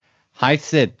Hi,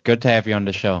 Sid. Good to have you on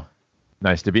the show.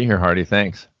 Nice to be here, Hardy.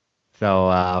 Thanks.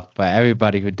 So, for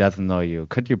everybody who doesn't know you,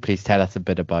 could you please tell us a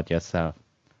bit about yourself?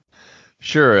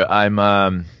 Sure. I'm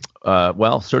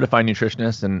certified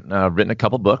nutritionist and written a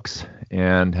couple books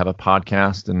and have a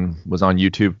podcast and was on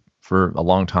YouTube for a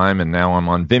long time. And now I'm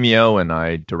on Vimeo and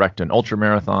I direct an ultra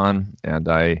marathon and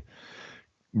I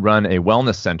run a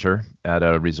wellness center at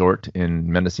a resort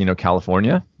in Mendocino,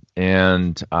 California.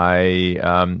 And I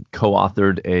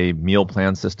co-authored a meal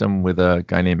plan system with a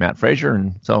guy named Matt Frazier.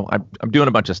 And so I'm doing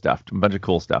a bunch of stuff, a bunch of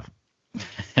cool stuff.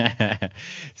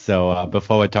 So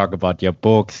before we talk about your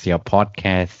books, your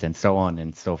podcasts, and so on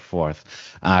and so forth,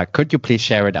 could you please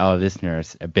share with our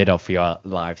listeners a bit of your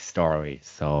life story?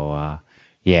 So,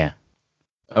 yeah.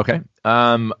 Okay.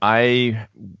 I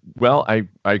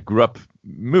grew up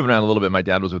moving around a little bit. My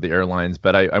dad was with the airlines,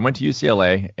 but I went to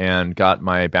UCLA and got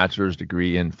my bachelor's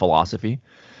degree in philosophy.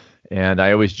 And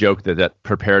I always joke that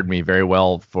prepared me very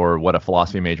well for what a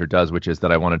philosophy major does, which is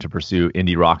that I wanted to pursue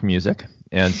indie rock music.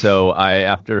 And so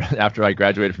after I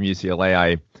graduated from UCLA,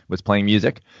 I was playing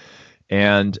music.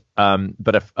 And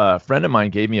but a friend of mine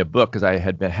gave me a book because I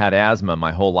had asthma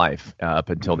my whole life up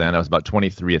until then. I was about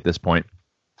 23 at this point.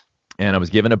 And I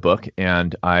was given a book,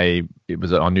 and it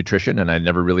was on nutrition, and I'd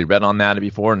never really read on that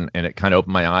before, and it kind of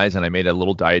opened my eyes, and I made a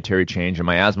little dietary change, and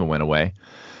my asthma went away.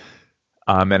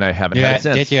 And I haven't had it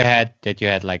since. Did you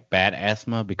had like bad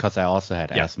asthma? Because I also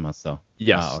had asthma, so.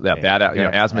 Yes, that bad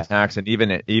asthma attacks, and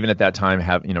even at that time,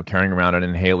 carrying around an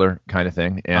inhaler kind of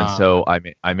thing. And so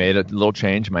I made a little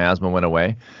change. My asthma went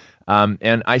away.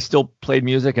 And I still played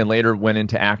music and later went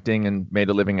into acting and made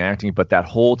a living acting. But that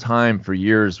whole time for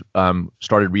years,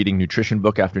 started reading nutrition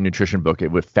book after nutrition book.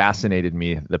 It fascinated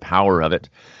me, the power of it.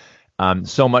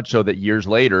 So much so that years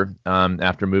later,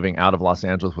 after moving out of Los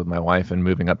Angeles with my wife and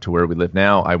moving up to where we live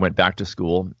now, I went back to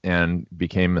school and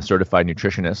became a certified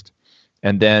nutritionist.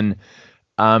 And then,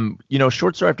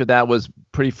 short story after that was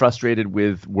pretty frustrated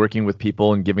with working with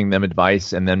people and giving them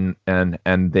advice and then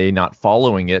and they not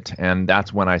following it. And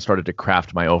that's when I started to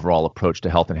craft my overall approach to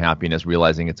health and happiness,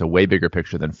 realizing it's a way bigger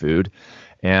picture than food,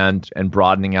 and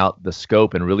broadening out the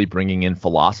scope and really bringing in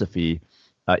philosophy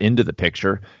into the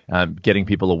picture, getting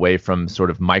people away from sort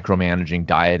of micromanaging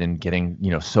diet and getting,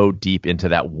 so deep into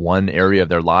that one area of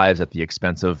their lives at the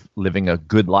expense of living a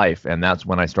good life. And that's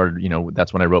when I started,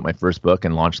 that's when I wrote my first book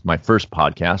and launched my first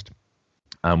podcast,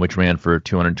 which ran for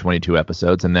 222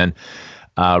 episodes. And then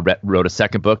wrote a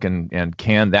second book and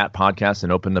canned that podcast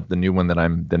and opened up the new one that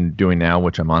I'm then doing now,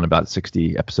 which I'm on about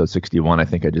episode 61, I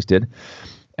think I just did.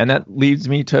 And that leads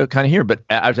me to kind of here. But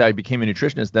as I became a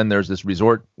nutritionist, then there's this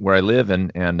resort where I live.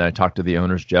 And I talked to the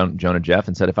owners, Joan and Jeff,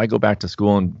 and said, if I go back to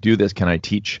school and do this, can I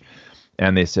teach?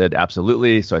 And they said,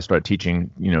 absolutely. So I started teaching,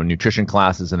 nutrition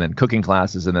classes and then cooking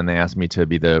classes. And then they asked me to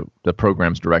be the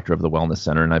programs director of the wellness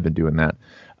center. And I've been doing that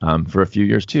for a few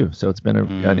years, too. So it's been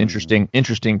an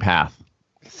interesting path.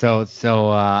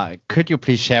 So could you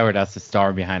please share with us the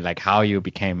story behind like how you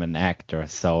became an actor?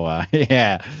 So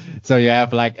yeah, so you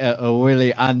have like a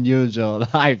really unusual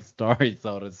life story,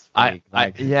 so to speak.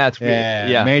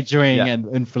 Majoring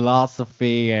in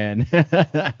philosophy and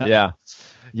I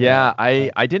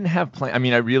didn't have plan. I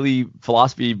mean,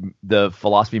 the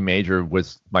philosophy major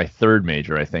was my third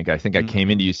major. I think I came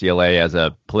into UCLA as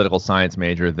a political science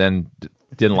major, then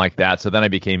didn't like that. So then I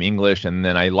became English, and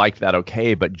then I liked that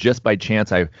okay. But just by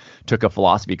chance, I took a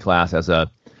philosophy class as an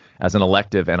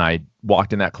elective, and I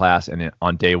walked in that class, and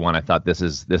on day one, I thought this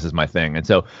is my thing. And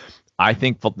so I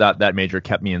think that major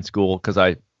kept me in school because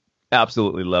I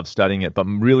absolutely loved studying it. But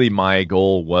really, my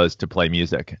goal was to play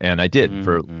music, and I did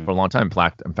for a long time.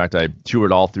 In fact, I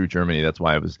toured all through Germany. That's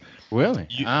why I was really.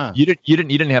 You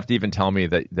didn't have to even tell me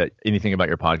that anything about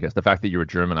your podcast. The fact that you were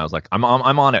German, I was like, I'm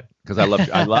on it because I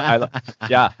love.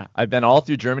 I've been all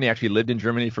through Germany. Actually, lived in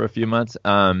Germany for a few months.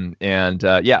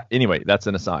 Anyway, that's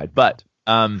an aside. But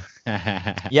so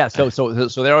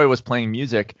there I was playing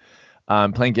music.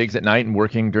 Playing gigs at night and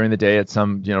working during the day at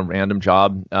some random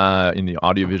job in the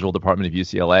audiovisual department of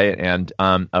UCLA. And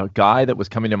a guy that was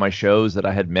coming to my shows that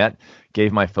I had met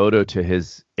gave my photo to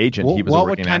his agent. He was a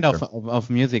working actor. What kind of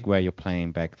music were you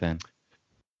playing back then?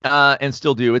 And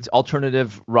still do. It's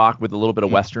alternative rock with a little bit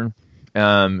of Western.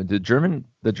 The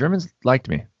Germans liked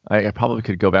me. I probably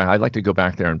could go back. I'd like to go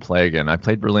back there and play again. I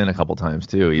played Berlin a couple times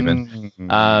too, even.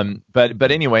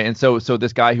 But anyway, and so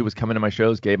this guy who was coming to my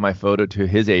shows gave my photo to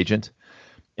his agent,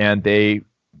 and they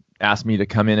asked me to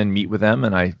come in and meet with them,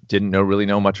 and I didn't really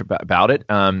know much about it.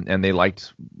 And they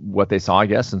liked what they saw, I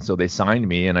guess, and so they signed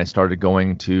me, and I started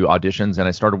going to auditions, and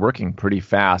I started working pretty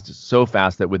fast, so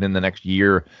fast that within the next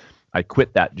year, I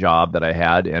quit that job that I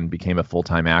had and became a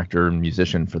full-time actor and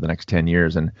musician for the next 10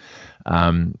 years. And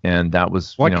that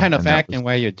was what kind of acting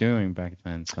were you doing back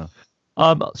then? So.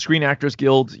 Screen Actors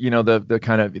Guild, the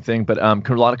kind of thing, but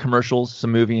a lot of commercials,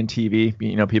 some movie and TV.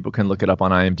 People can look it up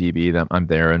on IMDb. That I'm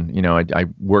there, and I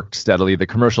worked steadily. The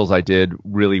commercials I did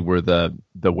really were the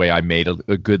way I made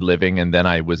a good living, and then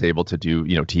I was able to do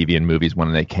TV and movies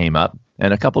when they came up,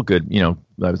 and a couple good I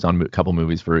was on a couple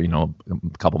movies for a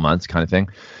couple months kind of thing.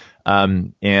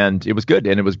 And it was good,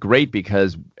 and it was great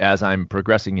because as I'm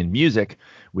progressing in music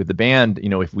with the band,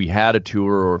 if we had a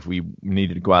tour or if we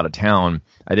needed to go out of town,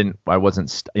 I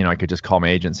wasn't, I could just call my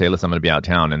agent and say, listen, I'm going to be out of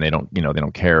town, and they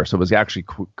don't care. So it was actually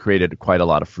created quite a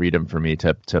lot of freedom for me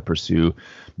to pursue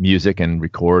music and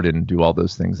record and do all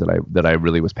those things that I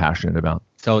really was passionate about.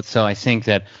 So I think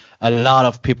that a lot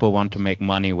of people want to make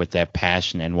money with their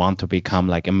passion and want to become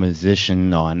like a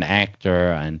musician or an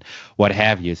actor and what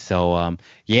have you. So,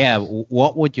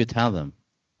 what would you tell them?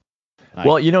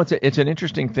 Well, it's an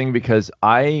interesting thing because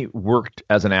I worked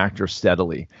as an actor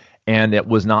steadily, and it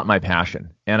was not my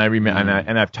passion. And I remember,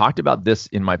 and I've talked about this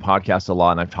in my podcast a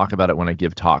lot, and I've talked about it when I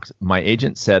give talks. My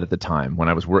agent said at the time when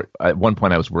I was at one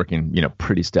point I was working,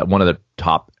 pretty one of the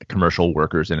top commercial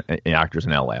workers and actors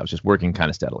in LA. I was just working kind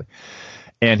of steadily.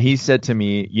 And he said to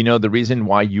me, the reason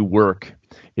why you work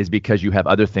is because you have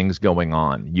other things going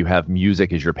on. You have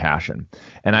music as your passion.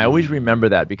 And I always remember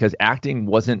that because acting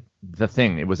wasn't the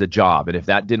thing. It was a job. And if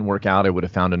that didn't work out, I would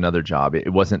have found another job.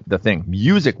 It wasn't the thing.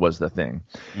 Music was the thing.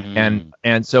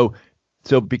 And so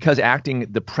because acting,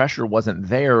 the pressure wasn't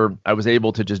there, I was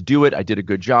able to just do it. I did a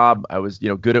good job. I was,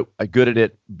 good at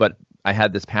it, but I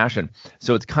had this passion.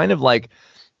 So it's kind of like,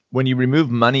 when you remove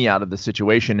money out of the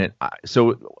situation,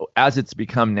 so as it's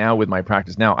become now with my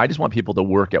practice now, I just want people to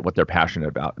work at what they're passionate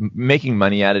about. Making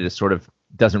money at it is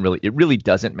it really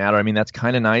doesn't matter. I mean, that's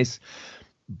kind of nice.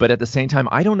 But at the same time,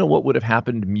 I don't know what would have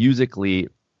happened musically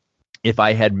if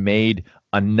I had made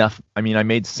enough. I mean, I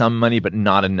made some money, but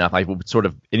not enough.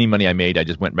 Any money I made, I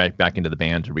just went right back into the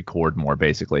band to record more,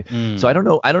 basically. So I don't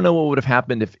know what would have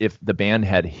happened if the band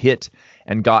had hit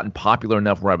and gotten popular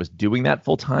enough where I was doing that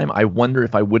full time. I wonder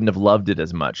if I wouldn't have loved it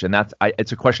as much. And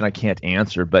it's a question I can't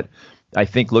answer, but I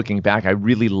think looking back, I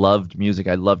really loved music.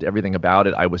 I loved everything about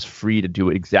it. I was free to do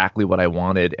exactly what I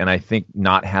wanted. And I think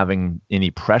not having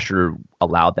any pressure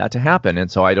allowed that to happen.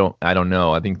 And so I don't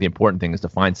know. I think the important thing is to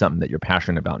find something that you're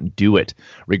passionate about and do it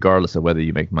regardless of whether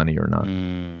you make money or not.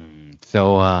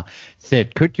 So,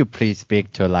 Sid, could you please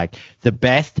speak to like the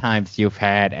best times you've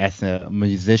had as a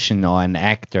musician or an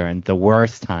actor and the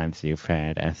worst times you've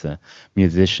had as a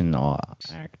musician or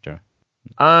actor?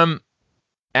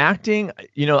 Acting,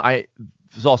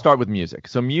 so I'll start with music.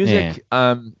 So music,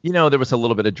 there was a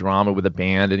little bit of drama with the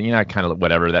band, and I kind of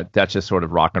whatever. That's just sort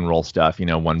of rock and roll stuff.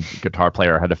 One guitar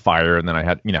player had to fire, and then I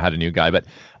had a new guy. But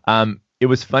it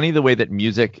was funny the way that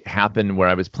music happened, where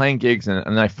I was playing gigs,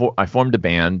 and I formed a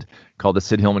band called the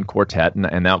Garza-Hillman Quartet,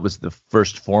 and that was the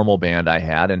first formal band I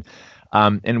had,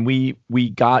 and we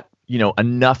got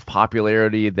enough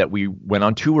popularity that we went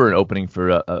on tour and opening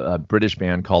for a British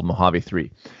band called Mojave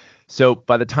 3. So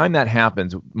by the time that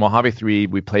happens, Mojave 3,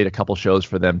 we played a couple shows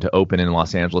for them to open in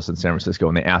Los Angeles and San Francisco,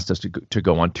 and they asked us to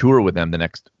go on tour with them the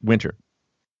next winter.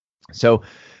 So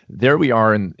there we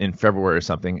are in February or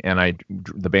something, and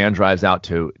the band drives out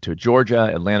to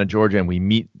Georgia, Atlanta, Georgia, and we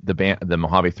meet the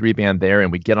Mojave 3 band there, and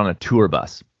we get on a tour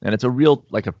bus. And it's a real,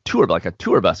 like a tour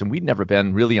bus, and we'd never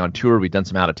been really on tour. We'd done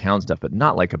some out-of-town stuff, but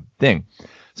not like a thing.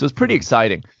 So it's pretty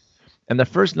exciting. And the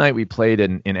first night we played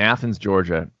in Athens,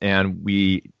 Georgia, and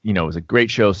it was a great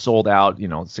show, sold out,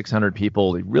 600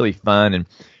 people, really fun. And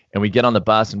we get on the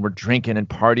bus and we're drinking and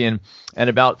partying. And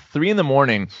about 3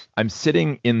 a.m, I'm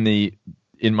sitting laying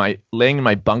in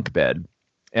my bunk bed,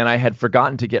 and I had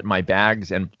forgotten to get my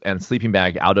bags and sleeping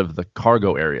bag out of the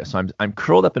cargo area. So I'm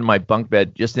curled up in my bunk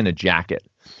bed just in a jacket.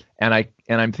 And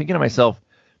I'm thinking to myself,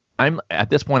 at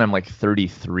this point I'm like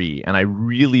 33, and I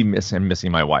really am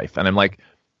missing my wife. And I'm like,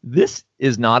 this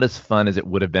is not as fun as it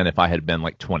would have been if I had been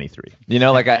like 23.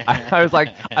 Like I was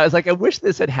like, I wish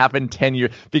this had happened 10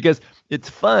 years, because it's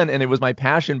fun and it was my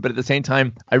passion. But at the same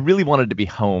time, I really wanted to be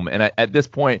home. And at this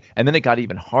point, and then it got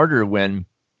even harder when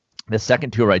the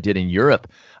second tour I did in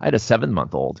Europe, I had a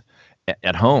 7-month-old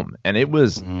at home. And it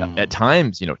was at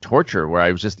times, torture, where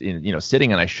I was just,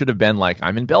 sitting, and I should have been like,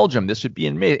 I'm in Belgium. This should be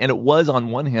in May. And it was on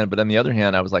one hand, but on the other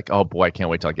hand, I was like, oh boy, I can't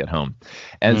wait till I get home.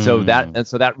 And so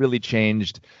that really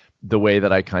changed the way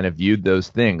that I kind of viewed those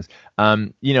things.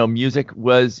 Music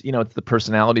was, it's the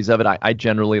personalities of it. I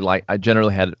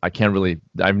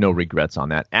have no regrets on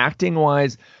that. Acting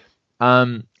wise,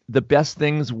 the best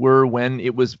things were when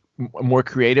it was more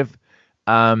creative.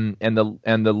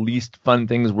 And the least fun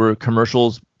things were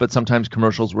commercials, but sometimes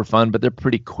commercials were fun, but they're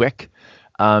pretty quick.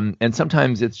 And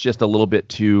sometimes it's just a little bit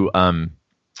too,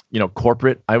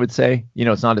 corporate, I would say.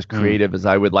 It's not as creative as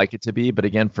I would like it to be. But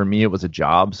again, for me, it was a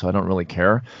job, so I don't really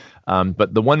care.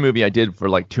 But the one movie I did for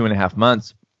like 2.5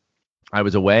 months, I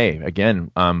was away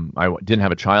again. I didn't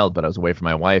have a child, but I was away from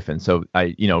my wife, and so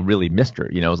I, really missed her.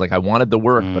 It was like I wanted the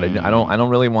work, but I don't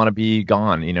really want to be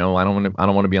gone. I don't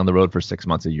want to be on the road for 6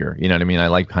 months a year. You know what I mean? I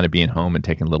like kind of being home and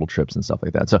taking little trips and stuff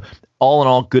like that. So all in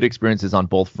all, good experiences on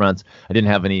both fronts. I didn't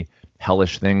have any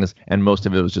hellish things, and most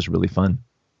of it was just really fun.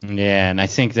 Yeah, and I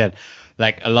think that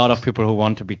like a lot of people who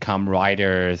want to become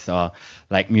writers or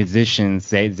like musicians,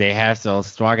 they have those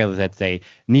struggles that they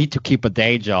need to keep a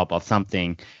day job or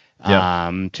something.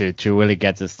 To really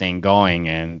get this thing going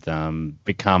and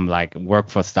become like work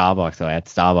for Starbucks or at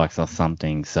Starbucks or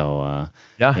something. So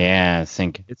I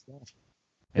think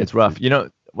it's rough.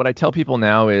 What I tell people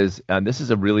now is this is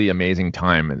a really amazing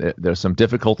time. There's some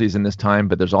difficulties in this time,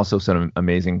 but there's also some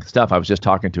amazing stuff. I was just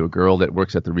talking to a girl that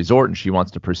works at the resort and she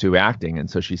wants to pursue acting. And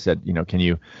so she said, can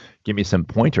you give me some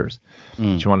pointers?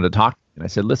 She wanted to talk. And I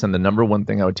said, listen, the number one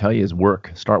thing I would tell you is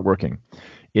work. Start working.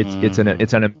 It's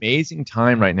an amazing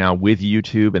time right now with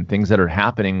YouTube and things that are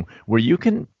happening where you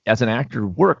can, as an actor,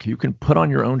 work. You can put on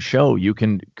your own show. You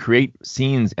can create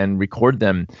scenes and record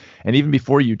them. And even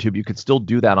before YouTube, you could still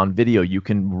do that on video. You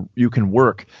can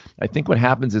work. I think what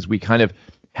happens is we kind of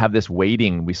have this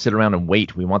waiting. We sit around and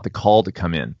wait. We want the call to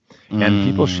come in. And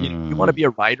people, you want to be a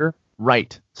writer?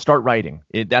 Write. Start writing.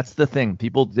 That's the thing.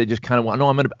 People, they just kind of want, no,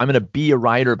 I'm gonna be a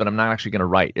writer, but I'm not actually gonna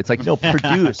write. It's like, no,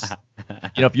 produce.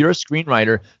 If you're a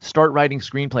screenwriter, start writing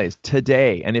screenplays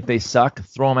today. And if they suck,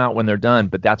 throw them out when they're done.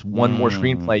 But that's one more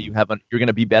screenplay you have. You're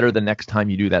gonna be better the next time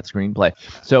you do that screenplay.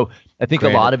 So I think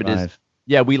Great a lot advice. Of it is.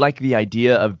 Yeah, we like the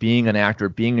idea of being an actor,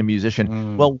 being a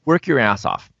musician. Well, work your ass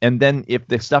off. And then if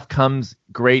the stuff comes,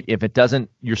 great. If it doesn't,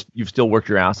 you've still worked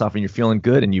your ass off and you're feeling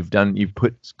good and you've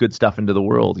put good stuff into the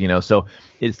world, So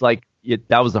it's like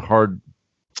that was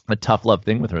a tough love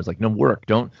thing with her. It's like, no, work.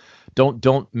 Don't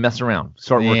mess around.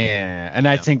 Start working. Yeah. And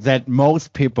I think that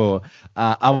most people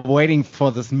are waiting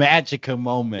for this magical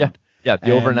moment. Yeah,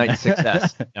 the overnight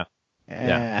success.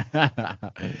 Yeah.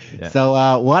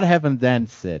 So what happened then,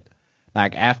 Sid?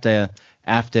 Like after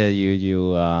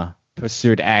you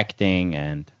pursued acting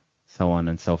and so on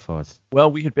and so forth. Well,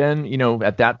 we had been,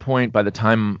 at that point by the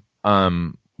time,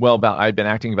 I'd been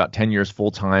acting about 10 years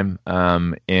full time,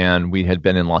 and we had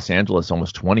been in Los Angeles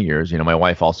almost 20 years. My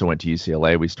wife also went to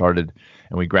UCLA. We started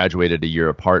and we graduated a year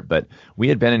apart, but we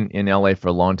had been in LA for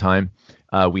a long time.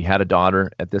 We had a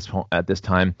daughter at this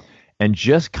time. And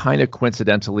just kind of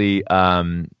coincidentally,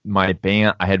 my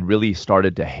band, I had really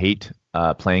started to hate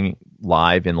playing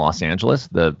live in Los Angeles.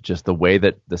 The way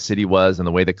that the city was and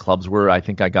the way the clubs were. I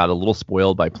think I got a little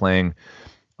spoiled by playing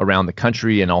around the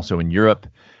country and also in Europe,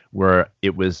 where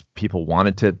it was people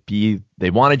they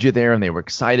wanted you there and they were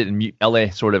excited. And LA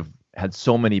sort of had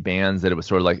so many bands that it was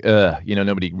sort of like,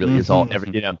 nobody really is all ever,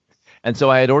 And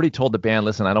so I had already told the band,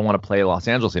 listen, I don't want to play Los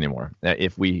Angeles anymore.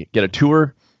 If we get a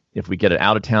tour, if we get an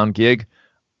out of town gig,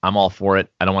 I'm all for it.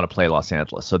 I don't want to play Los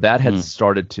Angeles. So that had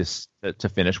started to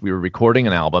finish. We were recording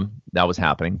an album that was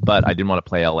happening, but I didn't want to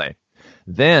play LA.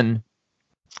 Then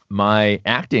the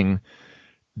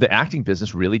acting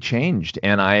business really changed.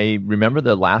 And I remember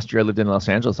the last year I lived in Los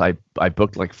Angeles, I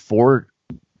booked like 4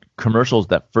 commercials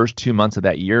that first 2 months of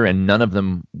that year, and none of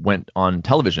them went on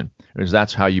television. Because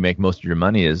that's how you make most of your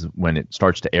money, is when it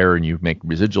starts to air and you make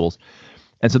residuals.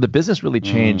 And so the business really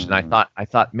changed. And I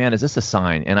thought, man, is this a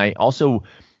sign? And I also,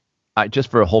 just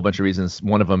for a whole bunch of reasons,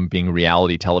 one of them being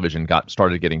reality television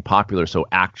started getting popular. So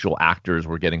actual actors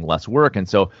were getting less work. And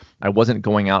so I wasn't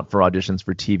going out for auditions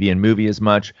for TV and movie as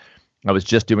much. I was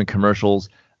just doing commercials.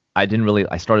 I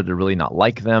started to really not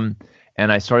like them.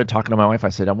 And I started talking to my wife. I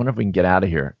said, I wonder if we can get out of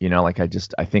here.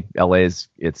 I think LA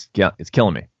it's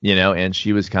killing me, and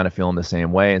she was kind of feeling the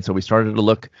same way. And so we started to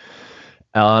look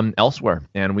elsewhere,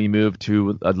 and we moved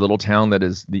to a little town that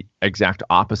is the exact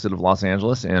opposite of Los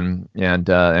Angeles, and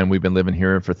we've been living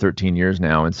here for 13 years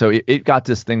now. And so it got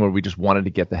this thing where we just wanted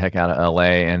to get the heck out of LA,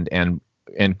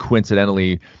 and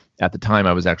coincidentally at the time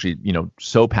I was actually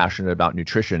so passionate about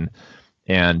nutrition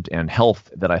and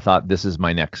health that I thought, this is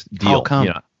my next deal. How come?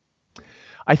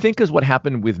 I think is what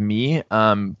happened with me,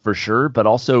 for sure, but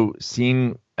also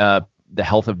seeing the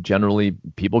health of generally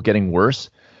people getting worse.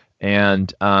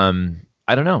 And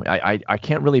I don't know. I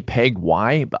can't really peg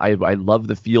why, but I love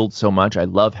the field so much. I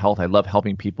love health. I love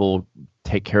helping people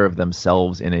take care of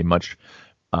themselves in a much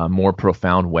more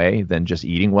profound way than just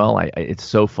eating well. It's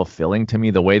so fulfilling to me,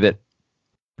 the way that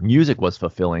music was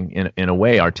fulfilling in a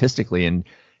way artistically, and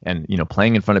you know,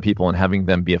 playing in front of people and having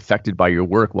them be affected by your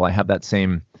work. Well, I have that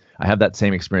same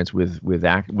experience with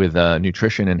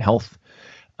nutrition and health.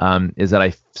 Is that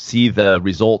I see the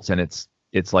results, and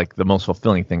it's like the most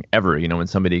fulfilling thing ever. You know, when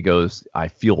somebody goes, I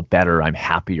feel better, I'm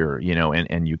happier, you know,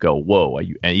 and you go, whoa,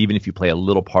 and even if you play a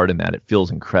little part in that, it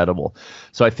feels incredible.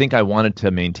 So I think I wanted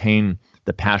to maintain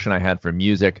the passion I had for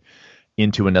music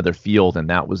into another field, and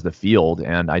that was the field.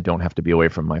 And I don't have to be away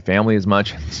from my family as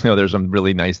much. So there's some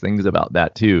really nice things about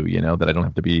that too, you know, that I don't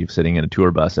have to be sitting in a tour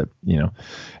bus at, you know,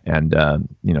 and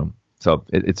you know, so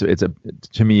it's a,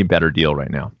 to me, a better deal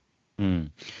right now.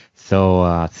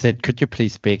 So, Sid, could you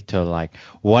please speak to like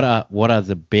what are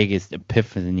the biggest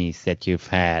epiphanies that you've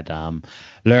had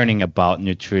learning about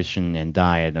nutrition and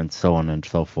diet and so on and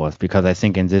so forth? Because I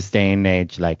think in this day and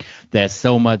age, like there's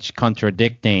so much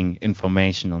contradicting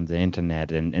information on the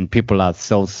internet, and people are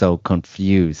so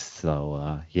confused.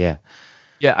 So, yeah.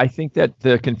 Yeah, I think that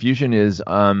the confusion is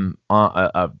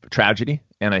a tragedy,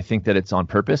 and I think that it's on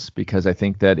purpose, because I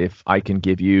think that if I can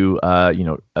give you, you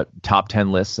know, a top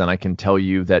 10 lists, and I can tell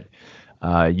you that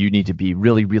you need to be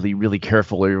really, really, really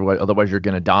careful, or otherwise you're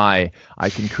going to die. I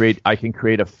can create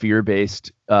a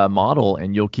fear-based model,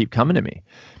 and you'll keep coming to me.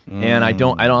 And I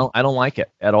don't like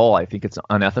it at all. I think it's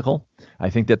unethical. I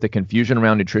think that the confusion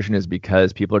around nutrition is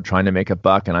because people are trying to make a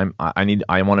buck, and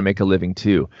I want to make a living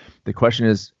too. The question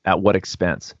is, at what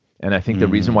expense? And I think the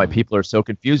reason why people are so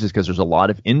confused is because there's a lot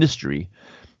of industry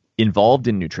involved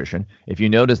in nutrition. If you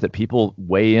notice that people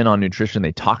weigh in on nutrition,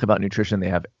 they talk about nutrition, they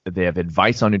have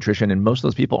advice on nutrition, and most of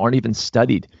those people aren't even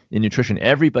studied in nutrition.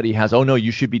 Everybody has, oh no,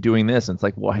 you should be doing this. And it's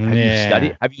like, well, have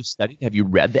you studied? Have you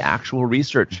read the actual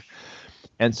research?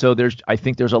 And so I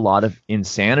think there's a lot of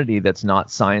insanity that's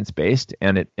not science-based,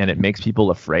 and it makes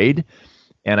people afraid,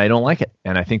 and I don't like it.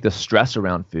 And I think the stress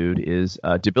around food is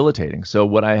debilitating. So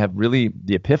what I have really,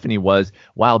 the epiphany was,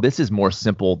 wow, this is more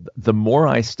simple. The more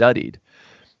I studied,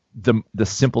 the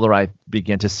simpler I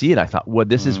began to see it. I thought, well,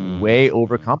 this is way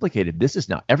overcomplicated. This is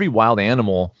not, every wild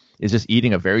animal is just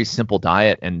eating a very simple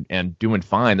diet and doing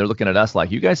fine. They're looking at us like,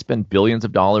 you guys spend billions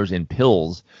of dollars in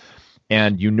pills,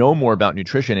 and you know more about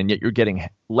nutrition, and yet you're getting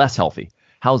less healthy.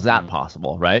 How's that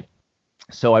possible, right?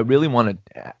 So I really wanted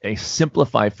a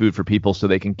simplify food for people so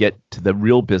they can get to the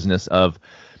real business of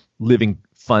living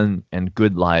fun and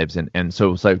good lives, and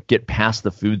so get past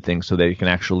the food thing so they can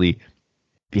actually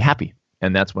be happy.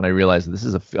 And that's when I realized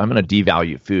I'm going to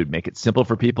devalue food, make it simple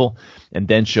for people, and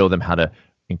then show them how to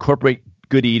incorporate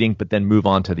good eating, but then move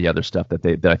on to the other stuff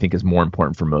that I think is more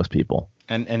important for most people.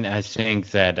 And I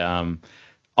think that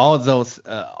all those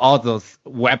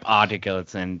web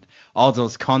articles and all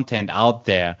those content out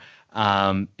there,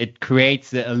 it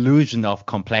creates the illusion of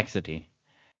complexity.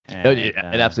 And, it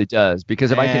absolutely does,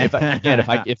 because if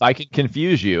I can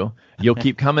confuse you, you'll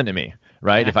keep coming to me,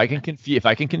 right? If I can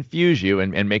confuse you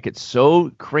and make it so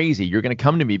crazy, you're going to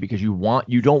come to me because you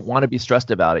don't want to be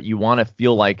stressed about it. You want to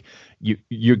feel like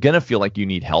you're going to feel like you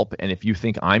need help, and if you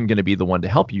think I'm going to be the one to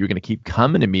help you, you're going to keep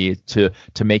coming to me to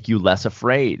make you less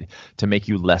afraid, to make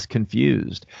you less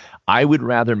confused. I would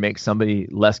rather make somebody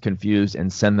less confused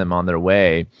and send them on their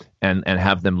way and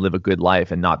have them live a good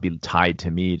life and not be tied to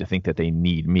me to think that they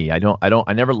need me. I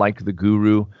never liked the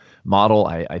guru model.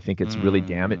 I think it's really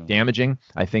damaging.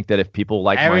 I think that if people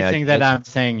like everything that I'm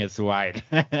saying is right.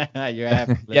 You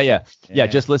have yeah.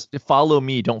 Just listen, follow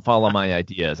me. Don't follow my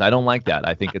ideas. I don't like that.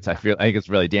 I think it's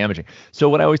really damaging. So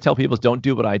what I always tell people is, don't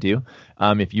do what I do.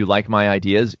 If you like my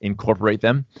ideas, incorporate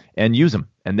them and use them.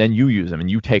 And then you use them and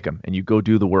you take them and you go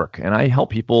do the work. And I help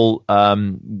people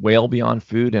wail beyond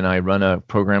food. And I run a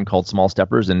program called Small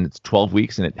Steppers, and it's 12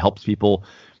 weeks, and it helps people.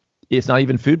 It's not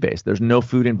even food-based. There's no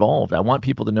food involved. I want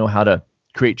people to know how to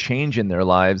create change in their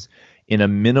lives in a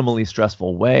minimally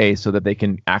stressful way so that they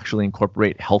can actually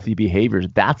incorporate healthy behaviors.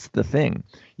 That's the thing.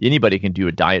 Anybody can do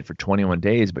a diet for 21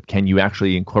 days, but can you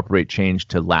actually incorporate change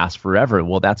to last forever?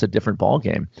 Well, that's a different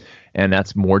ballgame, and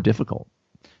that's more difficult.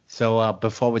 So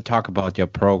before we talk about your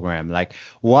program, like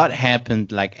what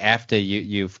happened like after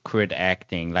you've quit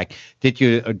acting? Like, did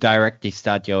you directly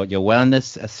start your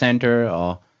wellness center,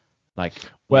 or like?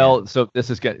 Well, so this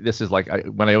is like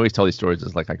when I always tell these stories,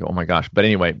 it's like I go, oh my gosh. But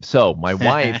anyway, so my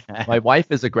wife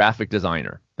is a graphic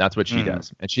designer. That's what she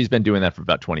does, and she's been doing that for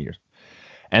about 20 years.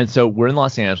 And so we're in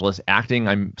Los Angeles acting.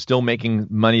 I'm still making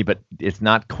money, but it's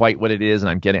not quite what it is,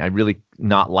 and I'm really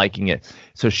not liking it.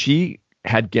 So she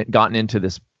had gotten into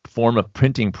this form of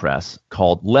printing press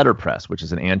called letterpress, which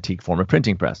is an antique form of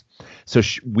printing press. So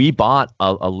we bought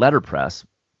a letterpress,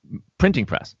 printing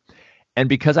press, And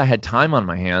because I had time on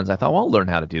my hands, I thought, well, I'll learn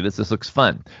how to do this. This looks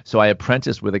fun. So I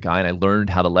apprenticed with a guy and I learned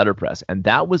how to letterpress. And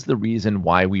that was the reason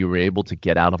why we were able to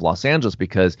get out of Los Angeles,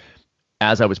 because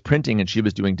as I was printing and she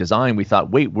was doing design, we thought,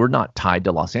 wait, we're not tied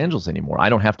to Los Angeles anymore. I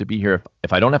don't have to be here.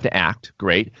 If I don't have to act,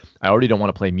 great. I already don't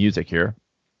want to play music here.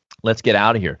 Let's get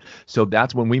out of here. So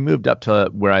that's when we moved up to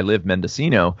where I live,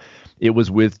 Mendocino. It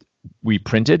was we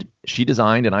printed, she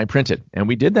designed, and I printed. And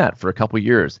we did that for a couple of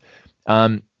years.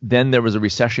 Then there was a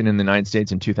recession in the United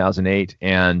States in 2008,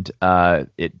 and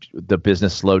the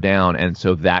business slowed down. And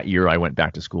so that year I went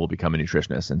back to school, become a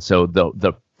nutritionist. And so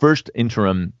the first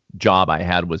interim job I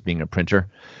had was being a printer.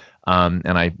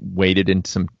 And I waited in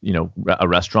a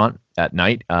restaurant at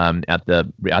night at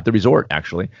the resort,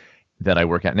 actually, that I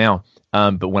work at now.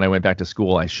 But when I went back to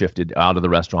school, I shifted out of the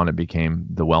restaurant and became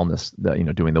the wellness,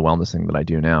 doing the wellness thing that I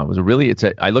do now. It was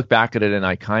I look back at it and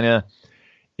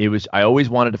I always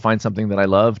wanted to find something that I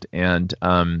loved and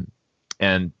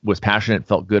was passionate,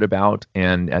 felt good about,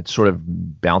 and it sort of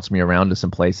bounced me around to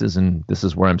some places. And this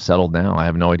is where I'm settled now. I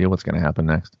have no idea what's going to happen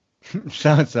next.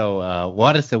 So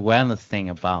what is the wellness thing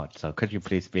about? So could you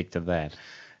please speak to that?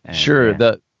 Sure.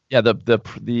 The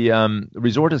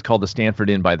resort is called the Stanford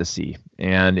Inn by the Sea,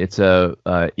 and it's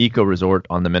a eco resort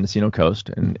on the Mendocino coast,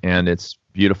 and it's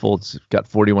beautiful. It's got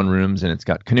 41 rooms, and it's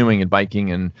got canoeing and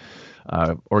biking and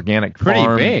organic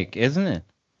farm. Pretty big, isn't it?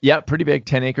 Yeah, pretty big,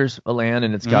 10 acres of land,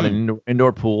 and it's got an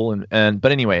indoor pool.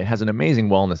 But anyway, it has an amazing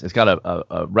wellness. It's got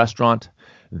a restaurant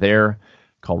there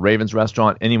called Raven's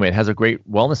Restaurant. Anyway, it has a great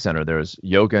wellness center. There's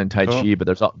yoga and Tai Chi, but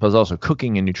there's also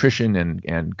cooking and nutrition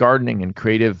and gardening and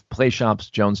creative play shops.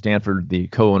 Joan Stanford, the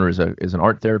co-owner, is an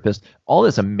art therapist. All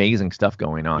this amazing stuff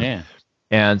going on. Yeah.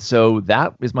 And so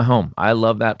that is my home. I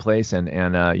love that place. And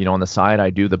on the side, I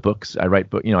do the books. I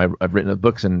write book. I've written the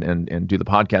books and do the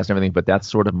podcast and everything. But that's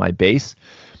sort of my base.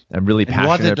 I'm really passionate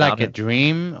about it. Was it like a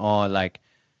dream, or like,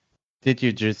 did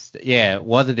you just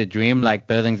was it a dream, like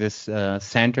building this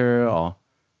center, or?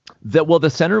 The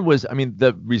center was,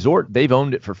 the resort, they've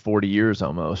owned it for 40 years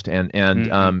almost, and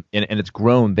it's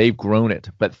grown. They've grown it.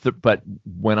 But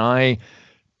when I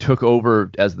took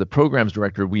over as the programs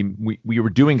director, we were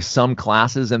doing some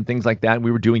classes and things like that.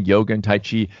 We were doing yoga and Tai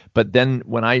Chi. But then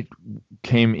when I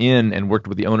came in and worked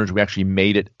with the owners, we actually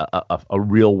made it a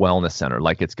real wellness center.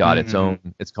 Like it's got its own.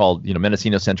 It's called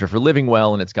Mendocino Center for Living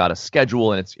Well, and it's got a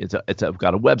schedule, and it's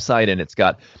got a website, and it's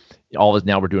got all of.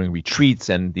 Now we're doing retreats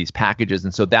and these packages,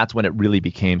 and so that's when it really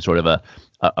became sort of a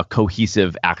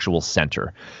cohesive actual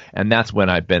center. And that's what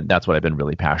I've been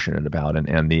really passionate about.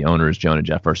 And the owners, Joan and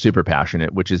Jeff, are super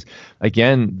passionate, which is,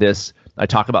 again, I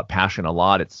talk about passion a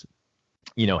lot. It's,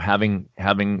 having,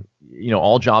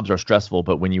 all jobs are stressful,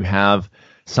 but when you have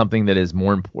something that is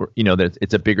more important, that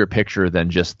it's a bigger picture than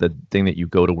just the thing that you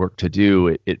go to work to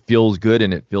do, it feels good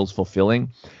and it feels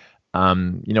fulfilling.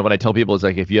 What I tell people is,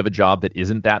 like, if you have a job that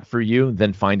isn't that for you,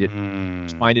 then find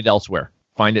it elsewhere.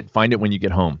 Find it when you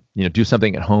get home. Do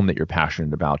something at home that you're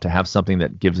passionate about. To have something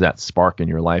that gives that spark in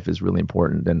your life is really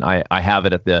important. And I have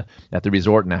it at the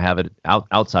resort, and I have it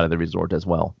outside of the resort as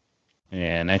well.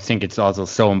 Yeah, and I think it's also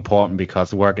so important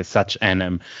because work is such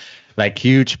an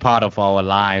huge part of our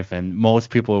life, and most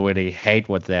people really hate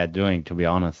what they're doing, to be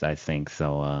honest, I think.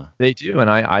 So they do, and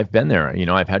I've been there.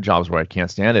 I've had jobs where I can't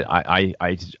stand it.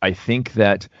 I think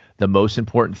that the most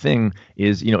important thing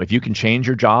is, if you can change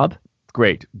your job,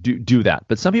 great, do that.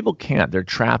 But some people can't. They're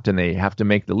trapped and they have to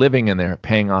make the living and they're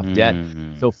paying off debt.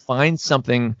 So find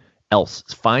something else.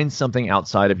 Find something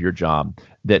outside of your job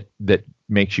that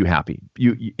makes you happy.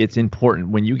 It's important.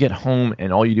 When you get home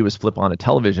and all you do is flip on a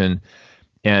television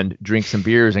and drink some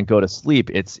beers and go to sleep,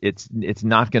 it's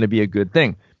not going to be a good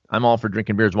thing. I'm all for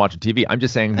drinking beers, watching TV. I'm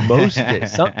just saying most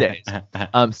days,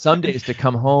 some days to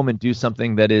come home and do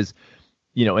something that is,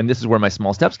 and this is where my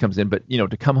small steps comes in, but,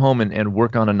 to come home and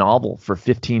work on a novel for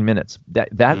 15 minutes,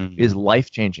 that is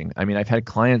life-changing. I've had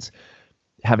clients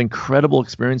have incredible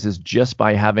experiences just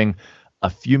by having a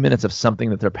few minutes of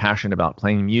something that they're passionate about,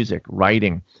 playing music,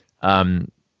 writing,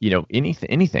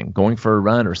 anything, going for a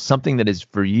run or something that is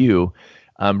for you,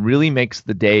 really makes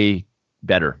the day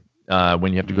better.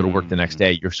 When you have to go to work the next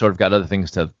day, you've sort of got other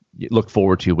things to look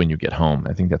forward to when you get home.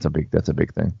 I think that's a big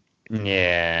thing.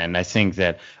 Yeah, and I think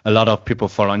that a lot of people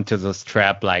fall into this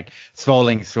trap, like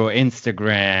scrolling through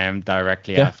Instagram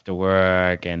directly after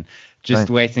work and just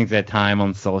wasting their time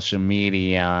on social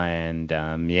media. And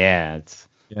it's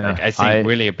I think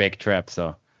really a big trap.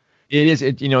 So it is.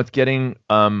 It's getting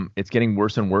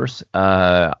worse and worse.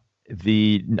 I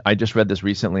just read this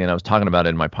recently, and I was talking about it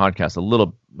in my podcast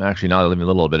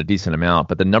a decent amount.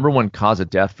 But the number one cause of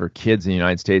death for kids in the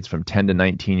United States from 10 to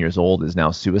 19 years old is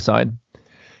now suicide.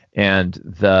 and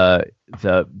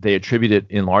they attribute it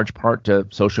in large part to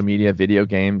social media, video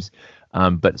games,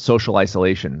 but social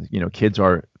isolation. Kids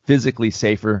are physically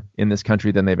safer in this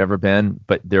country than they've ever been,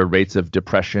 but their rates of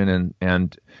depression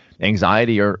and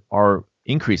anxiety are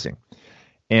increasing.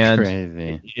 And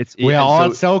crazy. We're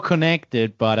all so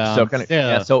connected, but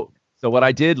yeah. So what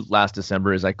I did last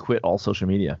December is I quit all social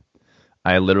media.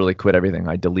 I literally quit everything.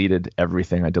 I deleted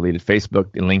everything. I deleted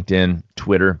Facebook, LinkedIn,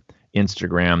 Twitter,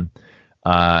 Instagram,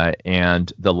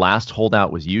 and the last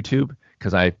holdout was YouTube,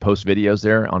 because I post videos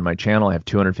there on my channel. I have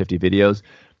 250 videos.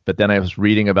 But then I was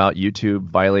reading about YouTube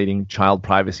violating child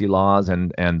privacy laws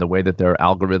and the way that their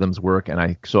algorithms work,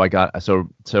 and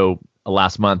so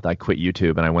last month I quit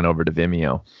YouTube and I went over to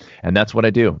Vimeo, and that's what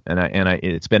I do. And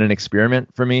it's been an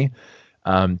experiment for me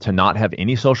to not have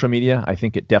any social media. I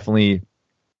think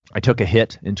I took a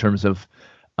hit in terms of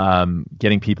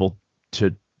getting people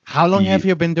to. How long have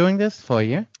you been doing this? For a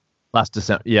year? Last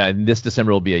December, yeah, and this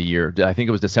December will be a year. I think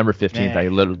it was December 15th. I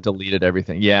literally deleted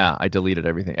everything. Yeah, I deleted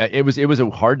everything. It was a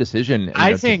hard decision.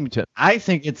 I think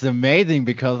it's amazing,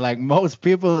 because like most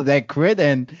people, they quit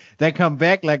and they come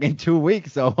back like in 2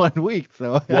 weeks or 1 week.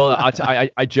 So well,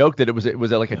 I joke that it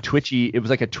was like a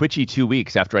twitchy 2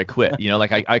 weeks after I quit.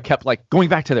 Like I kept like going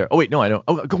back to there. Oh wait, no, I don't.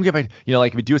 Oh, go and get back.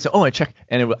 Like we do it. So I check,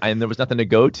 and there was nothing to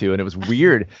go to, and it was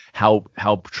weird how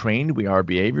trained we are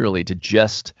behaviorally to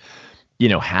just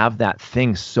have that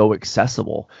thing so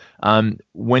accessible.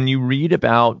 When you read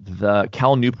about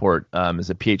Cal Newport, is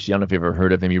a PhD, I don't know if you've ever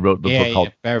heard of him. He wrote the book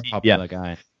called very popular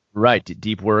guy. Right,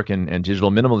 Deep Work and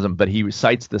Digital Minimalism. But he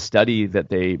cites the study that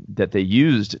they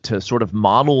used to sort of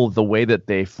model the way that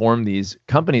they form these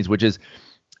companies, which is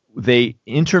they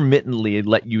intermittently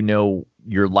let you know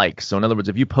your likes. So in other words,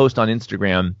 if you post on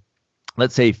Instagram,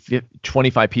 let's say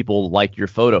 25 people like your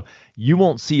photo, you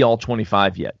won't see all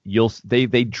 25 yet.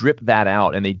 They drip that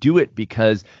out, and they do it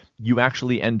because you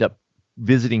actually end up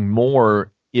visiting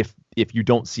more if you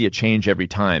don't see a change every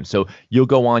time. So you'll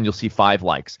go on, you'll see 5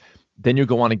 likes. Then you'll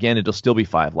go on again, it'll still be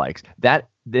 5 likes.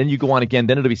 Then you go on again,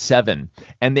 then it'll be 7.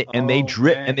 And they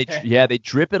drip, and they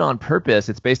drip it on purpose.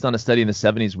 It's based on a study in the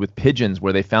 70s with pigeons,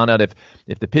 where they found out if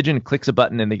the pigeon clicks a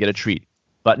button and they get a treat.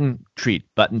 Button, treat,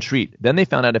 button, treat. Then they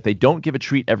found out if they don't give a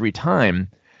treat every time,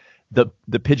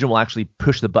 the pigeon will actually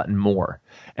push the button more.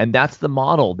 And that's the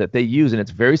model that they use, and it's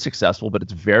very successful, but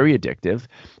it's very addictive.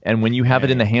 And when you have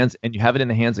it in the hands,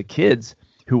 of kids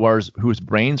whose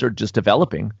brains are just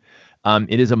developing,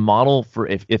 it is a model for,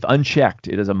 if unchecked,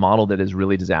 it is a model that is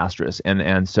really disastrous.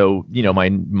 And so,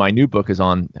 my new book is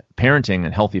on parenting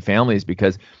and healthy families,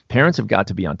 because parents have got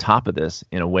to be on top of this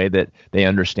in a way that they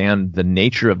understand the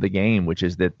nature of the game, which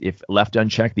is that if left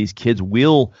unchecked, these kids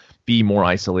will be more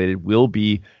isolated, will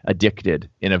be addicted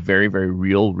in a very, very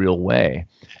real way.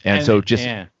 And so just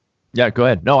yeah, go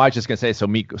ahead. No, I was just gonna say. So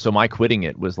my quitting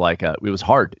it was like it was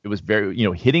hard. It was very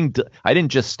I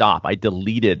didn't just stop. I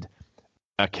deleted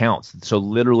accounts. So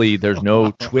literally there's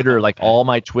no Twitter, like all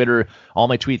my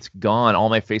tweets gone, all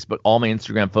my Facebook, all my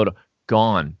Instagram photo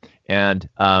gone, and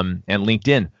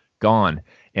LinkedIn gone.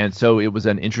 And so it was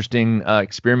an interesting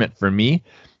experiment for me,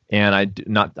 and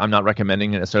I'm not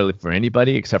recommending it necessarily for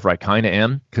anybody, except for I kind of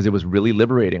am, because it was really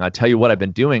liberating. I tell you what I've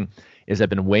been doing is I've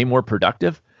been way more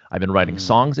productive. I've been writing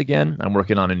songs again. I'm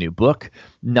working on a new book.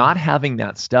 Not having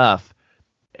that stuff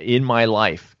in my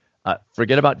life,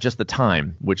 forget about just the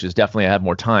time, which is definitely I have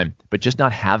more time, but just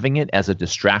not having it as a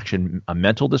distraction, a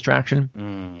mental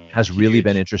distraction, has really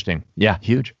been interesting. Yeah,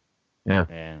 huge.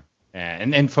 Yeah.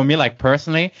 And for me, like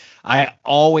personally, I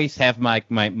always have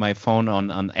my phone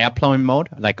on airplane mode,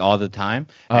 like all the time,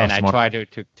 and smart. I try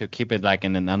to keep it like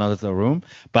in another room.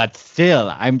 But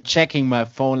still, I'm checking my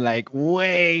phone like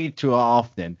way too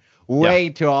often.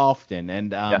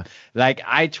 And like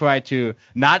I try to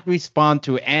not respond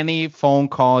to any phone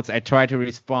calls. I try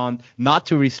to not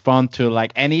to respond to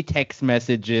like any text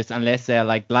messages unless they're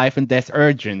like life and death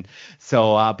urgent.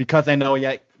 So because I know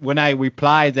when I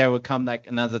reply, there will come like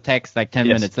another text like 10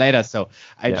 minutes later. So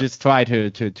I just try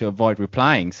to avoid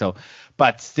replying. So,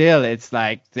 but still, it's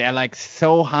like they're like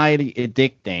so highly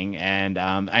addicting. And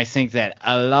I think that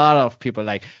a lot of people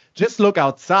like just look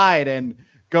outside and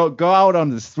go out on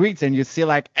the streets, and you see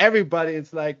like everybody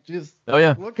is like just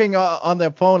looking on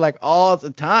their phone like all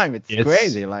the time. It's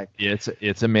crazy. Like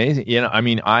it's amazing. I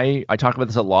mean, I talk about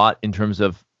this a lot in terms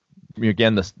of,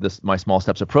 again, this my small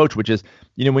steps approach, which is,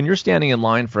 when you're standing in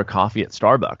line for a coffee at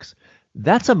Starbucks,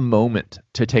 that's a moment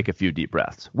to take a few deep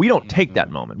breaths. We don't take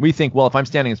that moment. We think, well, if I'm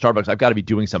standing in Starbucks, I've got to be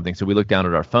doing something. So we look down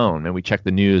at our phone and we check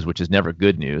the news, which is never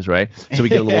good news, right? So we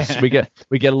get a little,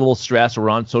 we get a little stressed. We're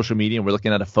on social media and we're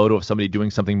looking at a photo of somebody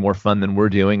doing something more fun than we're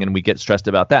doing, and we get stressed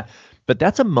about that. But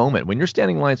that's a moment. When you're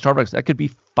standing in line at Starbucks, that could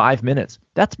be 5 minutes.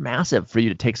 That's massive for you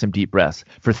to take some deep breaths,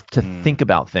 to think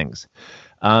about things.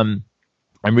 I'm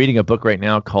reading a book right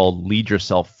now called Lead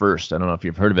Yourself First. I don't know if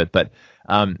you've heard of it, but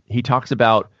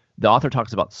the author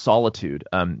talks about solitude,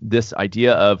 this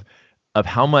idea of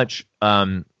how much,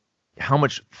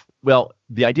 well,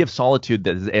 the idea of solitude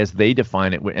as they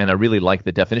define it, and I really like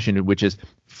the definition, which is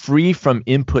free from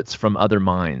inputs from other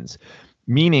minds,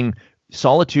 meaning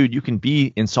solitude, you can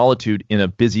be in solitude in a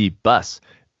busy bus.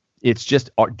 It's just,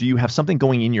 do you have something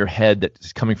going in your head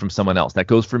that's coming from someone else? That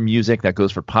goes for music, that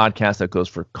goes for podcasts, that goes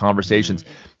for conversations.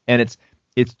 And it's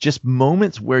just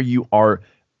moments where you are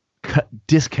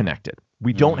disconnected.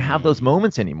 We don't have those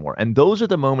moments anymore. And those are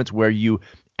the moments where you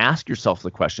ask yourself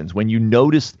the questions, when you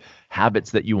notice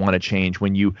habits that you want to change,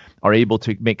 when you are able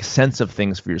to make sense of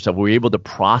things for yourself, where you're able to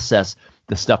process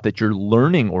the stuff that you're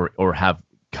learning or have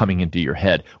coming into your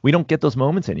head. We don't get those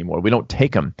moments anymore. We don't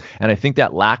take them. And I think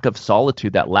that lack of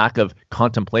solitude, that lack of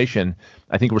contemplation,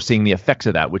 I think we're seeing the effects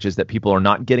of that, which is that people are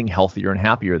not getting healthier and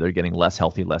happier. They're getting less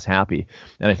healthy, less happy.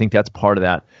 And I think that's part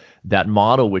of that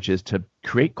model, which is to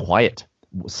create quiet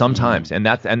sometimes. And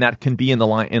that can be in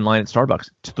line at Starbucks.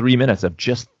 3 minutes of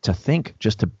just to think,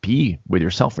 just to be with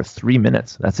yourself for 3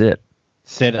 minutes. That's it.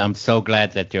 Sid, I'm so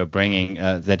glad that you're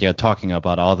that you're talking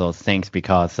about all those things,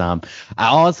 because I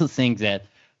also think that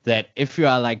if you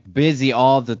are like busy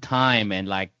all the time and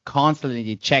like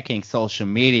constantly checking social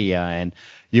media, and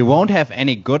you won't have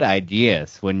any good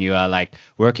ideas when you are like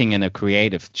working in a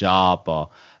creative job,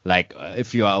 or like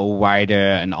if you are a writer,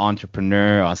 an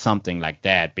entrepreneur or something like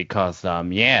that, because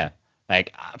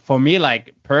like for me,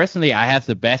 like personally, I have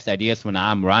the best ideas when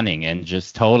I'm running and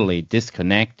just totally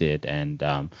disconnected. And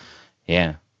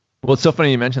well, it's so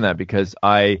funny you mention that, because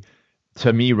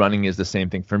to me, running is the same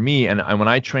thing for me. And when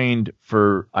I trained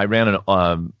I ran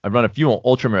a few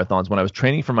ultra marathons. When I was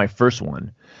training for my first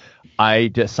one, I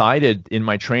decided in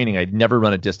my training, I'd never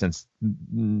run a distance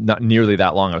not nearly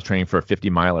that long. I was training for a 50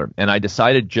 miler. And I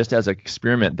decided, just as an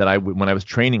experiment, that when I was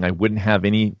training, I wouldn't have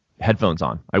any headphones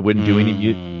on. I wouldn't do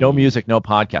no music, no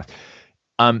podcast.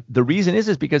 The reason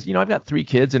is because, I've got 3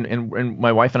 kids and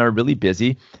my wife and I are really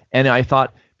busy. And I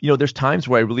thought, there's times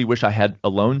where I really wish I had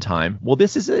alone time. Well,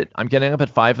 this is it. I'm getting up at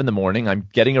 5 a.m. I'm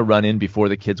getting a run in before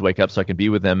the kids wake up, so I can be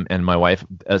with them and my wife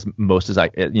as much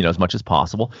as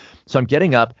possible. So I'm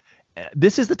getting up.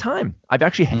 This is the time.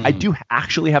 I do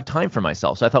actually have time for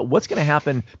myself. So I thought, what's going to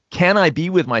happen? Can I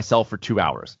be with myself for 2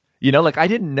 hours? I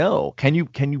didn't know.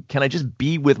 Can I just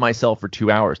be with myself for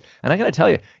 2 hours? And I got to tell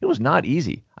you, it was not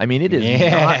easy. I mean, it is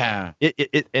not.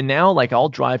 And now, like, I'll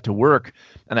drive to work,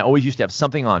 and I always used to have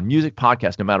something on, music,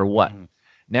 podcast, no matter what.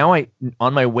 Now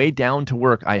on my way down to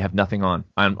work, I have nothing on.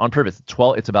 I'm on purpose.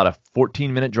 It's about a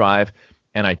 14-minute drive,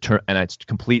 and it's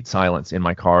complete silence in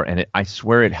my car. And I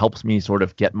swear it helps me sort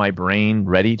of get my brain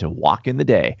ready to walk in the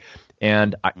day.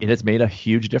 And it has made a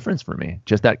huge difference for me,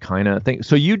 just that kind of thing.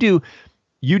 So you do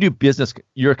business,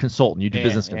 you're a consultant, you do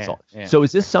business consulting. Yeah. So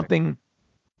is this something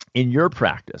in your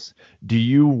practice? Do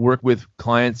you work with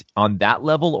clients on that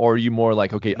level, or are you more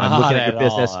like, okay, I'm looking at your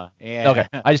business? Okay.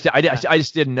 I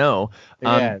just didn't know.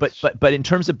 But in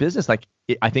terms of business, like,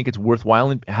 I think it's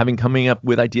worthwhile coming up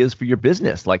with ideas for your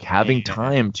business, like having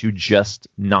time to just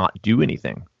not do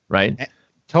anything, right?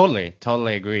 Totally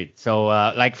agreed. So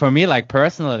like for me, like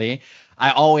personally,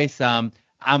 I always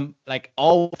I'm like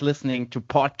always listening to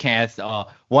podcasts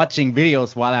or watching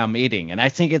videos while I'm eating. And I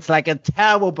think it's like a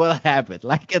terrible habit,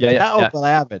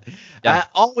 habit. I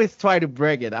always try to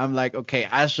break it. I'm like, okay,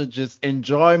 I should just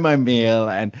enjoy my meal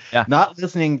and not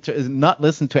listen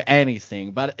to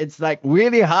anything. But it's like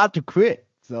really hard to quit.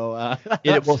 So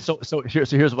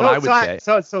here's what I would say.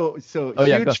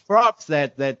 Huge props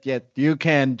that you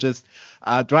can just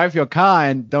drive your car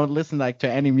and don't listen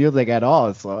to any music at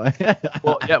all. So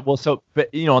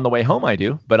but on the way home I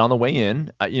do, but on the way in,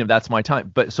 that's my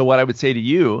time. But so what I would say to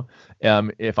you,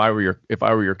 if I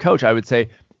were your coach, I would say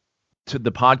to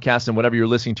the podcast and whatever you're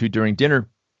listening to during dinner,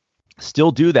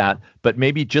 still do that, but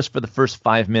maybe just for the first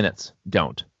 5 minutes,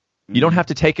 don't. You don't have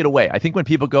to take it away. I think when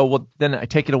people go, well, then I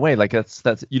take it away. Like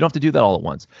that's you don't have to do that all at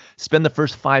once. Spend the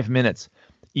first 5 minutes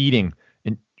eating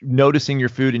and noticing your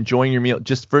food, enjoying your meal,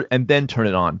 and then turn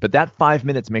it on. But that 5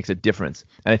 minutes makes a difference.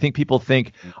 And I think people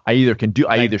think I either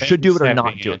should do it or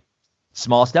not do it.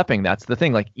 Small stepping, that's the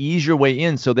thing. Like, ease your way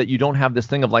in so that you don't have this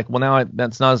thing of like, well, now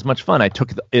that's not as much fun. I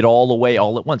took it all away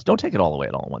all at once. Don't take it all away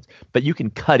all at once, but you can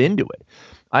cut into it.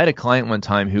 I had a client one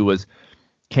time who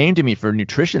came to me for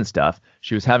nutrition stuff.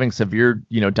 She was having severe,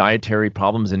 dietary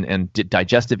problems and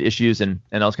digestive issues and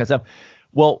all this kind of stuff.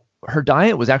 Well, her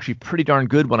diet was actually pretty darn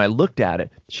good when I looked at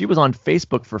it. She was on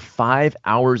Facebook for 5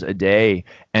 hours a day,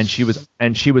 and she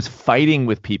was fighting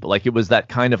with people. Like, it was that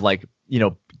kind of like,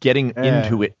 getting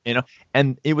into it,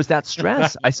 and it was that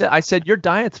stress. I said, your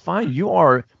diet's fine.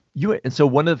 And so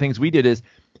one of the things we did is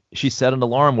she set an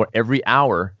alarm where every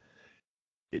hour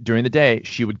during the day,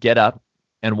 she would get up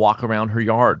and walk around her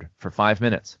yard for 5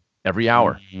 minutes every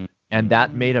hour. Mm-hmm. And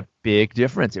that made a big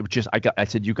difference. It was just, I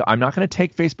said, I'm not going to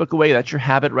take Facebook away. That's your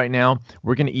habit right now.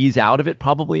 We're going to ease out of it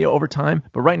probably over time.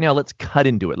 But right now, let's cut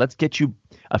into it. Let's get you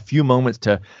a few moments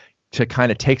to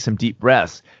kind of take some deep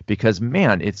breaths, because,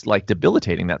 man, it's like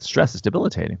debilitating. That stress is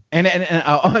debilitating. And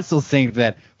I also think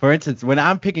that, for instance, when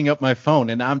I'm picking up my phone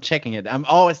and I'm checking it, I'm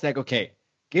always like, okay,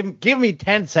 give me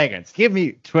 10 seconds. Give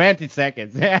me 20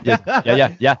 seconds.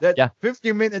 Yeah.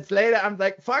 15 minutes later, I'm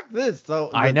like, fuck this. So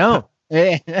I know.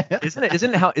 Isn't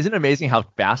it amazing how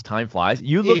fast time flies?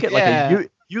 You look at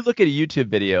you look at a YouTube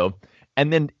video,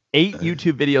 and then 8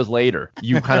 YouTube videos later,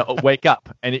 you kind of wake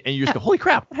up and you just go, holy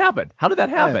crap, what happened? How did that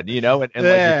happen? Like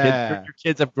your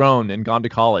kids have grown and gone to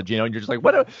college, and you're just like,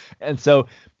 what? And so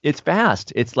it's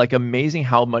fast. It's like amazing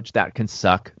how much that can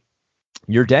suck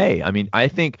your day. I mean, I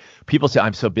think people say,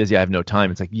 I'm so busy, I have no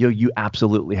time. It's like, you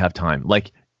absolutely have time.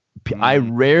 Like, I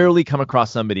rarely come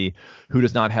across somebody who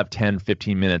does not have 10,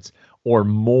 15 minutes or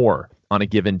more on a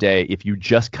given day if you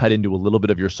just cut into a little bit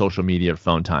of your social media or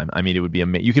phone time. I mean, it would be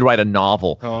amazing. You could write a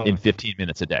novel in 15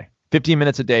 minutes a day. 15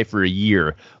 minutes a day for a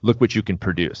year. Look what you can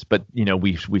produce. But,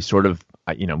 we sort of,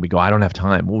 we go, I don't have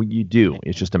time. Well, you do.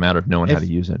 It's just a matter of knowing how to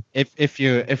use it. If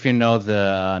you know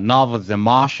the novel The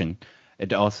Martian,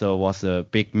 it also was a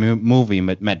big movie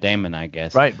with Matt Damon, I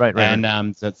guess. Right.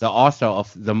 And the author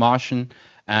of The Martian,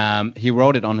 he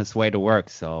wrote it on his way to work.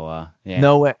 So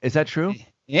No way. Is that true?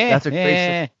 Yeah, that's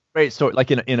a great story. Like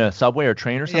in a subway or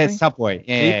train or something. Yeah, subway.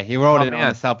 Yeah, he wrote it on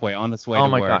a subway on his way to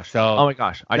work. Gosh. So oh my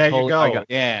gosh! There you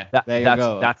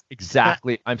go. That's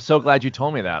exactly. I'm so glad you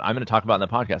told me that. I'm going to talk about it in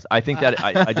the podcast. I think that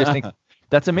I just think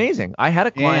that's amazing. I had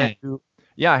a client who,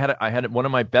 I had one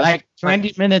of my best. Like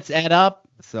 20 minutes add up.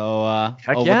 So over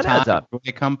time, it adds up.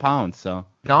 It compounds. So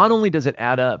not only does it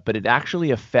add up, but it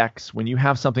actually affects, when you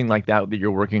have something like that you're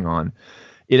working on,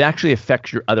 it actually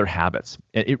affects your other habits.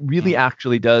 And it really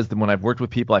actually does. When I've worked with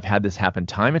people, I've had this happen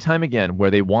time and time again, where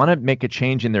they want to make a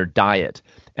change in their diet.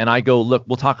 And I go, look,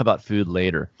 we'll talk about food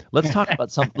later. Let's talk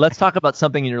about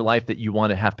something in your life that you want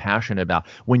to have passion about.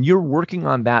 When you're working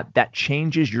on that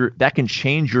can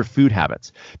change your food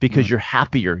habits, because you're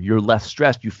happier, you're less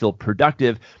stressed, you feel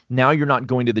productive. Now you're not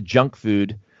going to the junk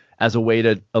food as a way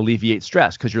to alleviate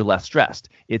stress, because you're less stressed.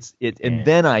 And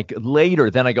then I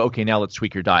go, okay, now let's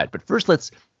tweak your diet. But first, let's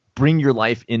bring your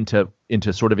life into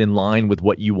sort of in line with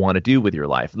what you want to do with your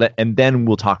life. And then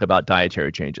we'll talk about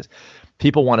dietary changes.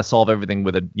 People want to solve everything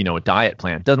with a diet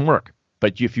plan. It doesn't work.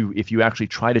 But if you actually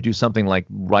try to do something like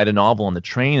write a novel on the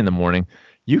train in the morning,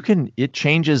 it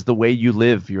changes the way you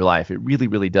live your life. It really,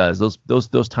 really does.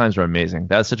 Those times are amazing.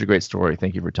 That's such a great story.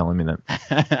 Thank you for telling me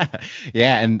that.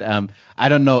 Yeah, and I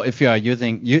don't know if are you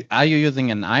using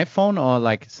an iPhone or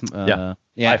like iPhone.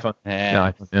 iPhone.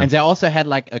 Yeah. And they also had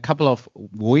like a couple of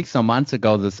weeks or months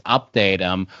ago this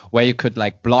update where you could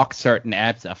like block certain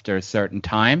apps after a certain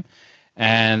time,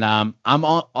 and I'm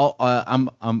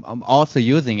also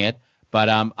using it. But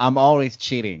I'm always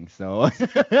cheating, so.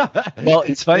 Well,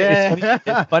 it's funny.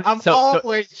 It's funny. I'm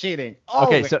always cheating.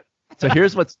 Always. Okay,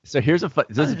 this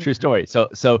is a true story.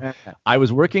 So I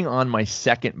was working on my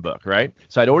second book, right?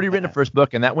 So I'd already written a first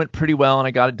book, and that went pretty well, and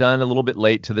I got it done a little bit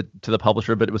late to the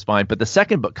publisher, but it was fine. But the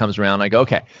second book comes around, and I go,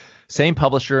 okay, same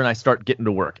publisher, and I start getting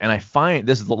to work, and I find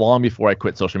this is long before I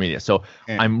quit social media. So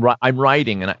I'm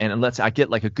writing, and I get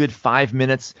like a good 5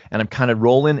 minutes, and I'm kind of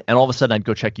rolling, and all of a sudden I'd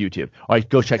go check YouTube, or I'd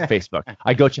go check Facebook.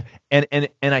 I go check, and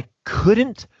I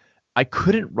couldn't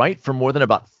write for more than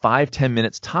about 5-10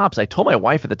 minutes tops. I told my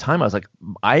wife at the time, I was like,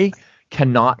 I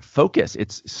cannot focus.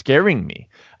 It's scaring me.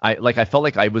 I felt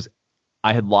like I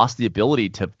had lost the ability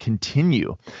to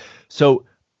continue. So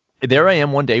there I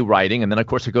am one day writing, and then of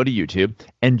course I go to YouTube,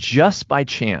 and just by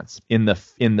chance in the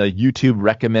YouTube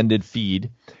recommended feed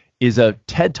is a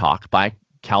TED Talk by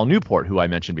Cal Newport, who I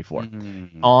mentioned before,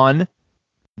 on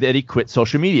that he quit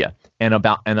social media and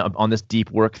on this deep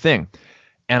work thing.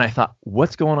 And I thought,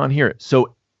 what's going on here?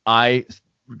 So I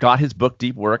got his book,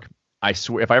 Deep Work. I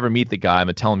swear, if I ever meet the guy, I'm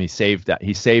gonna tell him he saved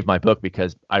my book,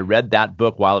 because I read that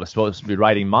book while I was supposed to be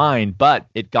writing mine, but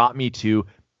it got me to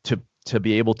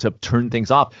be able to turn things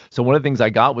off. So one of the things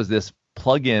I got was this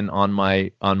plugin on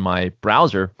my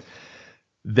browser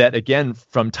that, again,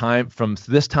 from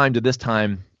this time to this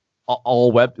time,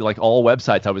 all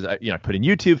websites I was, I put in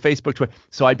YouTube, Facebook, Twitter.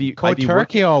 So I'd be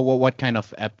Turkey, or what kind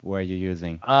of app were you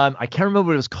using? I can't remember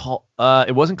what it was called.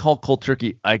 It wasn't called Cold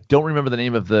Turkey. I don't remember the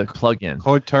name of the plugin.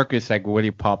 Cold Turkey is like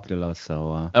really popular.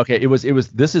 So okay, it was.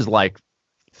 This is like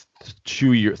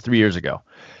 3 years ago,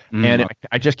 and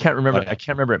I just can't remember. I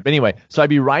can't remember it. But anyway, so I'd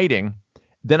be writing,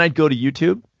 then I'd go to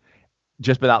YouTube,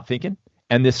 just without thinking,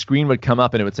 and this screen would come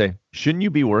up and it would say, "Shouldn't you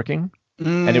be working?"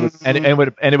 And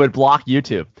it would block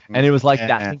YouTube, and it was like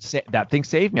that thing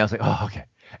saved me. I was like, oh, okay,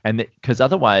 and because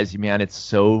otherwise, man, it's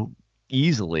so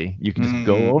easily you can just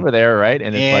go over there, right?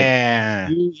 And it's like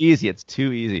too easy. It's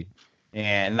too easy.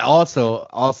 Yeah, and also,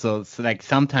 so like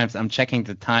sometimes I'm checking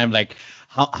the time, like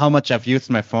how much I've used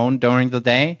my phone during the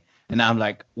day, and I'm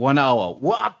like 1 hour.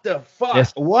 What the fuck?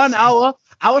 Yes. 1 hour?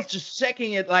 I was just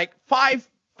checking it like five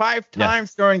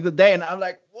times during the day, and I'm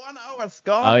like 1 hour's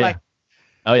gone. Oh, yeah. Like,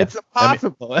 oh yeah, it's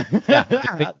impossible. Think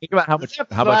about how much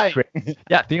think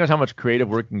about how much creative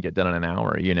work can get done in an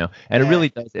hour, and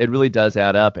it really does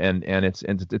add up, and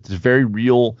it's very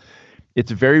real.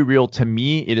 It's very real to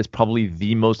me. It is probably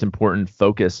the most important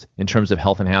focus in terms of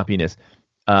health and happiness.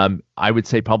 I would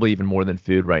say probably even more than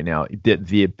food right now.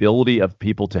 The ability of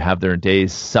people to have their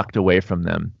days sucked away from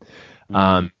them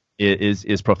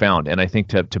is profound, and I think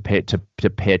to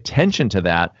pay attention to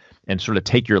that and sort of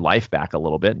take your life back a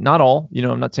little bit. Not all,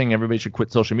 I'm not saying everybody should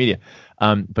quit social media,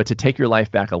 but to take your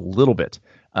life back a little bit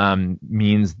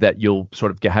means that you'll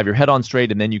sort of have your head on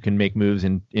straight, and then you can make moves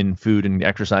in food and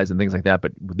exercise and things like that.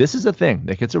 But this is a thing.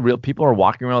 Like, it's a real, people are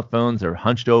walking around with phones, they're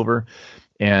hunched over,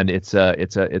 and it's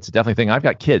definitely a thing. I've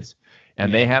got kids,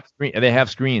 and they have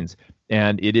screens,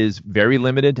 and it is very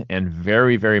limited and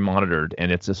very, very monitored,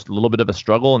 and it's a little bit of a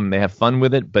struggle, and they have fun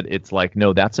with it, but it's like,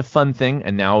 no, that's a fun thing,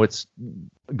 and now it's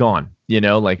gone,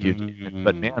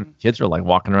 but man, kids are like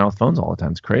walking around with phones all the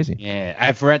time. It's crazy. Yeah,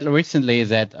 I've read recently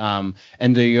that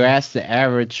in the US the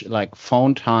average like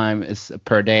phone time is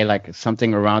per day like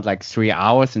something around like 3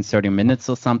 hours and 30 minutes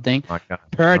or something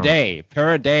per day.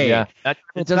 Yeah,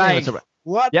 it's like,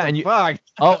 what the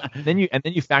fuck? then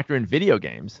you factor in video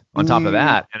games on top of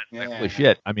that, and it's like, holy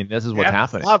shit, I mean, this is what's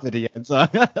happening. It's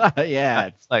like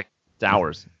it's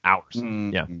hours.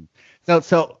 Yeah.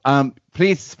 So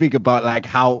please speak about like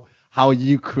how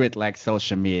you quit like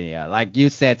social media. Like you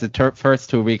said, the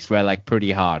first 2 weeks were like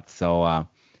pretty hard. So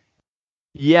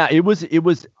yeah, it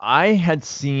was. I had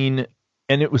seen,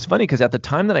 and it was funny because at the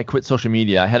time that I quit social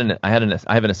media, I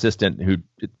have an assistant who,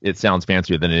 it sounds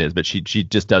fancier than it is, but she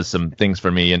just does some things for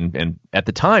me, and at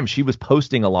the time she was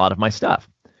posting a lot of my stuff.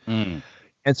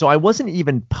 And so I wasn't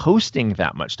even posting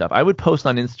that much stuff. I would post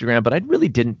on Instagram, but I really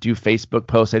didn't do Facebook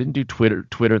posts. I didn't do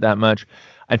Twitter that much.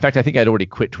 In fact, I think I'd already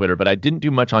quit Twitter, but I didn't do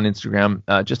much on Instagram,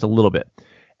 just a little bit.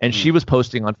 And she was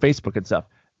posting on Facebook and stuff.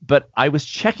 But I was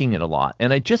checking it a lot.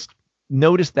 And I just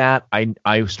noticed that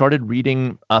I started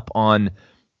reading up on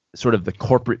sort of the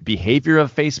corporate behavior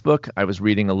of Facebook. I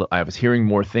was hearing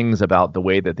more things about the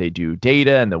way that they do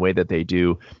data and the way that they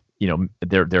do,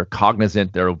 they're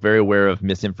cognizant, they're very aware of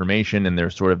misinformation, and they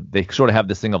sort of have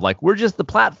this thing of like, we're just the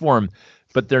platform,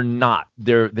 but they're not.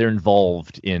 They're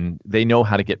involved they know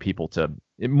how to get people to.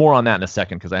 More on that in a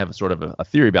second, because I have a sort of a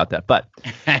theory about that. But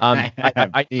I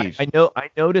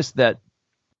noticed that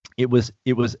it wasn't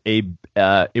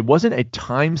a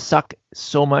time suck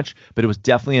so much, but it was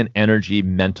definitely an energy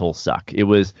mental suck. It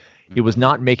was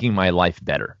not making my life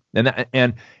better.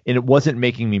 And it wasn't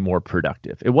making me more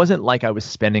productive. It wasn't like I was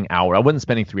spending I wasn't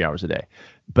spending 3 hours a day,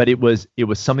 but it was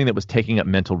something that was taking up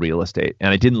mental real estate,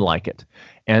 and I didn't like it.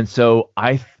 And so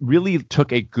I really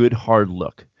took a good hard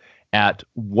look at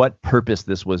what purpose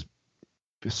this was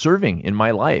serving in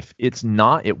my life. It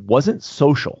wasn't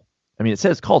social. I mean, it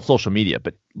says it's called social media,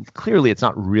 but clearly it's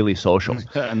not really social.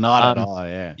 Not at all,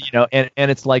 yeah. And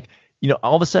it's like,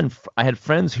 all of a sudden I had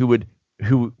friends who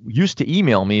used to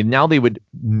email me, and now they would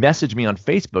message me on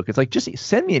Facebook. It's like, just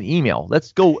send me an email.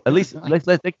 Let's go, at least let's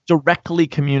directly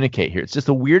communicate here. It's just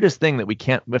the weirdest thing that we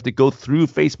have to go through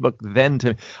Facebook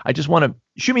I just want to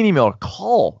shoot me an email or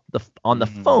call on the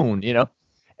phone,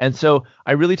 And so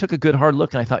I really took a good hard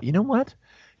look, and I thought, you know what?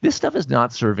 This stuff is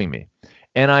not serving me.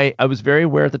 And I was very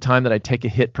aware at the time that I'd take a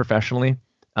hit professionally,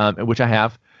 which I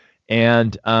have.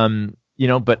 And,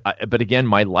 but again,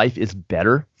 my life is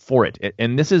better for it.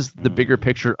 And this is the bigger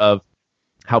picture of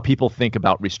how people think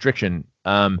about restriction.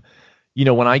 When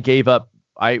I gave up,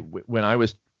 when I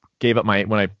was gave up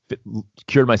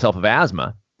cured myself of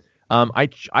asthma,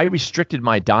 I restricted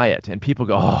my diet, and people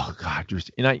go, oh God,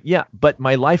 but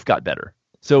my life got better.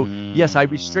 So yes, I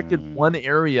restricted one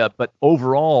area, but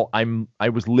overall, I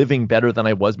was living better than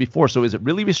I was before. So is it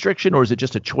really restriction, or is it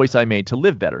just a choice I made to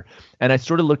live better? And I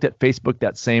sort of looked at Facebook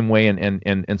that same way,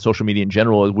 and social media in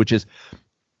general, which is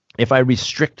if I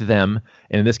restrict them,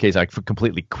 and in this case, I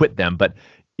completely quit them. But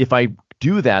if I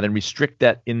do that and restrict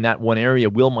that in that one area,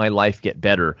 will my life get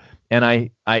better?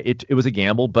 And it was a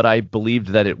gamble, but I believed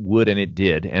that it would, and it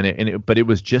did. But it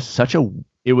was just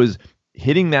it was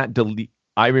hitting that delete.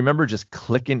 I remember just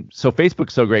clicking. So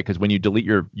Facebook's so great because when you delete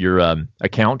your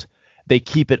account, they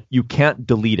keep it. You can't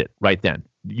delete it right then.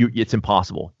 It's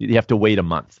impossible. You have to wait a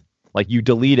month. Like you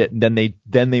delete it, and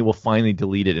then they will finally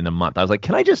delete it in a month. I was like,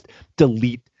 can I just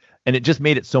delete? And it just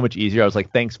made it so much easier. I was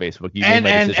like, thanks, Facebook. You made my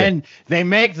decision. And they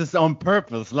make this on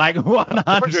purpose, like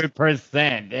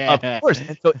 100%. Yeah. Of course.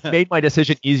 And so it made my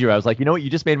decision easier. I was like, you know what?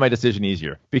 You just made my decision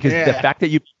easizer because the fact that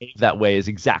you behave that way is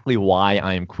exactly why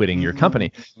I am quitting your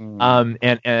company.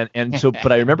 And so,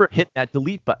 but I remember hitting that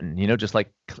delete button, just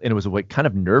like, and it was kind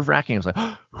of nerve wracking. I was like,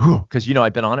 because,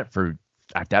 I've been on it for,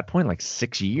 at that point, like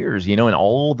 6 years, and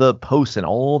all the posts and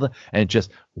and it just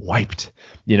wiped,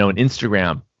 and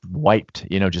Instagram wiped,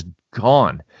 just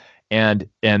gone. And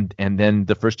then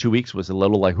the first 2 weeks was a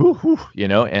little like,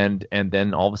 and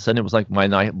then all of a sudden it was like my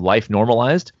life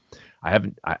normalized.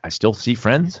 I still see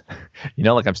friends,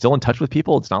 like I'm still in touch with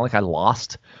people. It's not like I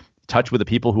lost touch with the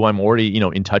people who I'm already,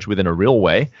 in touch with in a real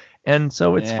way. And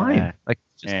so it's fine. Like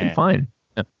it's just been fine.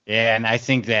 Yeah. And I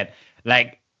think that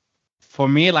like, for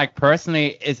me, like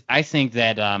personally, I think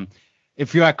that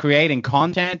if you are creating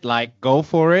content, like go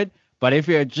for it. But if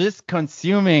you're just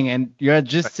consuming and you're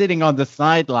just sitting on the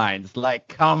sidelines, like,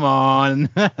 come on.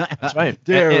 That's right.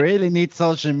 Do you really need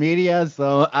social media?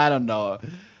 So I don't know.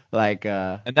 Like,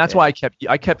 and that's why I kept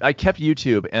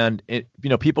YouTube, and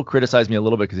people criticize me a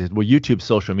little bit because YouTube's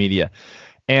social media.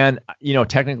 And,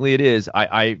 technically it is.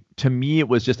 To me, it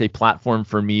was just a platform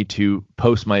for me to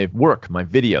post my work, my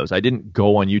videos. I didn't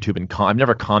go on YouTube and I've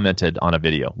never commented on a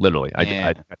video, literally.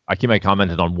 I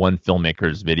commented on one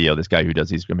filmmaker's video, this guy who does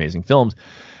these amazing films,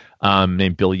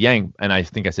 named Bill Yang. And I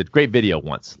think I said, great video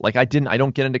once. Like I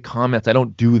don't get into comments. I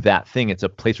don't do that thing. It's a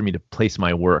place for me to place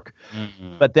my work.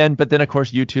 Mm-hmm. But then of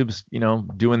course, YouTube's,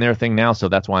 doing their thing now. So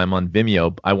that's why I'm on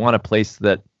Vimeo. I want a place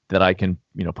that I can,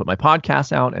 put my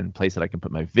podcast out, and a place that I can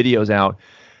put my videos out.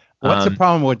 What's the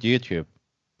problem with YouTube?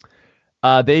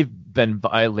 They've been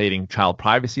violating child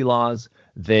privacy laws.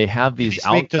 They have these.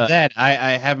 Speak to that.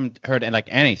 I haven't heard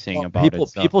anything about it.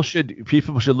 So. People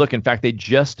should look. In fact, I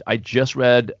just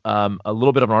read a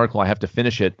little bit of an article. I have to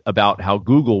finish it about how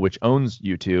Google, which owns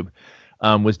YouTube,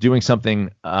 was doing something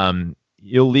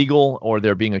illegal, or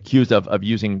they're being accused of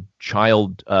using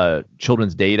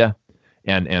children's data.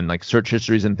 And like search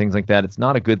histories and things like that. It's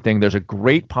not a good thing. There's a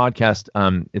great podcast.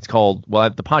 It's called,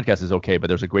 the podcast is okay, but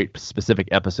there's a great specific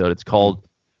episode. It's called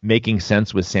Making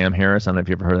Sense with Sam Harris. I don't know if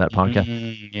you ever heard of that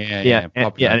podcast.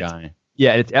 Popular guy.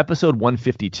 It's episode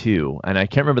 152, and I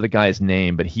can't remember the guy's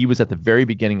name, but he was at the very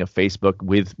beginning of Facebook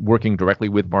working directly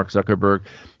with Mark Zuckerberg.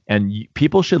 And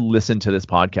people should listen to this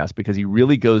podcast because he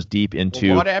really goes deep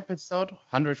into. What episode?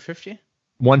 150?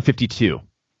 152.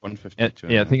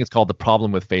 152. I think it's called The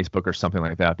Problem with Facebook or something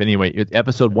like that. But anyway, it's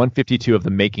episode 152 of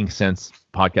the Making Sense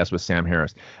podcast with Sam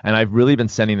Harris. And I've really been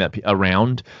sending that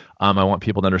around. I want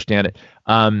people to understand it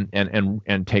and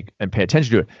pay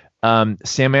attention to it.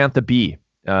 Samantha Bee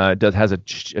has a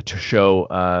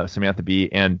show, Samantha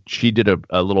Bee, and she did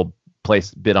a little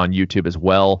bit on YouTube as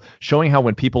well, showing how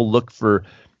when people look for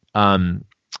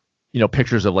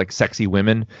pictures of like sexy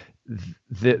women,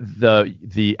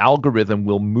 the algorithm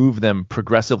will move them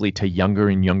progressively to younger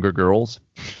and younger girls,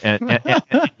 and that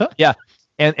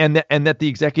the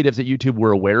executives at YouTube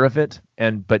were aware of it,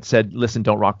 but said, listen,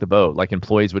 don't rock the boat. Like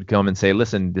employees would come and say,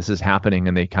 listen, this is happening,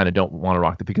 and they kind of don't want to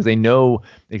rock it because they know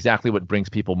exactly what brings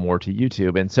people more to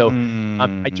YouTube. And so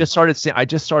I just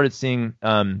started seeing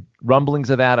rumblings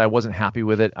of that. I wasn't happy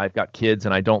with it. I've got kids,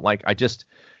 and I don't like.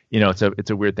 It's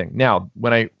a weird thing. Now,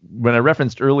 when I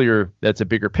referenced earlier that's a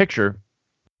bigger picture,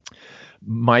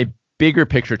 my bigger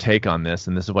picture take on this,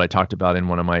 and this is what I talked about in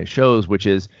one of my shows, which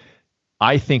is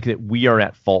I think that we are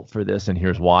at fault for this, and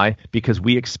here's why: because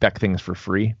we expect things for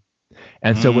free,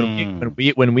 and so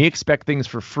when we expect things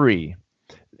for free,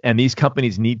 and these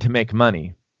companies need to make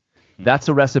money. That's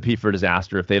a recipe for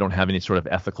disaster if they don't have any sort of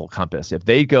ethical compass. If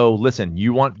they go, listen,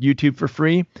 you want YouTube for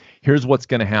free? Here's what's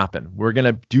going to happen. We're going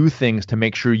to do things to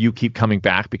make sure you keep coming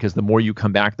back, because the more you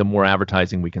come back, the more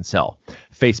advertising we can sell.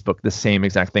 Facebook, the same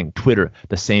exact thing. Twitter,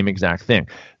 the same exact thing.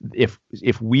 If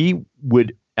we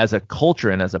would as a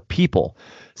culture and as a people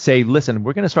say, listen,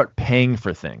 we're going to start paying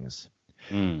for things.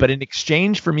 But in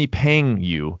exchange for me paying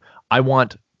you, I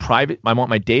want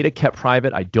my data kept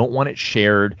private. I don't want it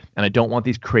shared, and I don't want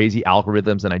these crazy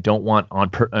algorithms, and I don't want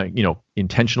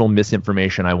intentional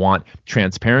misinformation. I want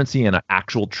transparency and an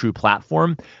actual true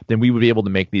platform. Then we would be able to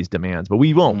make these demands, but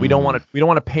we won't. We don't want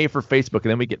to pay for Facebook,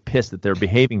 and then we get pissed that they're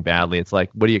behaving badly. It's like,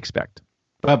 what do you expect?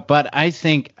 But I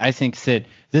think Sid,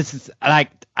 this is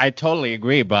like, I totally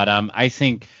agree. But I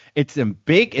think it's a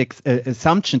big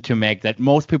assumption to make that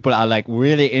most people are like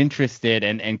really interested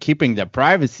in keeping their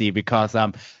privacy, because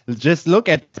just look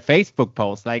at the Facebook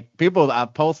posts. Like, people are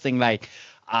posting like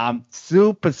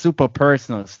super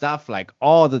personal stuff like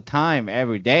all the time,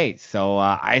 every day. So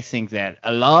I think that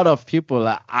a lot of people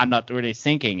are not really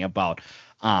thinking about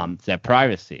their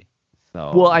privacy.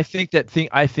 So. Well, I think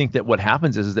that what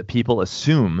happens is that people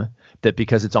assume that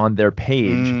because it's on their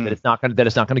page that it's not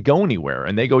going to go anywhere,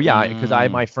 and they go, yeah, because I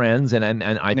have my friends and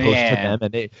I post to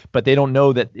them, but they don't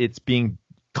know that it's being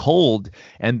culled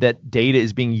and that data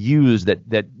is being used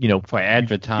that for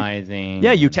advertising.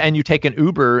 You take an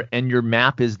Uber and your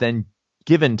map is then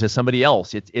given to somebody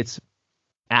else. It's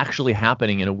actually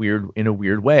happening in a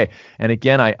weird way. And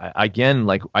again,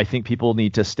 I think people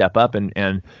need to step up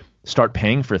and start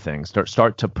paying for things,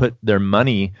 start to put their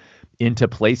money into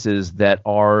places that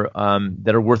are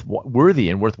worthy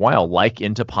and worthwhile, like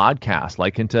into podcasts,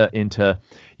 like into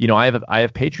I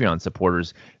have Patreon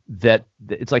supporters that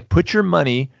it's like, put your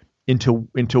money into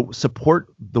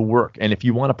support the work. And if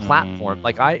you want a platform,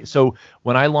 so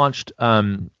when I launched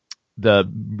the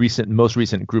most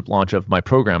recent group launch of my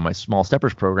program, my Small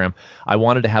Steppers program, I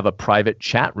wanted to have a private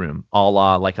chat room, a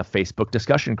la like a Facebook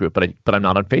discussion group, but I'm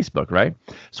not on Facebook, right?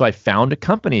 So I found a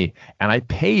company and I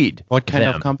paid. What kind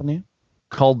of company?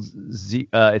 Called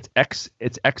it's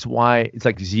XY, it's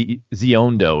like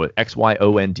Ziondo,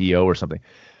 XYONDO or something,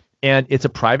 and it's a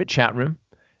private chat room.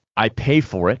 I pay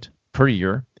for it per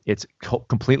year. It's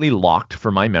completely locked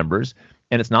for my members.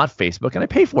 And it's not Facebook, and I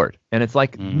pay for it. And it's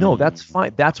like, no, that's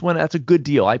fine. That's a good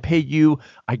deal. I pay you,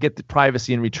 I get the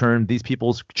privacy in return. These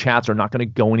people's chats are not going to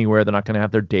go anywhere. They're not going to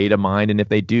have their data mined. And if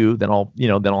they do, then I'll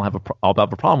have a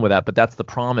problem with that. But that's the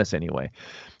promise anyway.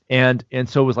 And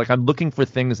so it was like, I'm looking for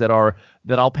things that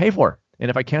I'll pay for. And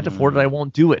if I can't afford it, I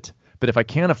won't do it. But if I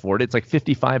can afford it, it's like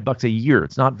 $55 a year.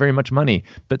 It's not very much money,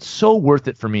 but so worth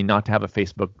it for me not to have a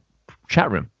Facebook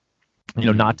chat room.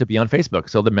 Not to be on Facebook.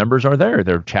 So the members are there.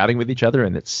 They're chatting with each other,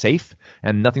 and it's safe,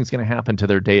 and nothing's going to happen to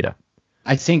their data.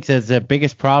 I think that the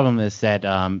biggest problem is that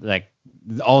like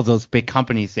all those big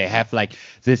companies, they have like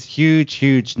this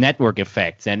huge network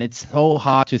effects, and it's so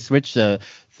hard to switch the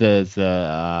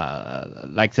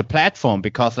platform,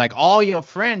 because like all your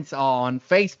friends are on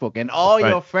Facebook and all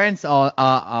your friends are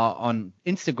on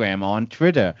Instagram or on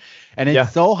Twitter, and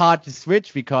it's so hard to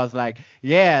switch, because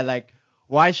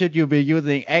why should you be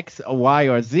using X, Y,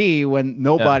 or Z when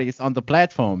nobody's on the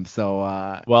platform? So,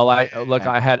 I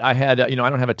had, I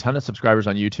don't have a ton of subscribers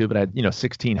on YouTube, but I had,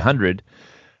 1,600.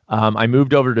 I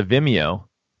moved over to Vimeo.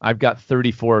 I've got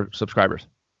 34 subscribers.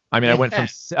 I mean, I went from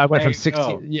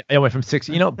 16. Yeah, I went from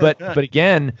 16. But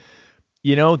again,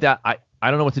 that I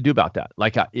don't know what to do about that.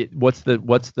 Like, what's the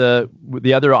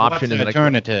other option? What's the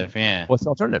alternative? What's the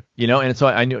alternative? And so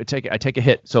I knew I take a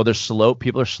hit. So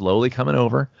people are slowly coming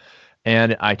over.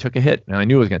 And I took a hit, and I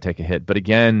knew I was going to take a hit. But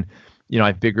again, I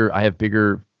have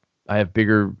bigger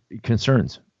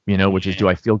concerns, which is, do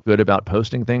I feel good about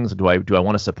posting things? Do I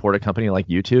want to support a company like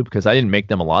YouTube? Because I didn't make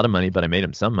them a lot of money, but I made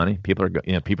them some money. People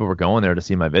were going there to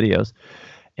see my videos,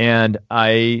 and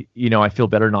I feel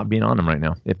better not being on them right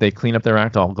now. If they clean up their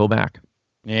act, I'll go back.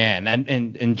 Yeah,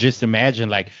 and just imagine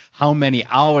like how many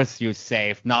hours you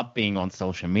save not being on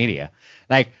social media,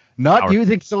 like. Not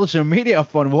using social media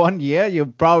for 1 year, you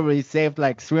probably saved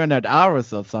like 300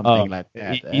 hours or something like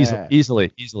that.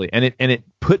 Easily. And it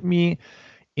put me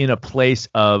in a place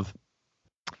of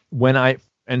when I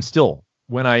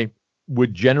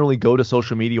would generally go to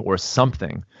social media or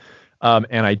something,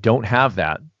 and I don't have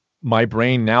that, my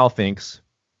brain now thinks,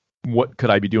 what could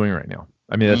I be doing right now?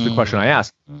 I mean, that's the question I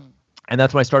ask. And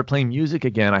that's when I started playing music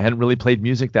again. I hadn't really played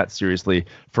music that seriously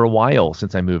for a while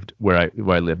since I moved where I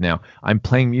live now. I'm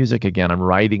playing music again. I'm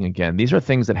writing again. These are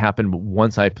things that happened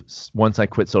once I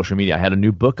quit social media. I had a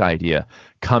new book idea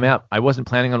come out. I wasn't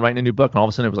planning on writing a new book, and all of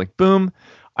a sudden it was like, boom.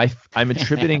 I'm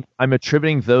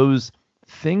attributing those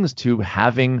things to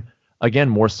having, again,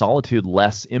 more solitude,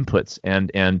 less inputs,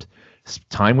 and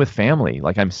time with family.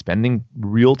 Like, I'm spending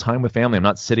real time with family. I'm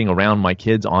not sitting around my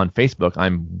kids on Facebook.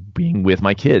 I'm being with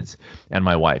my kids and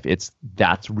my wife.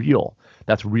 That's real.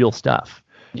 That's real stuff.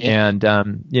 And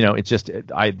it's just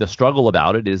the struggle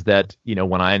about it is that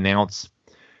when I announce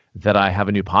that I have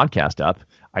a new podcast up,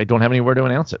 I don't have anywhere to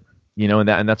announce it.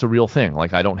 And that's a real thing.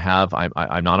 Like I don't have.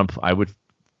 I'm not. I would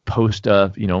post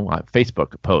a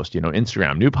Facebook post,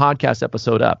 Instagram, new podcast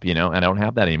episode up, and I don't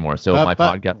have that anymore. So my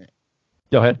podcast.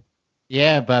 Go ahead.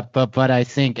 Yeah, but I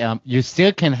think you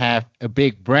still can have a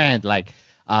big brand like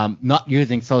not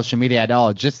using social media at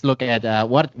all. Just look at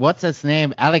what's his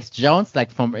name, Alex Jones,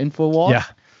 like from InfoWars. Yeah.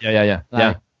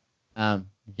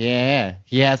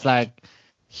 He has like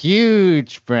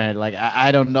huge brand. Like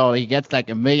I don't know, he gets like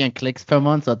 1 million clicks per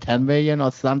month or 10 million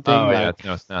or something. Oh like,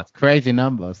 yeah, it's nuts. Crazy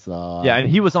numbers. So yeah, and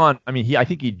he was on. I mean, he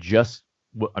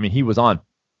was on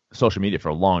social media for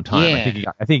a long time. Yeah.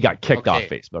 I think he got kicked off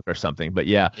Facebook or something. But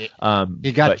yeah,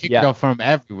 he got kicked off from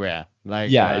everywhere. Like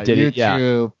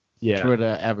YouTube,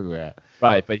 Twitter, everywhere.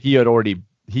 Right, but he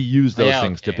used those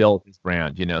things to build his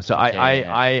brand, So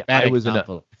I was in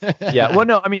a yeah. Well,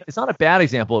 no, I mean it's not a bad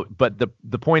example, but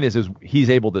the point is he's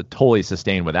able to totally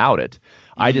sustain without it.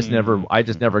 I just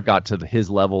never got to his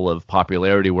level of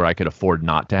popularity where I could afford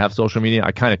not to have social media.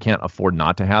 I kind of can't afford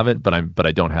not to have it, but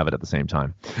I don't have it at the same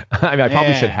time. I mean, I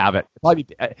probably should have it.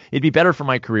 It'd be better for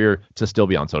my career to still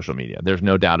be on social media. There's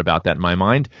no doubt about that in my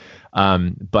mind.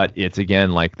 But it's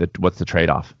again like what's the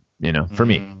trade-off, for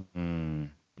me. Mm-hmm.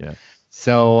 Yeah.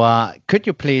 So could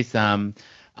you please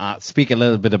speak a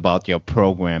little bit about your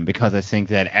program, because I think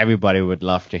that everybody would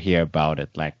love to hear about it.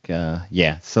 Like,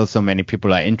 so many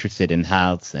people are interested in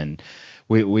health, and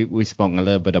we spoke a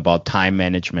little bit about time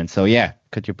management. So yeah,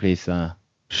 could you please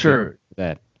sure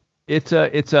that?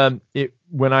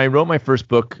 When I wrote my first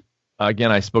book,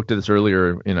 again, I spoke to this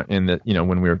earlier in the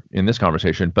when we were in this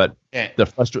conversation, but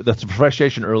the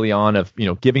frustration early on of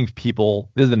giving people,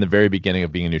 this is in the very beginning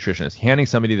of being a nutritionist, handing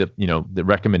somebody the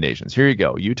recommendations. Here you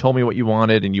go. You told me what you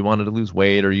wanted, and you wanted to lose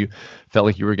weight, or you felt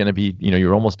like you were going to be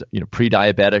you're almost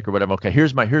pre-diabetic or whatever. Okay,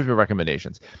 here's my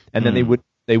recommendations, and then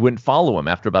they wouldn't follow them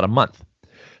after about a month.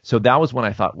 So that was when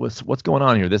I thought, what's going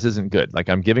on here? This isn't good. Like,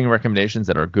 I'm giving recommendations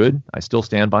that are good. I still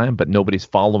stand by them, but nobody's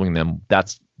following them.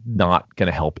 That's not going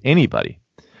to help anybody.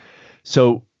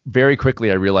 So very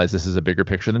quickly, I realized this is a bigger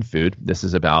picture than food. This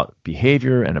is about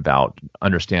behavior and about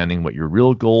understanding what your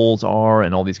real goals are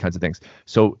and all these kinds of things.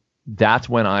 So that's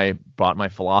when I brought my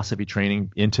philosophy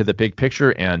training into the big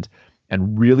picture and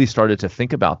really started to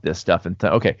think about this stuff and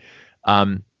thought, okay,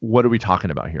 what are we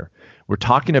talking about here? We're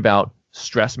talking about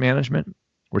stress management.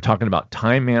 We're talking about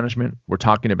time management. We're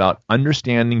talking about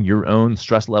understanding your own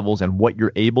stress levels and what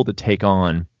you're able to take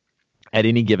on at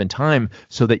any given time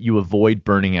so that you avoid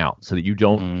burning out, so that you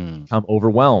don't become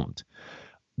overwhelmed.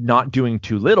 Not doing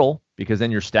too little, because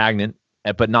then you're stagnant,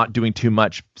 but not doing too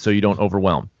much so you don't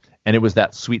overwhelm. And it was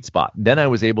that sweet spot. Then I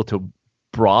was able to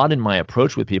broaden my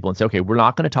approach with people and say, okay, we're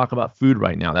not going to talk about food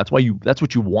right now. That's what you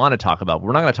want to talk about.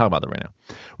 We're not going to talk about that right now.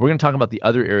 We're going to talk about the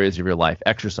other areas of your life: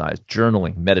 exercise,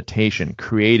 journaling, meditation,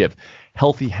 creative,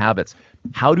 healthy habits,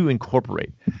 how to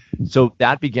incorporate. So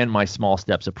that began my small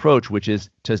steps approach, which is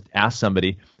to ask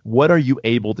somebody, what are you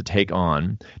able to take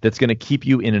on that's going to keep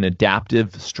you in an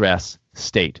adaptive stress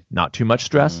state? Not too much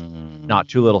stress, not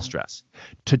too little stress.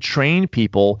 To train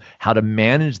people how to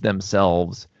manage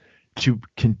themselves to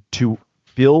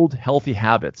build healthy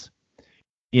habits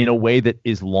in a way that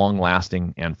is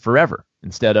long-lasting and forever,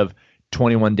 instead of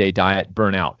 21-day diet,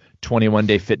 burnout,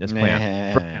 21-day fitness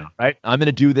plan, burnout, right? I'm going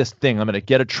to do this thing. I'm going to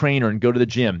get a trainer and go to the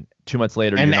gym. 2 months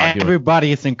later, and you're not doing it.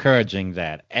 Everybody is encouraging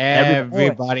that.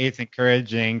 Everybody is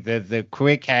encouraging the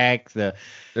quick hacks, the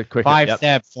quick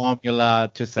 5-step formula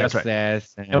to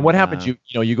success. Right. And what happens?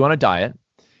 You go on a diet.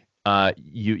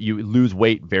 You lose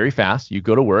weight very fast. You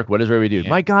go to work. What does everybody do?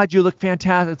 Yeah. My God, you look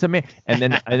fantastic. It's amazing. And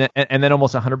then and then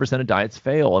almost 100% of diets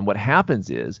fail. And what happens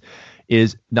is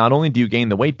not only do you gain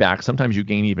the weight back, sometimes you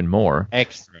gain even more.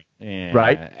 Extra. Yeah,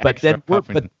 right. But then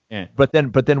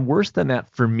worse than that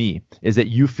for me is that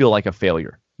you feel like a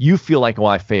failure. You feel like, well,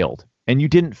 I failed. And you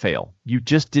didn't fail. You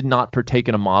just did not partake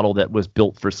in a model that was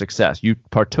built for success. You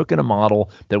partook in a model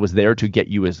that was there to get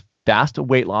you as fast a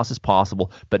weight loss as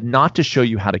possible, but not to show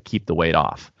you how to keep the weight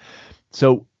off.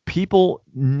 So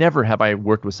never have I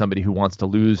worked with somebody who wants to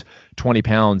lose 20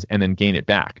 pounds and then gain it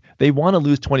back. They want to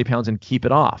lose 20 pounds and keep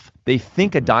it off. They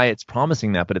think a diet's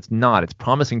promising that, but it's not. It's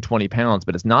promising 20 pounds,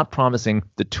 but it's not promising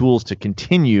the tools to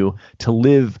continue to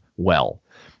live well.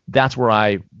 That's where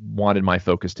I wanted my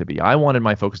focus to be. I wanted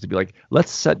my focus to be like,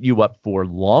 let's set you up for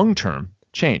long-term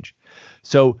change.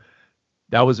 So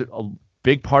that was a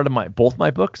big part of both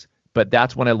my books. But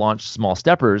that's when I launched Small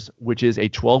Steppers, which is a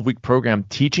 12-week program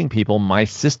teaching people my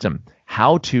system,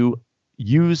 how to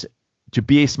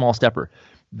be a small stepper.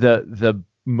 The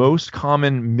most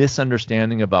common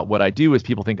misunderstanding about what I do is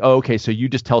people think, oh, okay, so you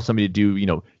just tell somebody to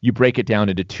do, you break it down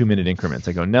into 2-minute increments.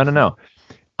 I go, no, no, no.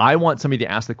 I want somebody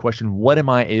to ask the question, what am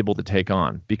I able to take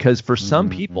on? Because for some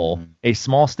people, a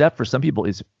small step for some people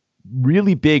is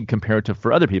really big compared to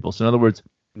for other people. So in other words,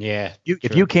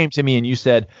 if you came to me and you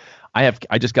said,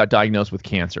 I just got diagnosed with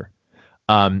cancer,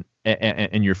 and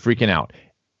you're freaking out,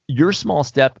 your small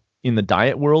step in the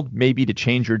diet world may be to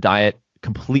change your diet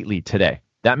completely today.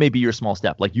 That may be your small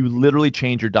step. Like you literally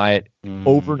change your diet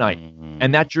overnight.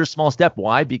 And that's your small step.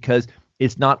 Why? Because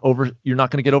it's not over. You're not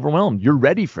going to get overwhelmed. You're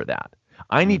ready for that.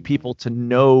 I need people to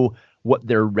know what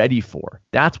they're ready for.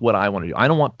 That's what I want to do. I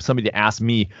don't want somebody to ask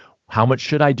me, how much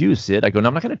should I do, Sid? I go, no,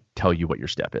 I'm not going to tell you what your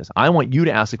step is. I want you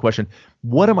to ask the question,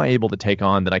 what am I able to take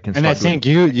on that I can start And I think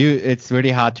it's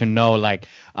really hard to know like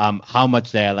how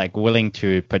much they're like willing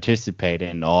to participate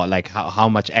in, or like how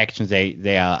much actions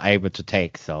they are able to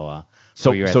take. So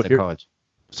you as a coach.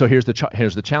 So here's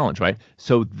the challenge, right?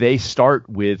 So they start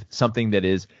with something that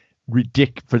is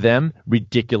for them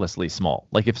ridiculously small.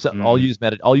 Like if I'll use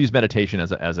meditation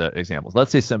as an example.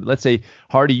 Let's say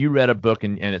Hardy, you read a book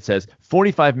and it says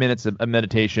 45 minutes of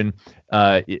meditation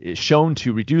is shown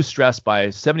to reduce stress by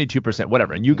 72%,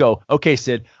 whatever. And you go, okay,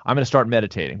 Sid, I'm going to start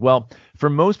meditating. Well, for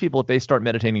most people, if they start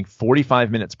meditating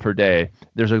 45 minutes per day,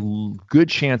 there's a good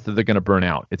chance that they're going to burn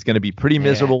out. It's going to be pretty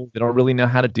miserable. They don't really know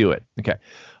how to do it. Okay.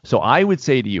 So I would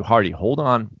say to you, Hardy, hold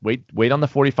on, wait on the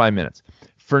 45 minutes.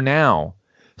 For now,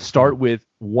 start with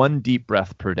one deep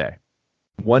breath per day.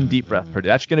 One deep breath per day.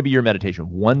 That's going to be your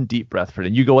meditation. One deep breath per day.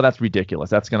 And you go, well, that's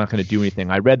ridiculous. That's not going to do anything.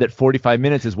 I read that 45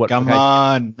 minutes is what. Come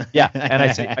on. Yeah. And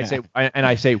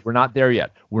I say, we're not there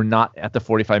yet. We're not at the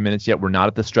 45 minutes yet. We're not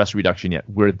at the stress reduction yet.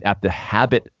 We're at the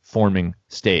habit forming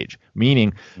stage,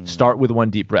 meaning start with one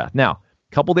deep breath. Now,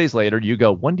 a couple days later, you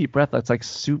go, one deep breath. That's like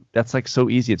so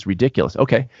easy. It's ridiculous.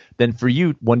 Okay. Then for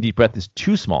you, one deep breath is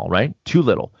too small, right? Too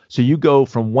little. So you go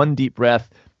from one deep breath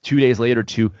 2 days later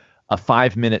to a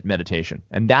 5-minute meditation.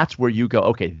 And that's where you go,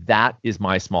 okay, that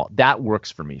works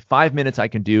for me. 5 minutes I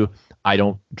can do. I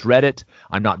don't dread it.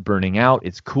 I'm not burning out.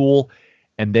 It's cool.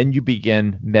 And then you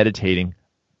begin meditating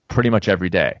pretty much every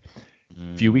day.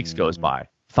 A few weeks goes by.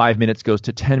 5 minutes goes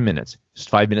to 10 minutes.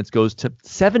 5 minutes goes to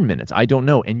 7 minutes. I don't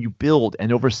know. And you build.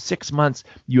 And over 6 months,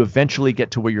 you eventually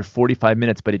get to where you're 45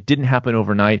 minutes, but it didn't happen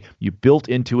overnight. You built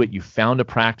into it. You found a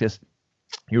practice.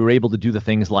 You were able to do the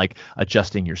things like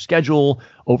adjusting your schedule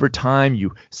over time.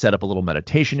 You set up a little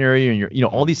meditation area, and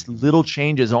all these little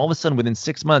changes. All of a sudden, within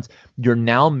 6 months, you're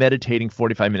now meditating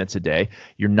 45 minutes a day.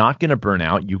 You're not going to burn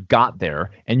out. You got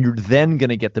there, and you're then going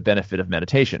to get the benefit of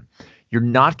meditation. You're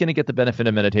not going to get the benefit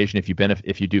of meditation if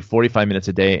you do 45 minutes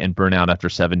a day and burn out after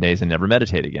 7 days and never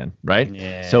meditate again, right?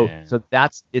 Yeah. So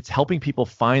it's helping people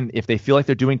find, if they feel like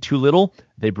they're doing too little,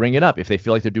 they bring it up. If they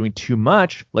feel like they're doing too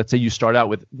much, let's say you start out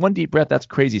with one deep breath, that's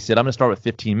crazy, Sid. I'm going to start with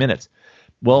 15 minutes.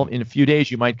 Well, in a few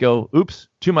days, you might go, oops,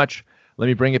 too much. Let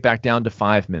me bring it back down to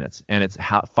 5 minutes. And it's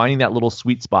finding that little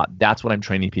sweet spot. That's what I'm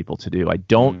training people to do. I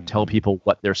don't tell people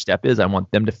what their step is. I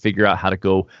want them to figure out how to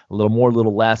go a little more, a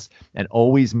little less, and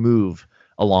always move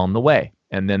along the way.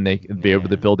 And then they can be able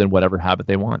to build in whatever habit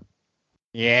they want.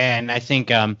 Yeah, and I think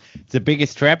the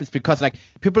biggest trap is because like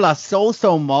people are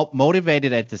so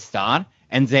motivated at the start,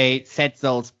 and they set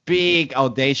those big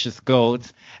audacious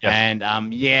goals. Yep. And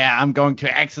I'm going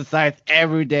to exercise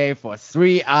every day for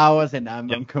 3 hours, and I'm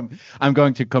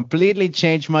going to completely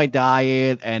change my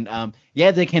diet. And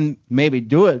they can maybe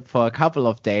do it for a couple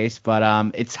of days,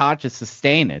 but it's hard to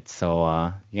sustain it.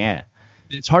 So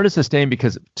It's hard to sustain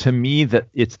because to me that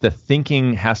it's the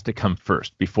thinking has to come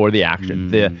first before the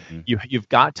action. You've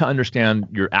got to understand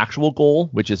your actual goal,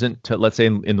 which isn't to, let's say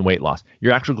in the weight loss,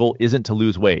 your actual goal isn't to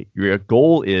lose weight. Your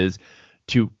goal is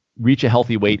to reach a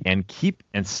healthy weight and keep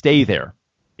and stay there.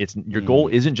 Your goal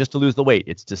isn't just to lose the weight.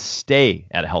 It's to stay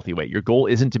at a healthy weight. Your goal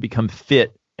isn't to become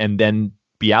fit and then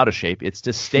be out of shape. It's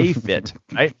to stay fit,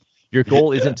 right? Your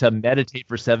goal isn't to meditate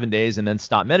for 7 days and then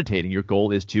stop meditating. Your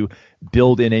goal is to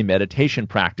build in a meditation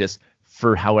practice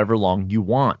for however long you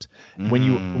want. When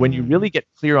you really get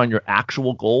clear on your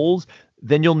actual goals,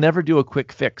 then you'll never do a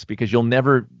quick fix because you'll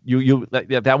never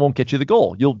that won't get you the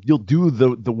goal. You'll do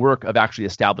the work of actually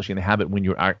establishing the habit when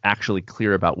you are actually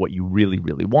clear about what you really,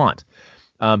 really want.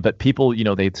 But people,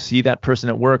 they see that person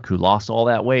at work who lost all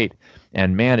that weight.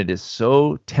 And man, it is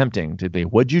so tempting to be,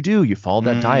 what'd you do? You followed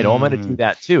that diet. Oh, I'm going to do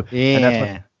that too.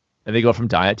 Yeah. And they go from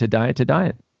diet to diet to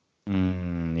diet.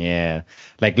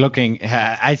 Like looking,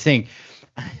 I think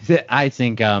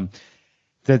that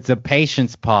the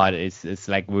patience part is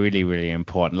like really, really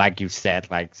important. Like you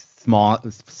said, like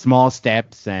small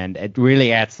steps, and it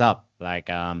really adds up. Like,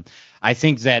 I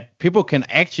think that people can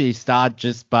actually start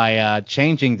just by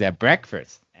changing their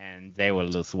breakfast, and they will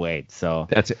lose weight. So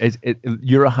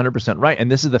you're 100% right.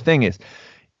 And this is the thing is,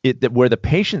 that where the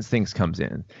patience things comes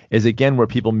in is again where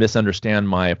people misunderstand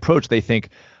my approach. They think,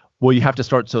 well, you have to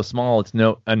start so small. It's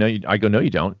no, I know. I go, no, you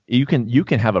don't. You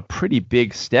can have a pretty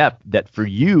big step that for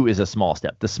you is a small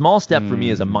step. The small step for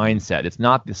me is a mindset. It's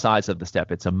not the size of the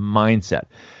step. It's a mindset.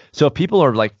 So if people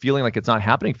are like feeling like it's not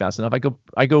happening fast enough,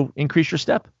 I go increase your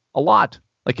step a lot,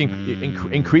 like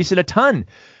increase it a ton.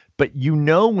 But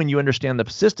when you understand the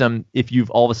system, if you've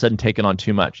all of a sudden taken on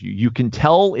too much, you can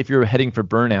tell if you're heading for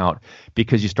burnout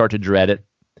because you start to dread it.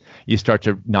 You start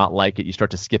to not like it. You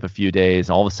start to skip a few days.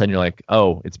 All of a sudden, you're like,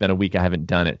 oh, it's been a week. I haven't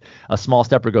done it. A small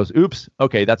stepper goes, oops,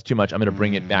 okay, that's too much. I'm going to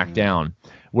bring it back down.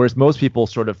 Whereas most people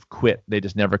sort of quit. They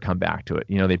just never come back to it.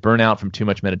 They burn out from too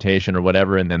much meditation or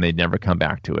whatever, and then they never come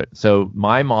back to it. So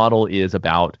my model is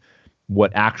about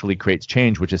what actually creates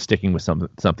change, which is sticking with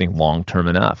something long-term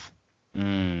enough.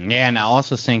 Yeah, and I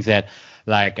also think that,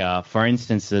 like, for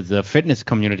instance, the fitness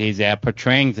communities, they are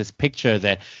portraying this picture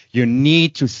that you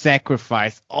need to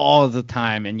sacrifice all the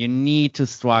time, and you need to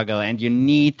struggle, and you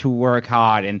need to work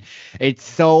hard, and it's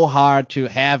so hard to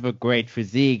have a great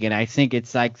physique. And I think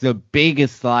it's like the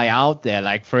biggest lie out there.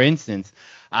 Like, for instance,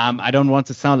 I don't want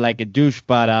to sound like a douche,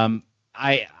 but I'm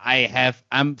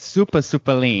super,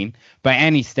 super lean by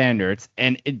any standards,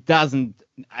 and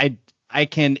I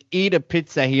can eat a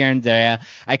pizza here and there.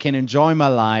 I can enjoy my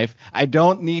life. I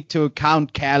don't need to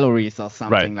count calories or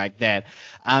something like that.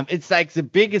 It's like the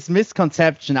biggest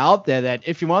misconception out there that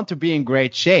if you want to be in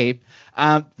great shape,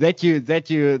 that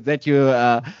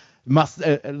you must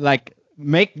like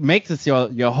make this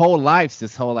your whole life,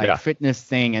 this whole fitness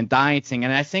thing and diet thing.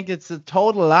 And I think it's a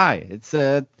total lie. It's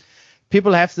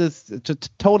people have this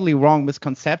totally wrong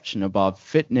misconception about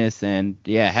fitness and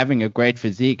having a great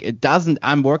physique. It doesn't.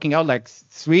 I'm working out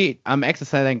I'm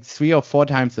exercising 3 or 4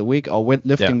 times a week, or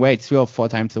lifting weights 3 or 4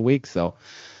 times a week. So,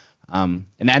 and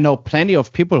I know plenty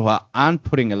of people who aren't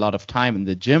putting a lot of time in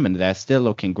the gym and they're still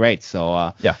looking great. So,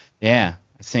 I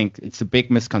think it's a big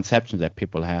misconception that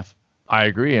people have. I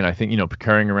agree. And I think,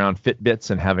 carrying around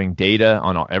Fitbits and having data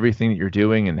on everything that you're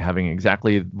doing and having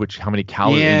exactly how many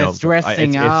calories,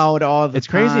 stressing out all the time. It's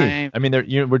crazy. I mean,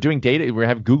 we're doing data. We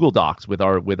have Google Docs with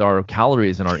our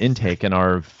calories and our intake and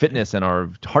our fitness and our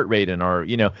heart rate and our,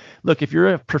 look, if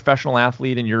you're a professional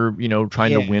athlete and you're,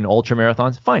 trying to win ultra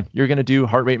marathons, fine. You're going to do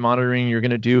heart rate monitoring. You're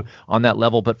going to do on that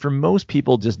level. But for most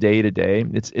people, just day to day,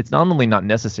 it's not only not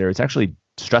necessary, it's actually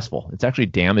stressful. It's actually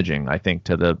damaging, I think,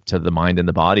 to the mind and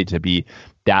the body to be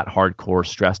that hardcore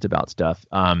stressed about stuff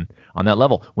on that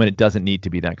level when it doesn't need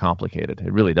to be that complicated.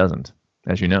 It really doesn't,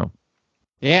 as you know.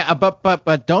 Yeah,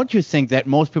 but don't you think that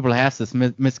most people have this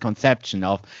misconception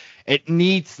of it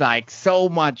needs like so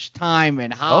much time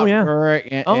and hard work?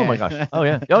 My gosh.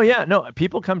 Oh yeah. No,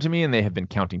 people come to me and they have been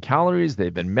counting calories.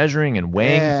 They've been measuring and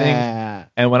weighing things.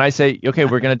 And when I say, okay,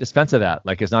 we're going to dispense of that,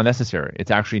 like it's not necessary.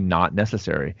 It's actually not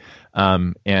necessary.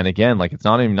 And again, like it's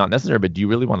not even not necessary, but do you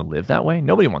really want to live that way?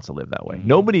 Nobody wants to live that way.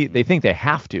 Nobody, they think they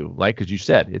have to, like, because you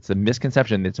said, it's a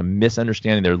misconception. It's a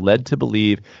misunderstanding. They're led to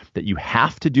believe that you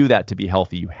have to do that to be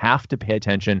healthy. You have to pay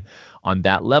attention on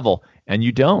that level. And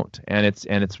you don't. And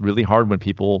it's really hard when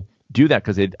people do that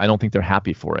because I don't think they're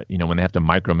happy for it. When they have to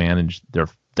micromanage their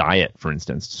diet, for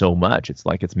instance, so much. It's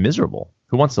like it's miserable.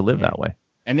 Who wants to live that way?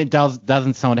 And it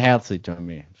doesn't sound healthy to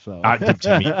me. So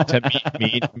to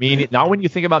me, not when you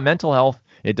think about mental health.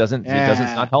 It doesn't.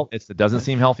 It doesn't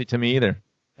seem healthy to me either.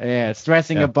 Yeah,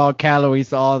 stressing about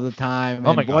calories all the time.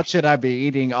 And what should I be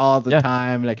eating all the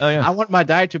time? Like, I want my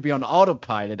diet to be on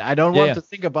autopilot. I don't want to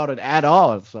think about it at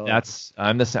all. So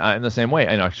I'm the same way.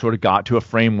 And I sort of got to a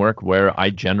framework where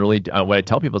I generally what I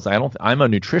tell people is I'm a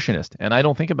nutritionist and I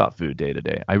don't think about food day to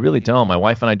day. I really don't. My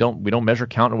wife and I don't measure,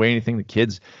 count, or weigh anything. The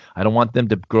kids, I don't want them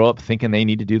to grow up thinking they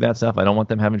need to do that stuff. I don't want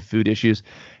them having food issues.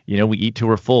 We eat till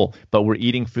we're full, but we're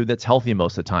eating food that's healthy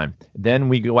most of the time. Then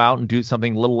we go out and do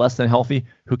something a little less than healthy.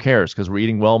 Who cares? Because we're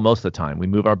eating well most of the time. We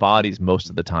move our bodies most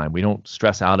of the time. We don't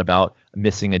stress out about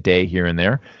missing a day here and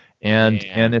there, and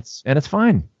it's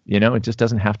fine. It just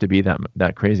doesn't have to be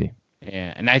that crazy.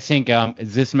 Yeah, and I think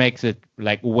this makes it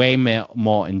like way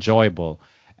more enjoyable,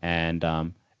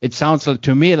 and it sounds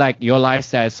to me like your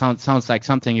lifestyle sounds like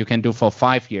something you can do for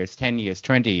 5 years, 10 years,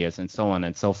 20 years, and so on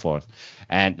and so forth.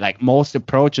 And like most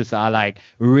approaches are like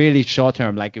really short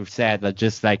term, like you said, like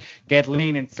just like get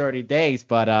lean in 30 days.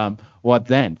 But what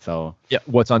then? So yeah,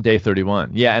 what's on day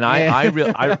 31? Yeah, and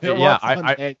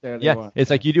yeah, it's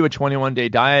like you do a 21-day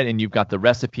diet and you've got the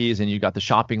recipes and you've got the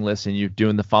shopping list and you're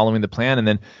doing the following the plan, and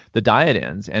then the diet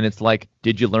ends and it's like,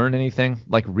 did you learn anything?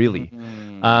 Like really?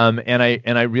 And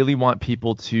I really want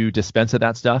people to dispense of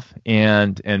that stuff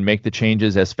and make the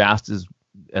changes as fast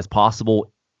as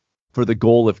possible for the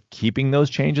goal of keeping those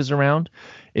changes around.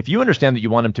 If you understand that you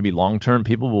want them to be long-term,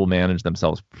 people will manage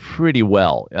themselves pretty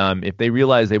well. If they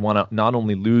realize they want to not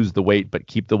only lose the weight, but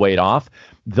keep the weight off,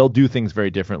 they'll do things very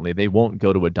differently. They won't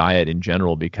go to a diet in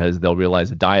general because they'll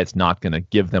realize a diet's not going to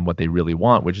give them what they really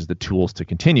want, which is the tools to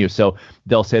continue. So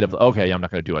they'll say, okay, I'm not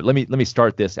going to do it. Let me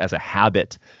start this as a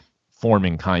habit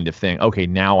forming kind of thing. Okay,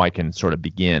 now I can sort of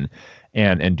begin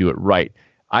and do it right.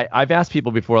 I've asked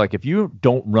people before, like if you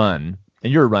don't run,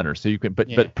 and you're a runner, so you can,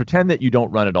 but pretend that you don't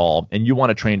run at all, and you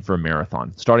want to train for a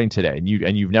marathon starting today, and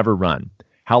you've never run.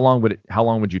 How long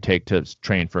would you take to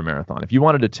train for a marathon? If you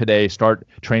wanted to today start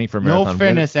training for a marathon, no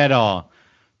fitness at all,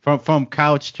 from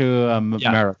couch to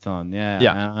marathon.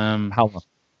 Yeah. How long?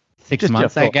 6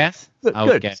 months, I guess.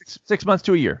 Good. 6 months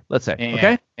to a year, let's say.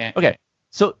 Okay. Okay.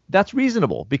 So that's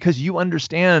reasonable because you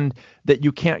understand that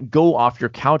you can't go off your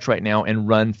couch right now and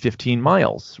run 15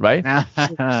 miles, right?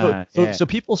 So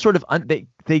people sort of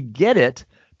they get it,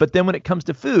 but then when it comes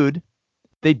to food,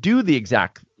 they do the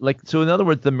exact so in other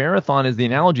words, the marathon is the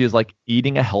analogy is like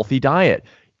eating a healthy diet.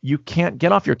 You can't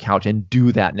get off your couch and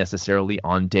do that necessarily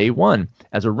on day one.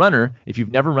 As a runner, if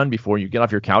you've never run before, you get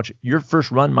off your couch, your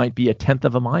first run might be 1/10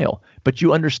 of a mile. But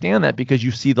you understand that because you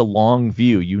see the long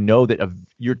view. You know that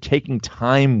you're taking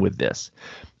time with this.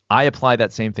 I apply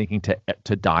that same thinking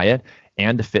to diet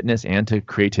and to fitness and to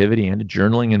creativity and to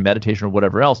journaling and meditation or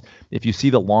whatever else. If you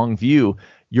see the long view,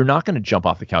 you're not going to jump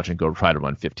off the couch and go try to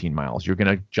run 15 miles. You're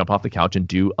going to jump off the couch and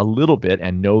do a little bit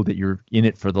and know that you're in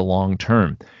it for the long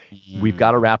term. We've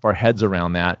got to wrap our heads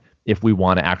around that if we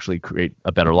want to actually create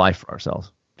a better life for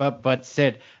ourselves. But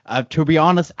Sid, to be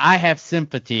honest, I have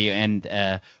sympathy and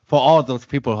for all those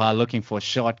people who are looking for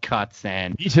shortcuts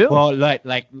and me too. For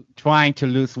like trying to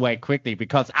lose weight quickly,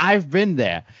 because I've been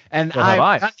there and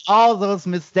I've done all those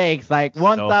mistakes like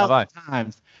 1,000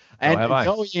 times. And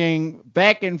going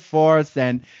back and forth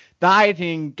and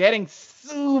dieting, getting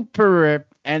super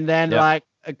ripped, and then like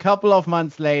a couple of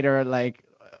months later,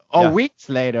 weeks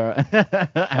later.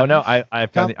 Oh no,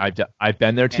 I've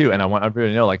been there too, and I want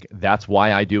everybody to know that's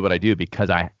why I do what I do,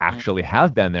 because I actually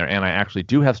have been there, and I actually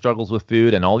do have struggles with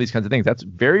food and all these kinds of things. That's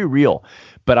very real.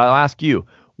 But I'll ask you,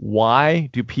 why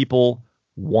do people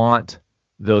want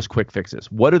those quick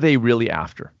fixes? What are they really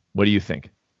after? What do you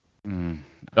think?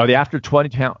 Are they after 20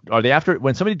 pounds? Are they after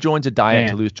when somebody joins a diet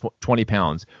to lose 20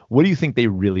 pounds? What do you think they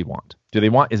really want? Do they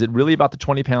want? Is it really about the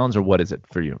 20 pounds, or what is it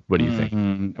for you? What do you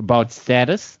think? About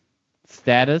status,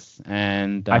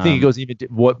 and I think it goes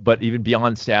even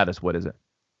beyond status. What is it?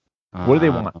 What do they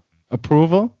want?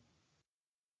 Approval.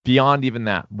 Beyond even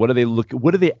that, what are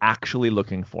they actually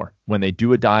looking for when they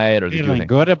do a diet or they do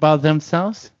good about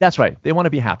themselves? That's right. They want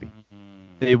to be happy.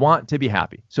 They want to be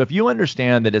happy. So if you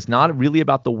understand that it's not really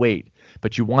about the weight,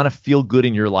 but you want to feel good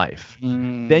in your life,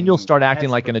 then you'll start acting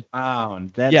like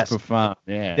profound. That's profound.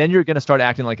 Yeah. Then you're going to start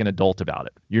acting like an adult about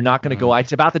it. You're not going to go,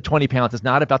 it's about the 20 pounds. It's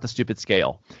not about the stupid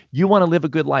scale. You want to live a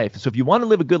good life. So if you want to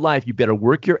live a good life, you better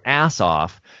work your ass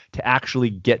off to actually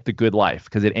get the good life,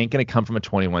 because it ain't going to come from a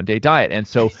 21-day diet. And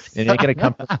so it ain't going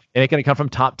to come from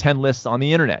top 10 lists on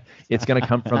the internet. It's going to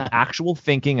come from actual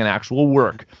thinking and actual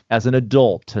work as an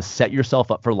adult to set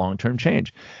yourself up for long-term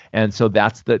change. And so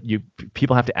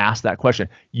people have to ask that question.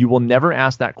 You will never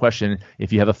ask that question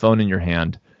if you have a phone in your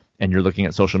hand and you're looking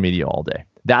at social media all day.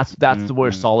 That's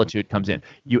where solitude comes in.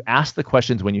 You ask the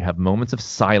questions when you have moments of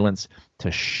silence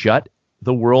to shut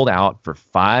the world out for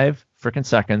 5 freaking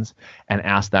seconds and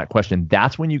ask that question.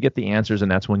 That's when you get the answers,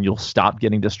 and that's when you'll stop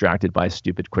getting distracted by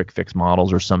stupid quick fix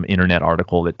models or some internet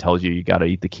article that tells you got to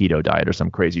eat the keto diet or some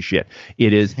crazy shit.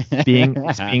 It is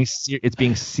it's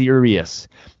being serious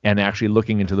and actually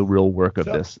looking into the real work of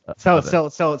this.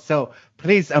 So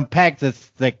please unpack the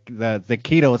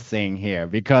keto thing here,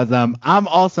 because I'm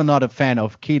also not a fan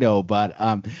of keto, but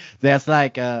there's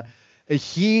like a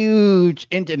huge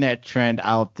internet trend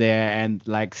out there, and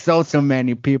like so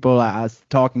many people are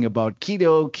talking about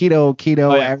keto,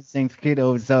 everything's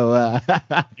keto. So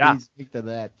please speak to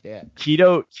that. Yeah,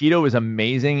 keto is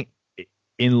amazing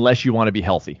unless you want to be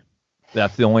healthy.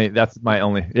 That's my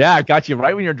only. Yeah, I got you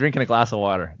right when you're drinking a glass of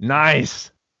water.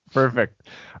 Nice, perfect.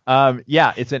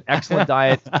 It's an excellent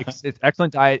diet. It's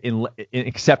excellent diet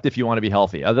except if you want to be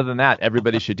healthy. Other than that,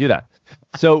 everybody should do that.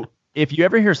 So if you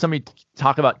ever hear somebody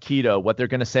talk about keto, what they're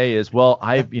going to say is, well,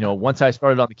 once I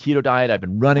started on the keto diet, I've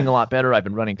been running a lot better. I've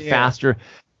been running faster.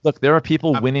 Look, there are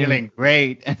people winning. Feeling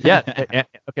great. Yeah.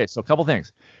 Okay. So a couple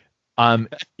things.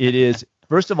 It is,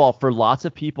 first of all, for lots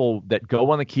of people that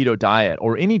go on the keto diet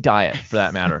or any diet for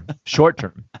that matter, short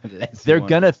term, they're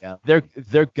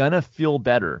gonna feel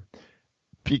better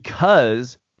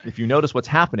because if you notice what's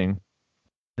happening,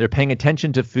 they're paying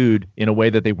attention to food in a way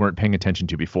that they weren't paying attention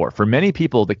to before. For many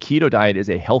people, the keto diet is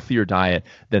a healthier diet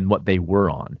than what they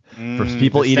were on. For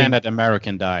people eating standard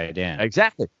American diet, yeah.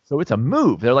 Exactly. So it's a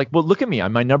move. They're like, well, look at me.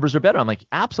 My numbers are better. I'm like,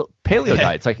 absolute paleo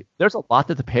diet. It's like there's a lot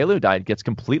that the paleo diet gets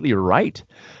completely right.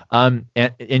 And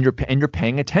you're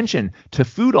paying attention to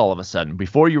food all of a sudden.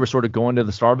 Before you were sort of going to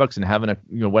the Starbucks and having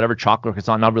whatever chocolate it's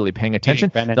on, not really paying attention.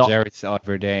 Ben & Jerry's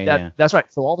every day. That's right.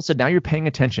 So all of a sudden now you're paying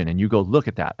attention and you go, look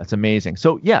at that. That's amazing.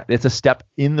 So yeah, it's a step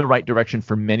in the right direction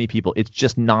for many people. It's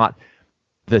just not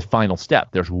the final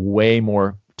step. There's way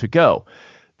more to go.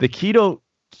 The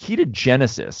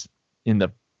ketogenesis in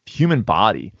the human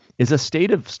body is a state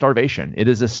of starvation. It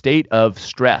is a state of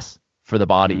stress for the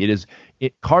body.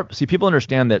 See, people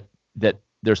understand that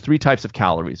there's three types of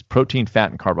calories: protein,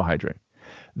 fat, and carbohydrate.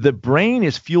 The brain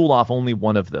is fueled off only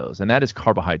one of those, and that is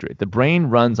carbohydrate. The brain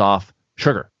runs off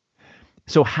sugar.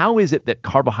 So how is it that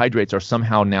carbohydrates are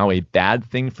somehow now a bad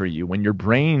thing for you when your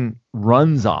brain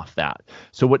runs off that?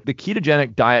 So what the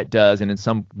ketogenic diet does, and in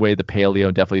some way the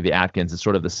paleo, definitely the Atkins, is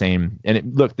sort of the same.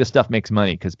 And look, this stuff makes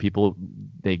money because people,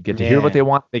 they get to hear what they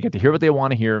want. They get to hear what they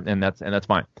want to hear, and that's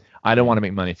fine. I don't want to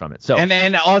make money from it. So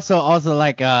and also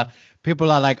like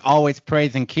people are like always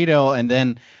praising keto, and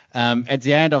then at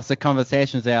the end of the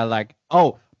conversations they are like,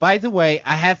 oh, by the way,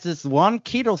 I have this one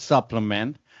keto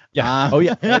supplement. Yeah.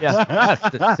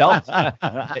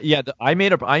 I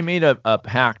made a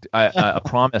pact, a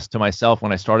promise to myself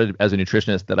when I started as a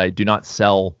nutritionist that I do not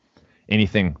sell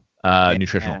anything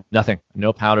nutritional. Nothing.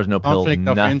 No powders, no pills. Conflict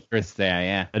of interest there.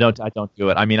 Yeah. I don't do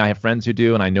it. I mean, I have friends who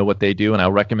do, and I know what they do, and I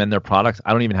recommend their products.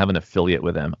 I don't even have an affiliate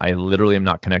with them. I literally am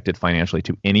not connected financially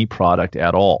to any product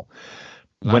at all.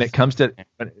 When it comes to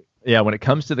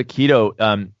the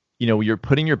keto, you're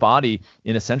putting your body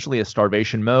in essentially a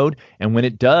starvation mode. And when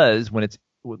it's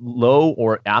low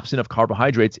or absent of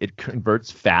carbohydrates, it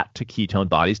converts fat to ketone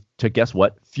bodies to, guess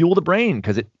what? Fuel the brain,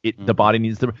 because the body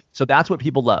needs so that's what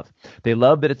people love. They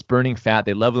love that it's burning fat.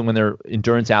 They love when they're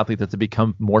endurance athletes that they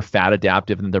become more fat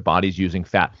adaptive and their body's using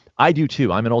fat. I do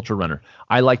too. I'm an ultra runner.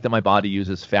 I like that my body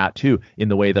uses fat too in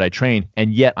the way that I train.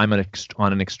 And yet I'm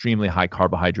on an extremely high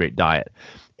carbohydrate diet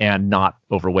and not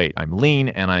overweight. I'm lean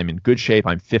and I'm in good shape.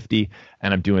 I'm 50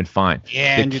 and I'm doing fine.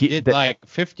 Yeah, and you did like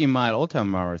 50-mile ultra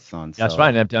marathon. That's right.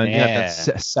 And I've done that's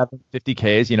 750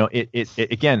 Ks.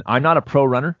 Again, I'm not a pro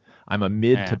runner. I'm a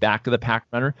mid to back of the pack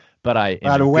runner, but I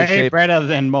am way shape. Better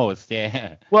than most.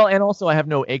 Yeah. Well, and also I have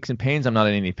no aches and pains. I'm not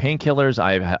on any painkillers.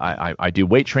 I do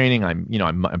weight training. I'm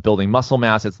building muscle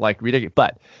mass. It's like ridiculous.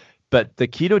 But the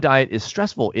keto diet is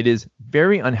stressful. It is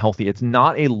very unhealthy. It's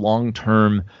not a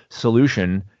long-term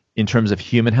solution in terms of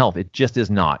human health. It just is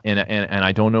not. And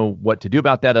I don't know what to do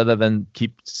about that other than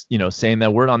keep saying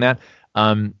that word on that.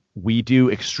 We do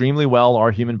extremely well.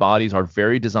 Our human bodies are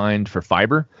very designed for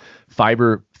fiber.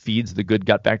 Fiber feeds the good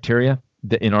gut bacteria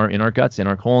in our guts, in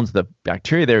our colons. The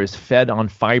bacteria there is fed on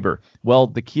fiber. Well,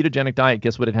 the ketogenic diet,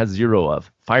 guess what it has zero of?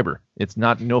 Fiber. It's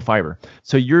no fiber.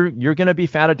 So you're going to be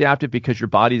fat adaptive because your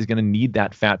body is going to need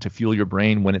that fat to fuel your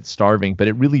brain when it's starving, but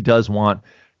it really does want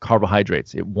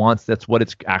carbohydrates. That's what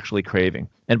it's actually craving.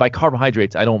 And by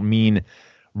carbohydrates, I don't mean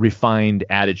refined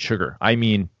added sugar. I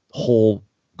mean whole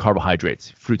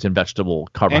carbohydrates, fruits and vegetable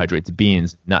carbohydrates,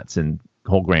 beans, nuts, and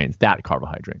whole grains, that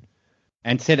carbohydrate.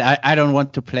 And Sid, I don't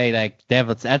want to play like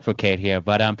devil's advocate here,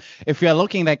 but if you're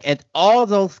looking like at all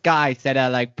those guys that are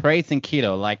like praising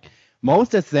keto, like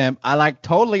most of them are like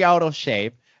totally out of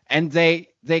shape, and they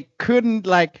couldn't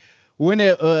like run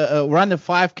a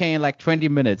 5K in like 20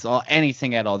 minutes or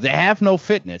anything at all. They have no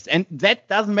fitness, and that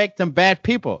doesn't make them bad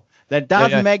people. That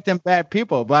doesn't make them bad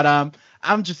people. But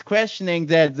I'm just questioning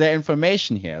the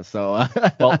information here. So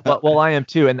well, I am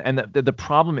too. And the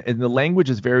problem, and the language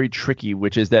is very tricky,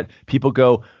 which is that people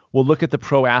go, well, look at the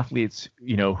pro athletes,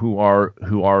 who are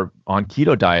on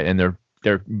keto diet and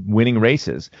they're winning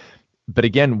races. But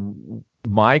again,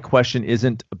 my question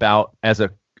isn't about, as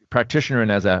a practitioner and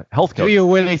as a health coach. Do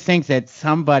you really think that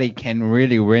somebody can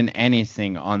really win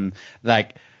anything on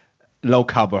like low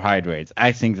carbohydrates?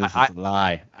 I think this is a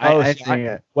lie. No,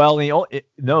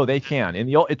 they can. In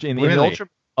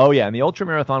the ultra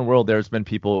marathon world, there's been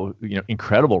people,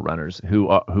 incredible runners who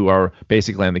are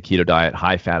basically on the keto diet,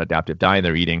 high fat adaptive diet.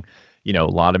 They're eating, a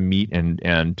lot of meat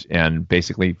and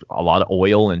basically a lot of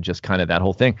oil and just kind of that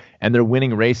whole thing. And they're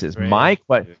winning races. My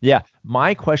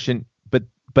question,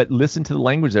 but listen to the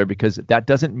language there, because that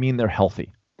doesn't mean they're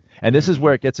healthy. And this is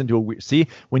where it gets into a weird, see,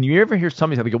 when you ever hear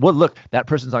somebody go, well, look, that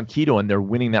person's on keto and they're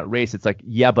winning that race. It's like,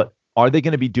 yeah, but are they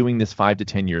going to be doing this 5 to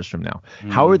 10 years from now?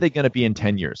 How are they going to be in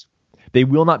 10 years? They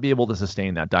will not be able to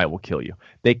sustain that. Diet will kill you.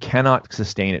 They cannot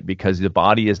sustain it because the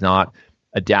body is not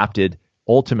adapted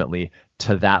ultimately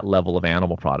to that level of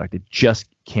animal product. It just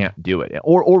can't do it.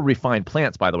 Or refined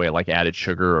plants, by the way, like added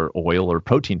sugar or oil or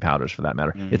protein powders for that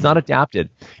matter. It's not adapted.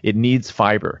 It needs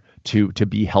fiber to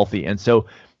be healthy. And so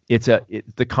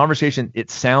the conversation,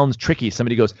 it sounds tricky.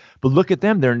 Somebody goes, but look at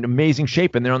them. They're in amazing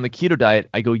shape and they're on the keto diet.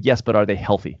 I go, yes, but are they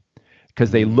healthy?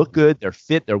 Because they look good, they're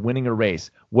fit, they're winning a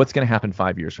race. What's going to happen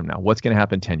 5 years from now? What's going to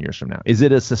happen 10 years from now? Is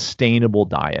it a sustainable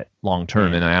diet long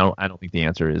term? And I don't think the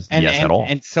answer is yes at all.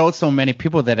 And so many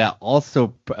people that are also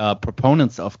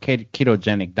proponents of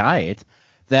ketogenic diet,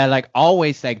 they're like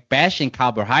always like bashing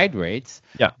carbohydrates.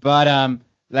 Yeah. But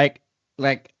like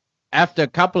after a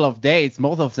couple of days,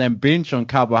 most of them binge on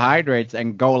carbohydrates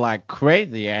and go like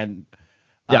crazy and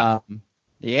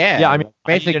I mean,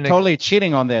 basically totally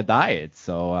cheating on their diet.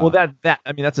 So well, that's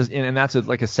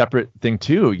like a separate thing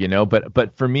too,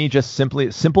 But for me, just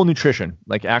simple nutrition,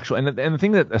 like actual. And the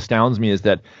thing that astounds me is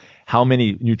that how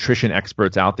many nutrition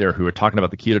experts out there who are talking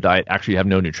about the keto diet actually have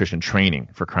no nutrition training,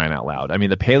 for crying out loud. I mean,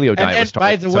 the paleo diet. And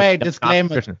by the way,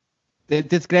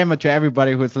 disclaimer to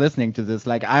everybody who's listening to this,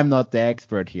 like, I'm not the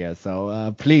expert here,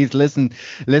 so please listen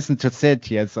to Sid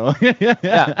here. So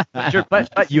yeah, sure.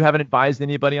 But you haven't advised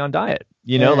anybody on diet,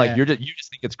 you just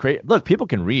think it's crazy. Look, people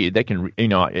can read, they can,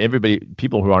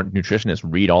 people who aren't nutritionists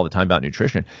read all the time about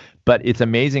nutrition, but it's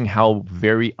amazing how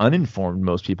very uninformed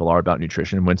most people are about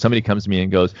nutrition. When somebody comes to me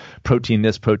and goes, protein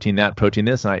this, protein that, protein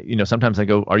this, and sometimes I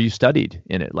go, are you studied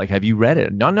in it? Like, have you read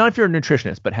it? Not if you're a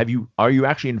nutritionist, but are you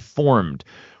actually informed?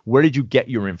 Where did you get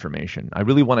your information? I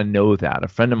really want to know that. A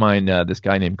friend of mine, this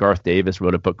guy named Garth Davis,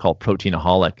 wrote a book called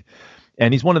Proteinaholic,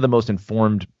 and he's one of the most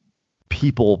informed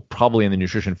people probably in the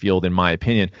nutrition field, in my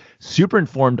opinion. Super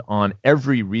informed on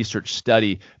every research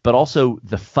study, but also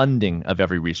the funding of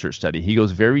every research study. He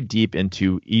goes very deep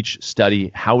into each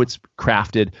study, how it's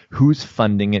crafted, who's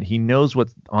funding it. He knows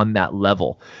what's on that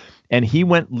level. And he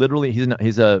went literally,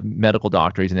 he's a medical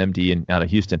doctor, he's an MD out of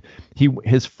Houston.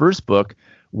 His first book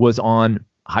was on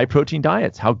high protein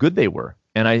diets, how good they were.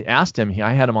 And I asked him,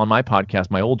 I had him on my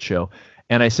podcast, my old show.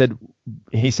 And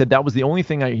he said that was the only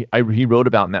thing he wrote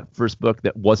about in that first book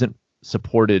that wasn't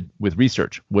supported with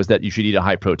research, was that you should eat a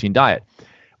high protein diet.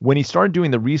 When he started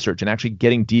doing the research and actually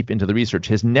getting deep into the research,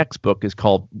 his next book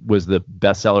was the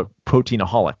bestseller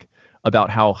Proteinaholic, about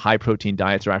how high protein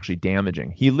diets are actually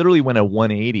damaging. He literally went a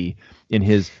 180 in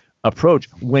his approach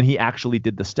when he actually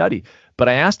did the study. But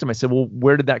I asked him, I said, well,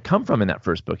 where did that come from in that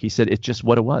first book? He said, it's just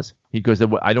what it was. He goes,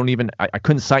 I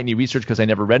couldn't cite any research because I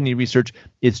never read any research.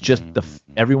 It's just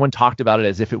everyone talked about it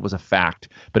as if it was a fact,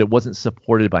 but it wasn't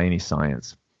supported by any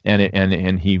science.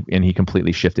 And he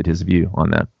completely shifted his view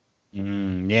on that.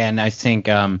 Yeah. And I think,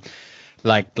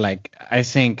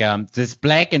 this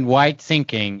black and white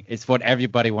thinking is what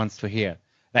everybody wants to hear.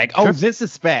 Like, oh, this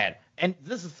is bad. And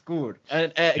this is good,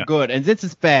 good, and this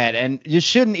is bad, and you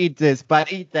shouldn't eat this,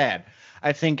 but eat that.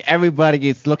 I think everybody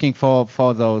is looking for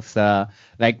those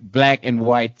like black and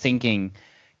white thinking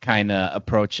kind of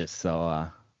approaches. So,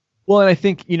 well, and I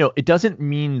think it doesn't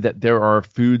mean that there are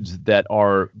foods that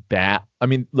are bad. I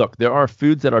mean, look, there are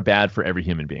foods that are bad for every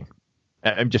human being.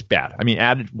 I'm just bad. I mean,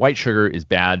 added white sugar is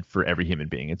bad for every human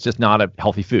being. It's just not a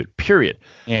healthy food, period.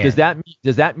 Yeah.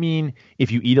 Does that mean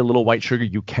if you eat a little white sugar,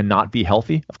 you cannot be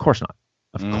healthy? Of course not.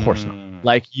 Of course not.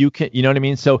 Like, you can, you know what I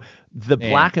mean? So the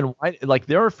black and white, like,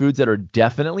 there are foods that are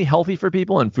definitely healthy for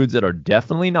people and foods that are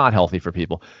definitely not healthy for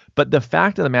people. But the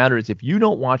fact of the matter is, if you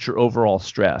don't watch your overall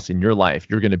stress in your life,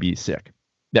 you're going to be sick.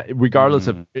 That regardless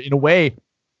of, in a way,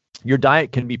 your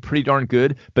diet can be pretty darn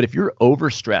good, but if you're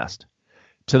overstressed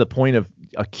to the point of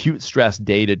acute stress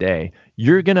day to day,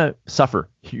 you're going to suffer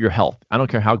your health. I don't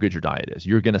care how good your diet is.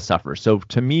 You're going to suffer. So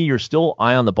to me, you're still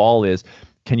eye on the ball is,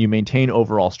 can you maintain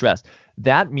overall stress?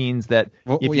 That means that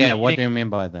what do you mean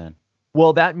by that?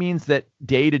 Well, that means that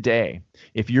day to day,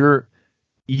 if you're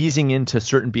easing into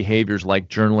certain behaviors like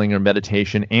journaling or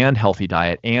meditation and healthy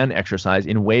diet and exercise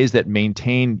in ways that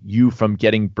maintain you from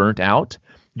getting burnt out,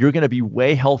 you're going to be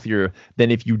way healthier than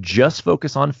if you just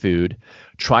focus on food,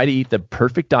 try to eat the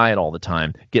perfect diet all the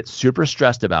time, get super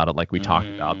stressed about it like we talked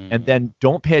about, and then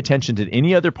don't pay attention to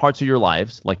any other parts of your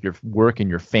lives, like your work and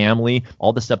your family,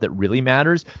 all the stuff that really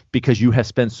matters, because you have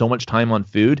spent so much time on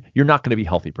food. You're not going to be a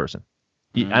healthy person.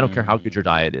 I don't care how good your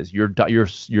diet is.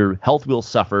 Your health will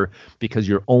suffer because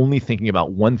you're only thinking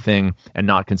about one thing and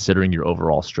not considering your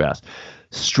overall stress.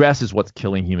 Stress is what's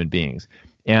killing human beings.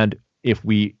 And if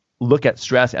we look at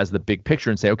stress as the big picture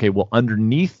and say, okay, well,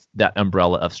 underneath that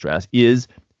umbrella of stress is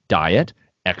diet,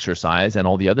 exercise, and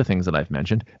all the other things that I've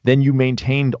mentioned, then you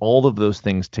maintained all of those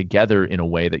things together in a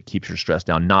way that keeps your stress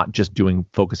down, not just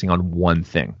focusing on one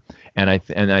thing. And I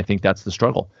think that's the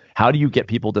struggle. How do you get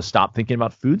people to stop thinking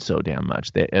about food so damn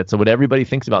much? It's what everybody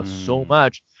thinks about so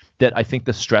much that I think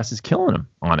the stress is killing them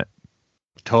on it.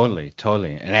 Totally.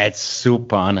 And that's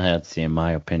super unhealthy in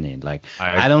my opinion. Like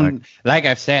like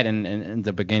I've said in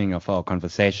the beginning of our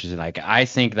conversations, like I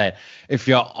think that if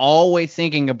you're always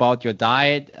thinking about your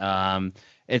diet,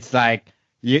 it's like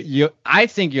I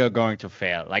think you're going to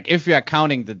fail. Like if you're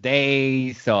counting the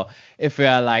days, so if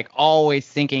you're like always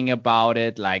thinking about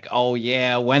it, like, oh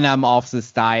yeah, when I'm off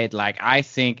this diet, like I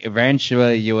think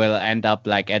eventually you will end up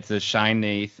like at the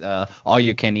Chinese all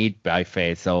you can eat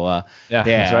buffet. So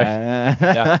that's right.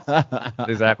 That's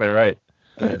exactly right.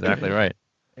 Exactly right.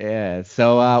 Yeah.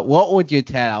 So what would you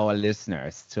tell our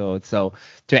listeners to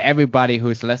everybody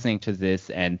who's listening to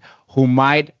this and who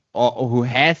might or who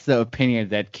has the opinion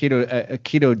that a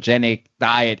ketogenic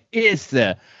diet is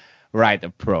the right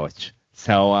approach?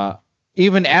 So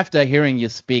even after hearing you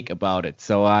speak about it,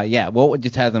 so what would you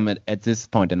tell them at this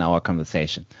point in our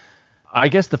conversation? I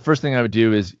guess the first thing I would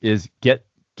do is get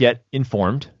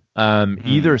informed.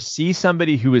 Either see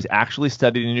somebody who is actually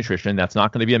studied nutrition. That's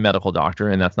not going to be a medical doctor,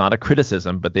 and that's not a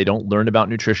criticism, but they don't learn about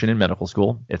nutrition in medical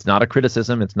school. It's not a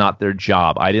criticism. It's not their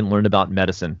job. I didn't learn about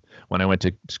medicine when I went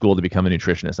to school to become a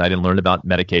nutritionist. I didn't learn about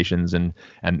medications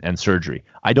and surgery.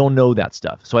 I don't know that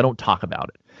stuff, so I don't talk about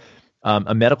it.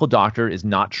 A medical doctor is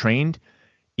not trained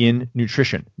in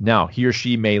nutrition. Now, he or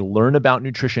she may learn about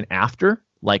nutrition after,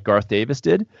 like Garth Davis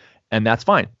did, and that's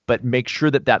fine. But make sure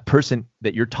that that person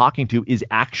that you're talking to is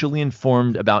actually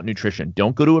informed about nutrition.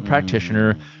 Don't go to a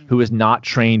practitioner who is not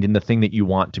trained in the thing that you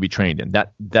want to be trained in.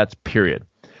 That's period.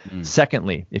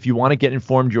 Secondly, if you want to get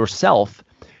informed yourself,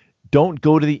 don't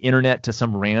go to the internet to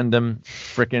some random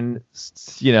freaking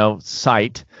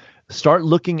site. Start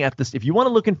looking at this. If you want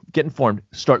to look and get informed,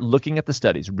 start looking at the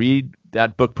studies. Read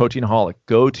that book, Proteinaholic.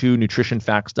 Go to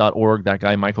nutritionfacts.org. That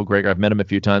guy, Michael Greger, I've met him a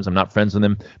few times. I'm not friends with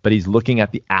him, but he's looking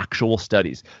at the actual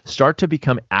studies. Start to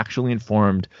become actually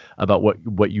informed about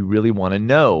what you really want to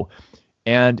know.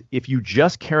 And if you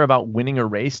just care about winning a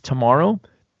race tomorrow,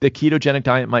 the ketogenic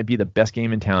diet might be the best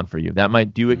game in town for you. That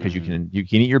might do it because you can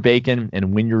eat your bacon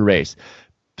and win your race.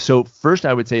 So first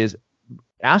I would say is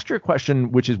ask your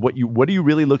question, which is what are you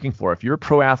really looking for? If you're a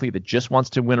pro athlete that just wants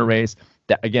to win a race,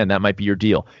 that might be your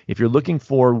deal. If you're looking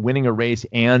for winning a race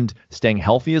and staying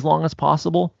healthy as long as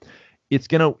possible,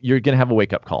 you're gonna have a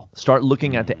wake up call. Start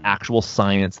looking at the actual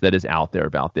science that is out there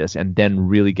about this, and then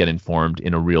really get informed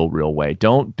in a real way.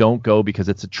 Don't go because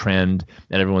it's a trend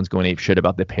and everyone's going ape shit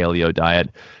about the paleo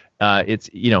diet.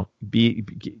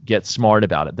 Get smart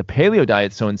about it. The paleo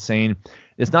diet's so insane.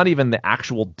 It's not even the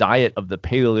actual diet of the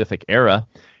Paleolithic era,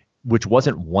 which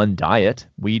wasn't one diet.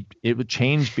 It would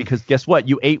change because guess what?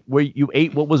 You ate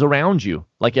what was around you,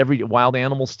 like every wild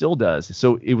animal still does.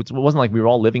 So it wasn't like we were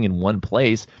all living in one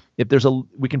place.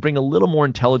 We can bring a little more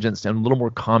intelligence and a little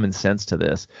more common sense to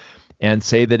this, and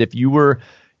say that if you were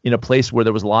in a place where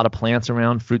there was a lot of plants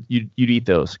around, fruit, you'd eat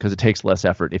those because it takes less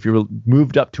effort. If you were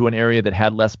moved up to an area that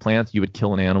had less plants, you would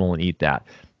kill an animal and eat that.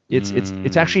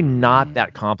 It's actually not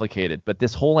that complicated. But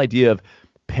this whole idea of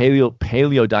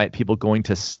paleo diet, people going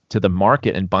to the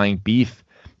market and buying beef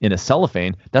in a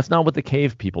cellophane, that's not what the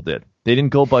cave people did. They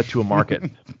didn't go but to a market.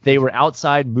 They were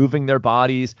outside moving their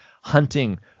bodies,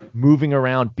 hunting, moving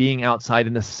around, being outside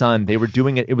in the sun. They were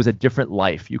doing it. It was a different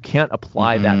life. You can't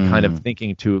apply that kind of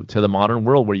thinking to the modern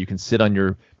world where you can sit on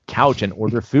your couch and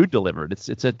order food delivered.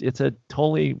 It's a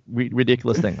totally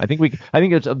ridiculous thing. I think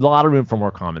there's a lot of room for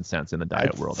more common sense in the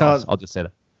diet world. So, I'll just say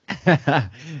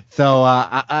that. So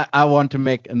I want to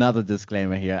make another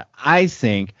disclaimer here. I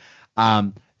think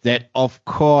that of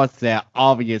course there are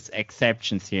obvious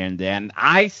exceptions here and there, and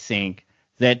I think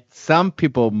that some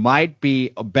people might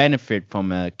benefit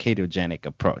from a ketogenic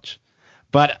approach,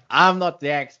 but I'm not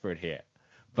the expert here.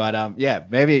 But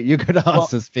maybe you could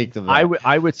also speak to that.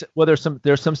 I would say, well, there's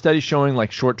some studies showing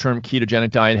like short-term ketogenic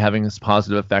diet having this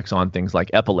positive effects on things like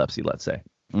epilepsy, let's say.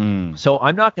 So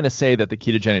I'm not going to say that the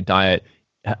ketogenic diet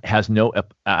has no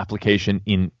application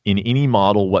in any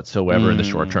model whatsoever in the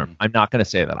short term. I'm not going to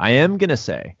say that. I am going to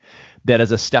say that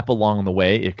as a step along the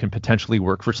way, it can potentially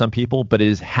work for some people, but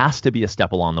it has to be a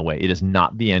step along the way. It is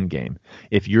not the end game.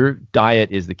 If your diet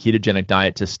is the ketogenic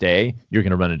diet to stay, you're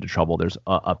going to run into trouble. There's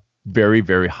a very,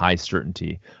 very high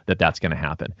certainty that that's going to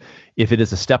happen. If it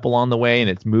is a step along the way and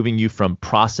it's moving you from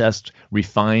processed,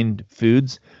 refined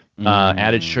foods,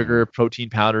 added sugar, protein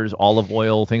powders, olive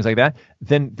oil, things like that,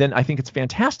 then I think it's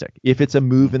fantastic. If it's a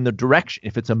move in the direction,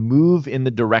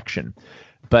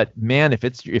 but man, if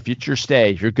it's your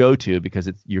stay, your go-to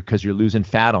because you're losing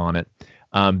fat on it,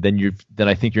 then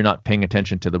I think you're not paying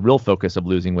attention to the real focus of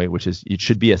losing weight, which is it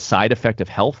should be a side effect of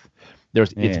health.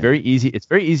 It's very easy. It's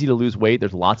very easy to lose weight.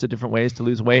 There's lots of different ways to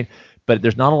lose weight, but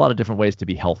there's not a lot of different ways to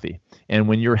be healthy. And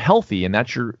when you're healthy and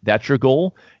that's your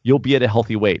goal, you'll be at a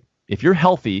healthy weight. If you're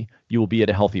healthy, you will be at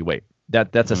a healthy weight.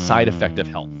 That's a side effect of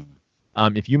health.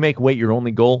 If you make weight your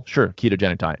only goal, sure,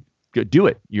 ketogenic diet, do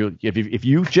it. If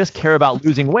you just care about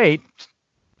losing weight,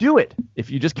 do it. If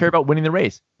you just care about winning the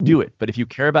race, do it. But if you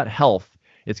care about health,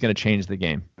 it's going to change the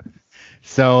game.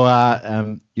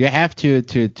 So you have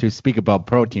to speak about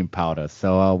protein powder.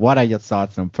 So what are your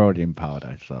thoughts on protein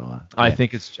powder? So I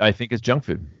think it's junk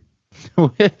food.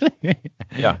 Really?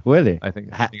 Yeah. Really? I think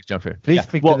it's junk food. Please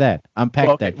speak to that.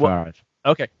 Unpack that for us.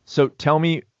 Okay. So tell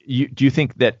me, do you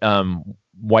think that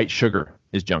white sugar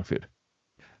is junk food?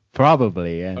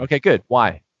 Probably. Yeah. Okay. Good.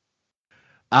 Why?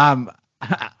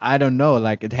 I don't know.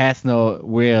 Like it has no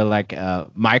real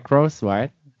micros,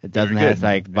 right? It doesn't have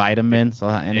like vitamins or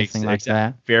anything like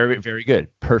that. Very, very good.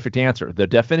 Perfect answer. The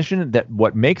definition that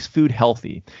what makes food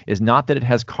healthy is not that it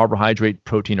has carbohydrate,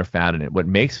 protein, or fat in it. What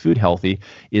makes food healthy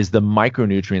is the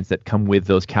micronutrients that come with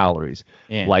those calories.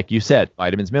 Yeah. Like you said,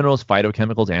 vitamins, minerals,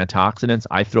 phytochemicals, antioxidants.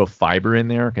 I throw fiber in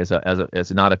there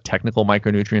as not a technical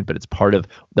micronutrient, but it's part of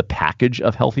the package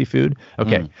of healthy food.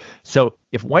 Okay. So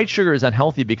if white sugar is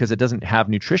unhealthy because it doesn't have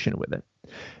nutrition with it,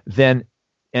 then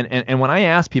And when I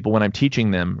ask people when I'm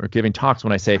teaching them or giving talks,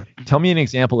 when I say, tell me an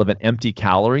example of an empty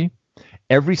calorie,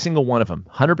 every single one of them,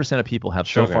 100% of people have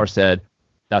so far said,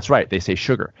 that's right, they say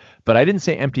sugar. But I didn't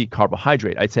say empty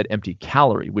carbohydrate. I said empty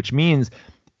calorie, which means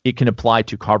it can apply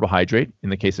to carbohydrate in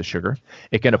the case of sugar.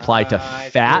 It can apply to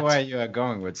fat. I see where you are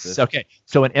going with this. Okay,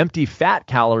 so an empty fat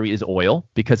calorie is oil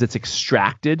because it's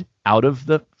extracted out of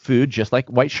the food, just like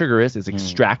white sugar is. It's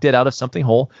extracted out of something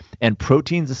whole. And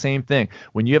protein's the same thing.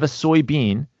 When you have a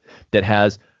soybean that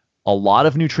has a lot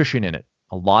of nutrition in it,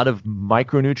 a lot of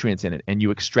micronutrients in it, and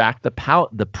you extract the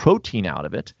protein out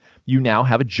of it, you now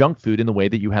have a junk food in the way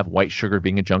that you have white sugar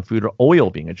being a junk food or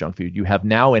oil being a junk food. You have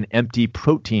now an empty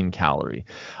protein calorie.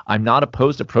 I'm not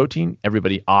opposed to protein.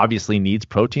 Everybody obviously needs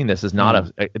protein. This is not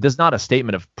a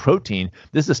statement of protein.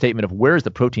 This is a statement of where is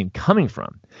the protein coming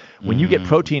from. When you get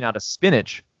protein out of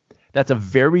spinach, that's a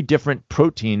very different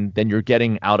protein than you're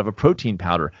getting out of a protein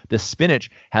powder. The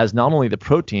spinach has not only the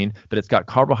protein, but it's got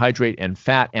carbohydrate and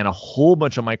fat and a whole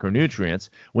bunch of micronutrients.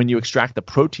 When you extract the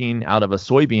protein out of a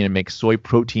soybean and make soy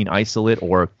protein isolate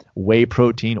or whey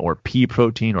protein or pea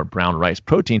protein or brown rice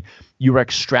protein, you are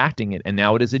extracting it, and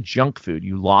now it is a junk food.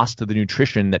 You lost the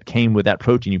nutrition that came with that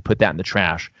protein. You put that in the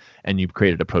trash, and you've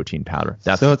created a protein powder.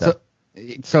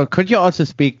 So could you also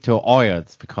speak to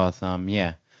oils? Because,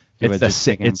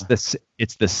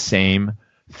 It's the same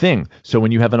thing. So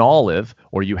when you have an olive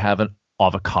or you have an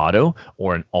avocado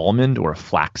or an almond or a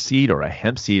flaxseed or a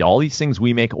hemp seed, all these things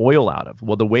we make oil out of.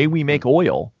 Well, the way we make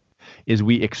oil is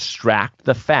we extract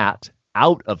the fat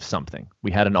out of something.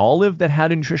 We had an olive that had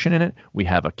nutrition in it. We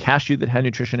have a cashew that had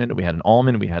nutrition in it. We had an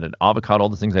almond. We had an avocado, all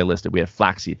the things I listed. We had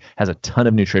flaxseed, has a ton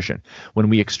of nutrition. When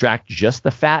we extract just the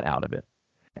fat out of it,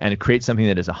 and it creates something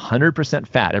that is 100%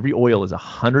 fat. Every oil is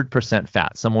 100%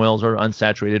 fat. Some oils are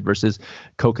unsaturated versus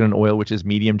coconut oil, which is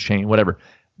medium chain, whatever.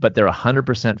 But they're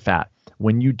 100% fat.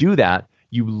 When you do that,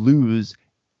 you lose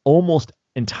almost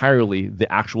entirely the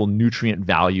actual nutrient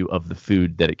value of the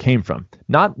food that it came from.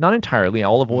 Not entirely.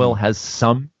 Olive oil has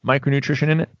some micronutrition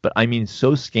in it, but I mean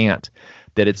so scant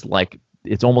that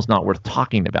it's almost not worth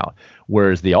talking about.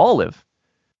 Whereas the olive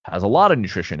has a lot of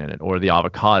nutrition in it, or the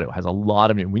avocado has a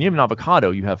lot of. When you have an avocado,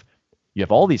 you have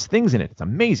all these things in it. It's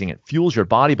amazing. It fuels your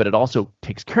body, but it also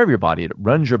takes care of your body. It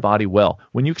runs your body well.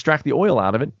 When you extract the oil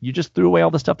out of it, you just threw away all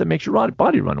the stuff that makes your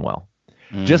body run well.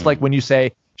 Just like when you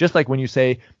say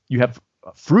you have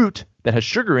fruit that has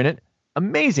sugar in it,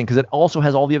 amazing, because it also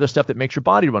has all the other stuff that makes your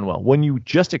body run well. When you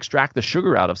just extract the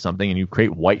sugar out of something and you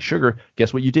create white sugar,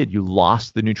 guess what you did? You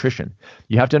lost the nutrition.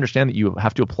 You have to understand that you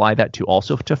have to apply that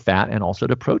also to fat and also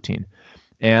to protein.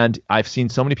 And I've seen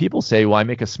so many people say, well, I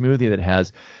make a smoothie that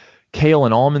has kale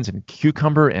and almonds and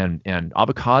cucumber and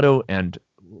avocado and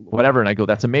whatever. And I go,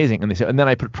 that's amazing. And they say, and then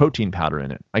I put protein powder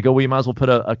in it. I go, well, you might as well put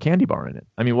a candy bar in it.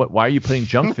 I mean, why are you putting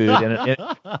junk food in it?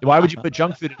 Why would you put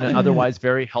junk food in an otherwise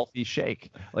very healthy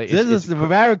shake? Like, this is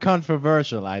very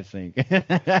controversial, I think.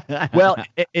 Well,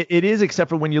 it is, except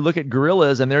for when you look at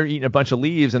gorillas and they're eating a bunch of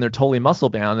leaves and they're totally muscle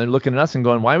bound. They're looking at us and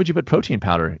going, why would you put protein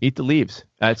powder? Eat the leaves.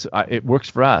 It works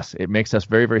for us. It makes us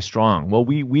very, very strong. Well,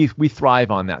 we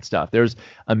thrive on that stuff. There's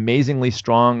amazingly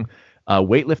strong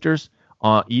weightlifters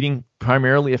eating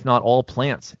primarily, if not all,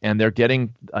 plants, and they're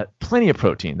getting plenty of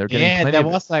protein. They're getting there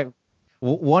was like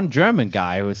one German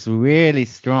guy who was really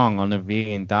strong on a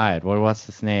vegan diet. What was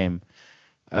his name?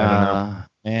 And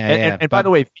by the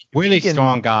way, really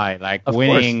strong guy, like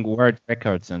winning world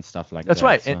records and stuff like that. That's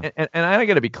right. So. And I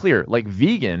got to be clear, like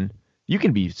vegan, you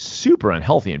can be super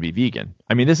unhealthy and be vegan.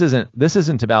 I mean, this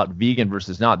isn't about vegan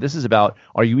versus not. This is about,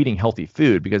 are you eating healthy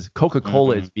food? Because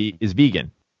Coca-Cola is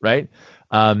vegan, right?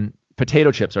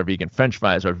 Potato chips are vegan. French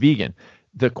fries are vegan.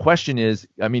 The question is,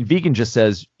 I mean, vegan just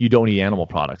says you don't eat animal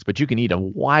products, but you can eat a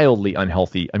wildly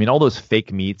unhealthy. I mean, all those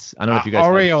fake meats. I don't know if you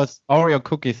guys. Oreo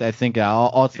cookies, I think, are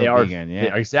also vegan.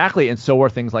 Yeah, exactly. And so are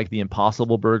things like the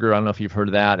Impossible Burger. I don't know if you've heard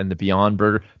of that, and the Beyond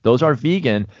Burger. Those are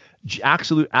vegan.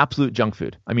 Absolute junk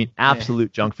food. I mean,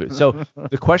 absolute junk food. So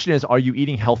the question is, are you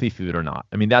eating healthy food or not?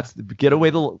 I mean, that's get away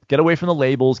from the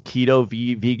labels, keto,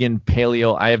 vegan,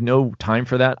 paleo. I have no time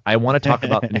for that. I want to talk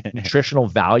about the nutritional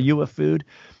value of food,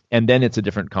 and then it's a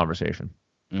different conversation.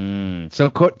 So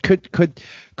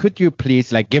could you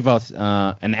please like give us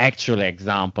an actual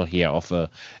example here of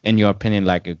in your opinion,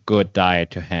 like a good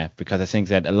diet to have? Because I think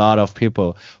that a lot of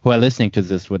people who are listening to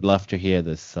this would love to hear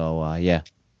this. So yeah.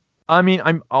 I mean,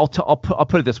 I'll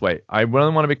put it this way. I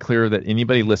really want to be clear that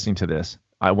anybody listening to this,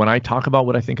 when I talk about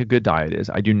what I think a good diet is,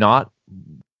 I do not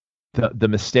the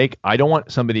mistake. I don't want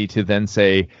somebody to then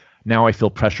say, now I feel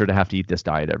pressure to have to eat this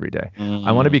diet every day.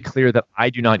 I want to be clear that I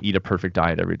do not eat a perfect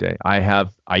diet every day. I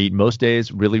eat most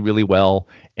days really, really well,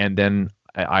 and then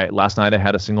last night I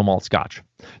had a single malt scotch.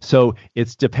 So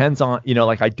it depends on,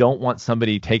 like I don't want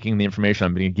somebody taking the information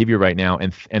I'm going to give you right now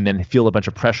and then feel a bunch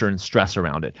of pressure and stress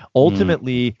around it.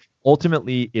 Ultimately,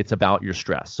 it's about your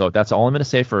stress. So that's all I'm going to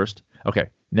say first. Okay,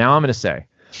 now I'm going to say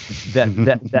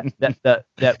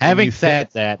that having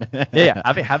said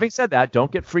that, having said that,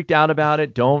 don't get freaked out about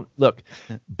it. Don't look.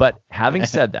 But having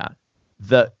said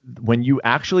that, when you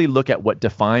actually look at what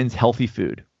defines healthy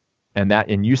food,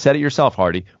 and you said it yourself,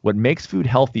 Hardy, what makes food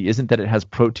healthy isn't that it has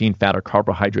protein, fat, or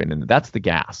carbohydrate in it. That's the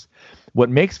gas. What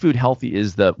makes food healthy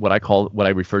is what I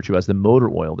refer to as the motor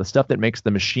oil, the stuff that makes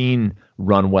the machine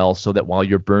run well, so that while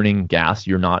you're burning gas,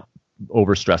 you're not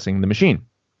overstressing the machine.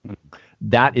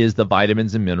 That is the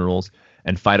vitamins and minerals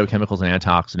and phytochemicals and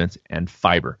antioxidants and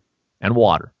fiber and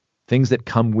water, things that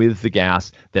come with the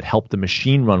gas that help the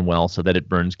machine run well so that it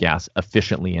burns gas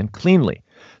efficiently and cleanly.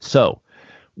 So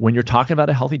when you're talking about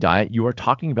a healthy diet, you are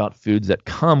talking about foods that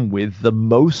come with the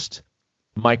most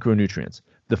micronutrients,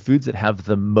 the foods that have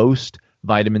the most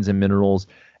vitamins and minerals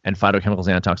and phytochemicals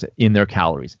and antioxidants in their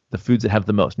calories, the foods that have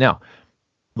the most. Now,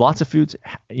 lots of foods,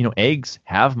 eggs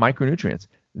have micronutrients.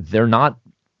 They're not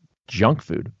junk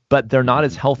food, but they're not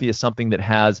as healthy as something that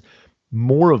has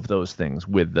more of those things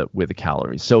with the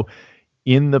calories. So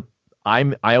I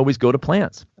always go to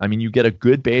plants. I mean, you get a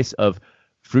good base of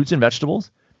fruits and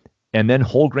vegetables, and then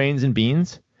whole grains and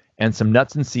beans, and some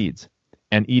nuts and seeds,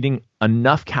 and eating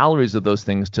enough calories of those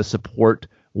things to support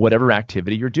whatever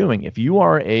activity you're doing. If you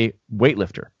are a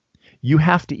weightlifter, you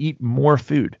have to eat more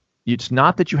food. It's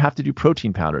not that you have to do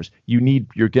protein powders. You're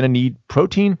going to need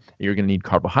protein, you're going to need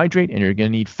carbohydrate, and you're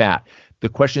going to need fat. The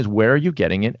question is, where are you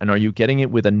getting it? And are you getting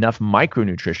it with enough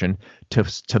micronutrition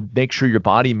to make sure your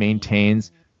body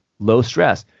maintains low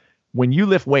stress? When you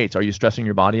lift weights, are you stressing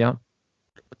your body out?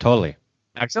 Totally.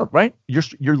 Excellent, right?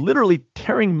 You're literally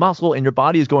tearing muscle, and your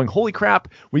body is going, holy crap,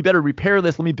 we better repair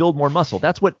this. Let me build more muscle.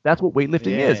 That's what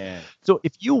weightlifting is. So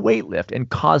if you weightlift and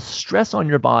cause stress on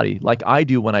your body, like I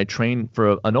do when I train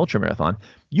for an ultramarathon,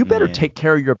 you better take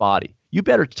care of your body. You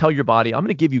better tell your body, I'm going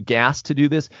to give you gas to do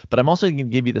this, but I'm also going to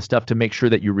give you the stuff to make sure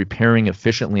that you're repairing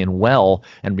efficiently and well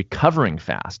and recovering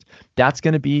fast. That's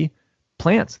going to be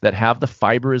plants that have the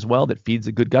fiber as well that feeds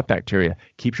the good gut bacteria,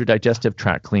 keeps your digestive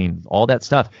tract clean, all that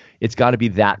stuff. It's got to be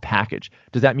that package.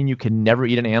 Does that mean you can never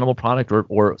eat an animal product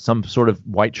or some sort of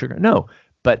white sugar? No.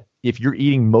 But if you're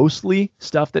eating mostly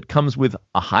stuff that comes with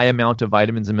a high amount of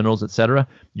vitamins and minerals, et cetera,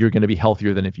 you're going to be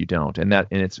healthier than if you don't. And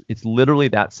it's literally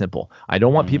that simple. I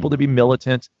don't want people to be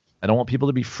militant. I don't want people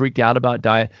to be freaked out about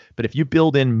diet. But if you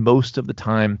build in most of the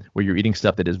time where you're eating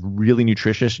stuff that is really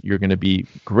nutritious, you're going to be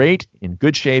great, in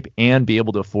good shape, and be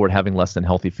able to afford having less than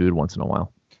healthy food once in a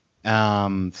while.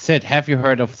 Sid, have you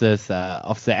heard of this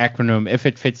of the acronym if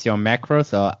it fits your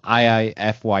macros, or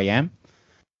IIFYM?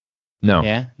 No.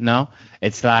 Yeah, no,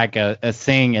 it's like a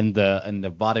thing in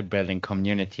the bodybuilding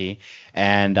community,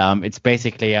 and it's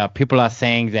basically people are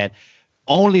saying that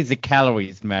only the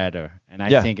calories matter, and I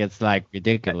Yeah. think it's like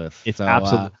ridiculous. It's So,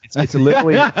 absolutely, it's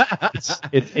literally, it's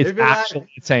if you actually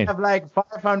insane. have like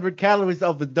 500 calories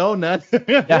of the donut.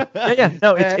 Yeah.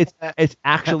 No, it's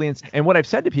actually insane. And what I've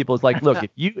said to people is like, look,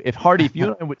 if Hardy, if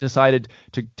you and I decided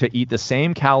to eat the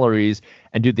same calories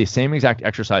and do the same exact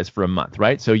exercise for a month,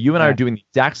 right? So you and I are doing the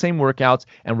exact same workouts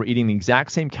and we're eating the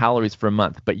exact same calories for a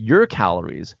month, but your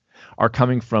calories are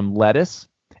coming from lettuce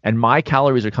and my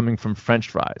calories are coming from French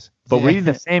fries. But we're eating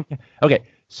the same. Okay,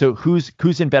 so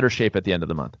who's in better shape at the end of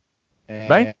the month,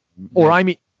 right? Or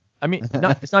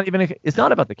it's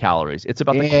not about the calories. It's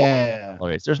about the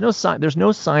calories. There's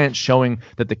no science showing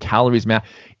that the calories matter.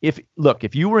 If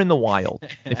you were in the wild,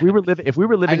 if we were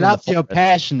living. I love your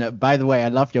passion. By the way, I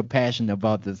love your passion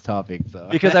about this topic. So.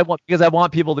 because I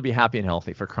want people to be happy and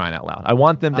healthy, for crying out loud. I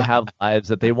want them to have lives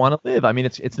that they want to live. I mean,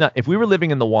 it's not. If we were living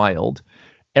in the wild,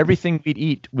 everything we'd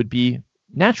eat would be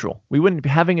natural. We wouldn't be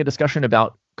having a discussion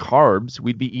about carbs.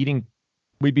 We'd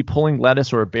be pulling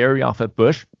lettuce or a berry off a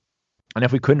bush. And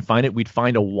if we couldn't find it, we'd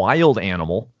find a wild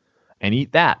animal and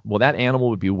eat that. Well, that animal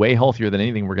would be way healthier than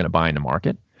anything we're going to buy in the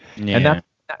market. Yeah.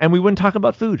 And we wouldn't talk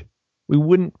about food. We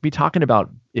wouldn't be talking about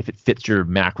if it fits your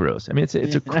macros. I mean, to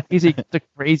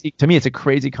me, it's a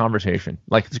crazy conversation.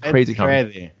 Like, it's a crazy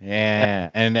conversation. Yeah.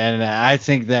 And I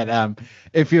think that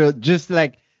if you're just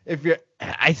like, if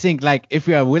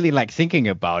you are really like thinking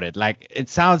about it, like, it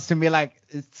sounds to me like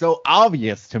it's so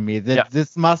obvious to me that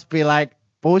this must be like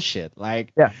bullshit.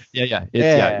 Like, you definitely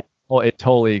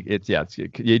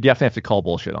have to call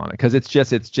bullshit on it, because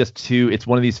it's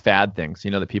one of these fad things,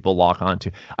 that people lock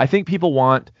onto. I think people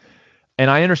want, and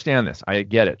I understand this, I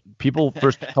get it. People,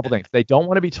 first couple things, they don't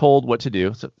want to be told what to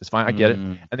do, so it's fine, I get it.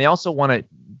 And they also want to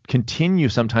continue,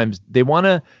 sometimes they want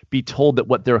to be told that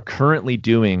what they're currently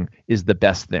doing is the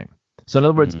best thing. So in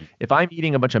other words, if I'm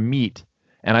eating a bunch of meat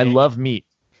and I love meat,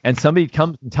 and somebody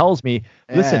comes and tells me,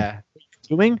 listen, what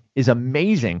you're doing is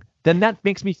amazing, then that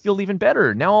makes me feel even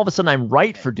better. Now all of a sudden I'm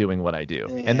right for doing what I do.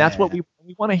 And that's what we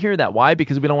want to hear. That. Why?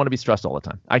 Because we don't want to be stressed all the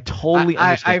time. I totally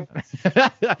understand.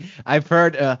 I've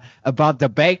heard about the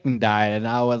bacon diet, and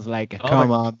I was like,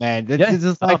 come on, man. This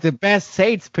is like the best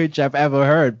sales pitch I've ever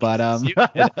heard. But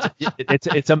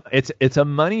it's a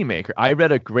money maker. I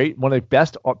read one of the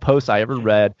best posts I ever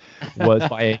read was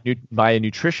by a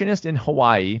nutritionist in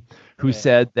Hawaii who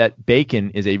said that bacon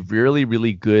is a really,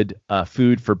 really good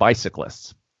food for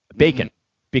bicyclists. Bacon,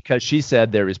 because she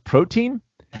said there is protein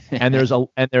and there's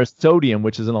sodium,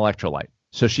 which is an electrolyte.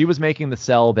 So she was making the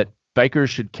sell that bikers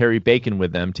should carry bacon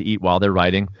with them to eat while they're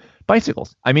riding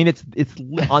bicycles. I mean, it's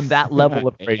on that level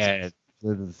of crazy.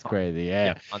 This is crazy,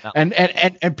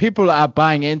 and people are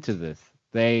buying into this.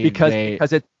 Because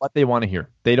it's what they want to hear.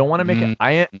 They don't want to make it.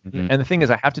 And the thing is,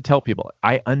 I have to tell people,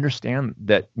 I understand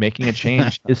that making a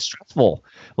change is stressful.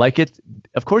 Like,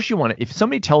 of course you want it. If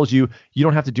somebody tells you you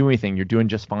don't have to do anything, you're doing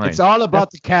just fine. It's all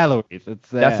about the calories. That's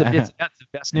the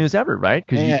best news ever, right?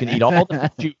 Because you can eat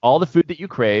all the food that you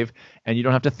crave, and you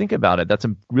don't have to think about it. That's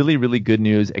a really, really good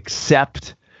news,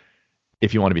 except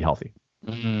if you want to be healthy.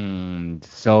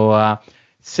 So,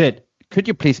 Sid, could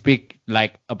you please speak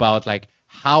about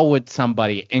how would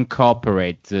somebody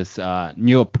incorporate this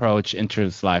new approach into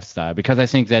this lifestyle? Because I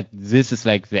think that this is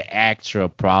like the actual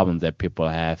problem that people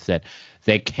have, that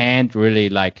they can't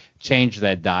really change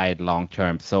their diet long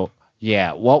term. So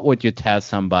what would you tell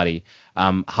somebody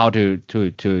how to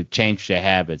change their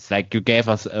habits? Like, you gave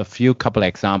us a couple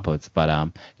examples,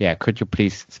 but could you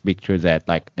please speak to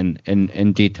that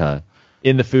in detail?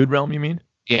 In the food realm, you mean?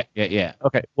 Yeah.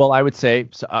 Okay. Well, I would say,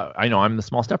 I know I'm the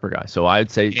small stepper guy, so I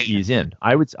would say ease in.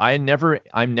 I'm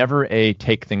never a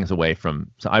take things away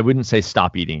from. So I wouldn't say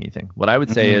stop eating anything. What I would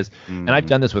say is, and I've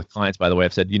done this with clients, by the way.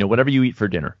 I've said, whatever you eat for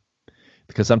dinner,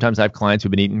 because sometimes I have clients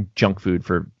who've been eating junk food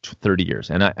for 30 years,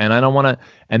 and I don't want to,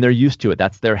 and they're used to it.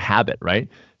 That's their habit, right?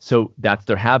 So that's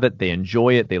their habit. They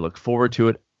enjoy it. They look forward to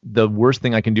it. The worst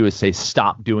thing I can do is say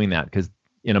stop doing that, because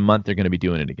in a month they're going to be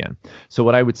doing it again. So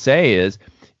what I would say is,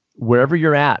 wherever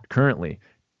you're at currently,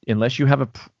 unless you have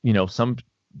some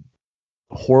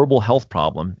horrible health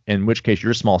problem, in which case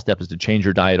your small step is to change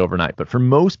your diet overnight. But for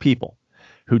most people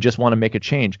who just want to make a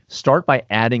change, start by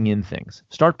adding in things.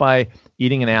 Start by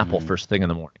eating an apple first thing in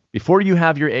the morning. Before you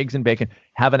have your eggs and bacon,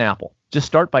 have an apple. Just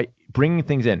start by bringing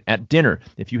things in. At dinner,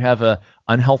 if you have a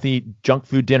unhealthy junk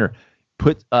food dinner,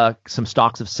 put some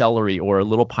stalks of celery or a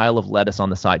little pile of lettuce on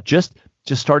the side. Just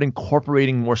just start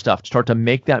incorporating more stuff, start to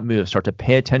make that move, start to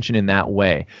pay attention in that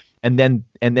way. And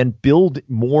then build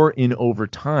more in over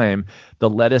time. The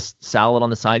lettuce salad on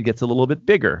the side gets a little bit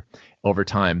bigger over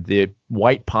time. The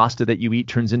white pasta that you eat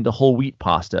turns into whole wheat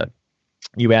pasta.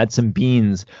 You add some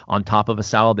beans on top of a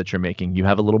salad that you're making. You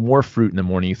have a little more fruit in the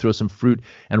morning. You throw some fruit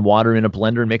and water in a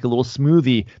blender and make a little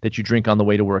smoothie that you drink on the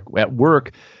way to work. At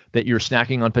work, that you're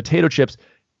snacking on potato chips.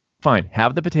 Fine,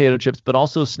 have the potato chips, but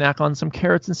also snack on some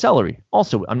carrots and celery.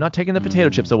 Also, I'm not taking the potato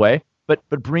chips away, but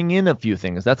bring in a few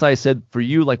things. That's why I said for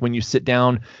you, like when you sit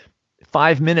down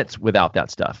 5 minutes without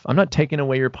that stuff. I'm not taking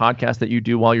away your podcast that you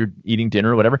do while you're eating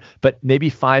dinner or whatever, but maybe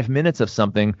 5 minutes of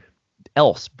something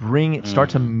else. Start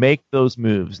to make those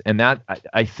moves. And that,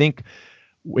 I think,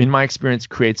 in my experience,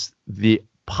 creates the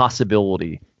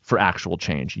possibility for actual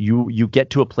change. You get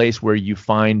to a place where you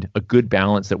find a good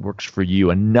balance that works for you,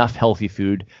 enough healthy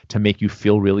food to make you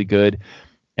feel really good,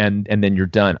 and then you're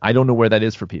done. I don't know where that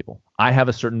is for people. I have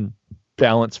a certain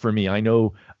balance for me. I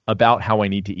know about how I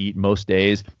need to eat most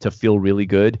days to feel really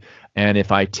good. And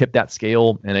if I tip that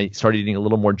scale and I start eating a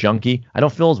little more junky, I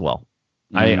don't feel as well.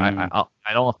 I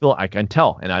don't feel, I can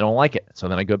tell, and I don't like it. So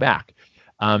then I go back.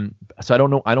 So I don't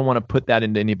know. I don't want to put that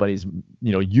into anybody's,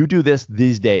 you do this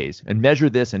these days and measure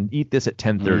this and eat this at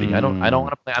 10:30. I don't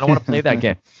want to play. I don't want to play that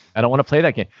game. I don't want to play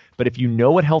that game. But if you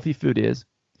know what healthy food is,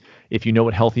 if you know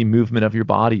what healthy movement of your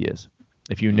body is,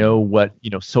 if you know what,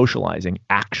 socializing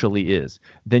actually is,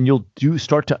 then you'll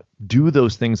start to do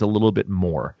those things a little bit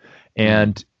more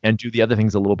and do the other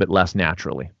things a little bit less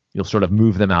naturally. You'll sort of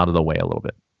move them out of the way a little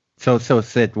bit. So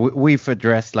Sid, we've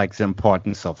addressed like the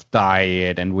importance of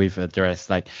diet, and we've addressed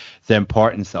like the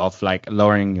importance of like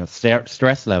lowering your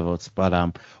stress levels.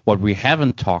 But what we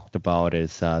haven't talked about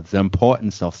is the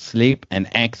importance of sleep and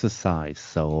exercise.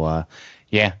 So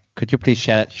could you please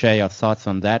share your thoughts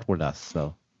on that with us?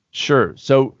 So sure.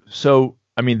 So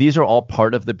I mean, these are all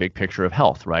part of the big picture of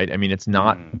health, right? I mean, it's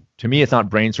not, to me, it's not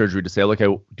brain surgery to say, okay,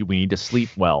 do we need to sleep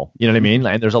well? You know what I mean?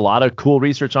 And there's a lot of cool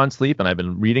research on sleep, and I've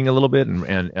been reading a little bit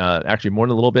and actually more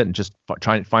than a little bit and just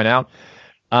trying to find out,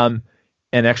 and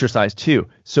exercise too.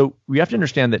 So we have to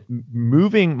understand that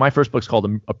my first book's called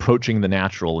Approaching the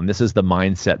Natural. And this is the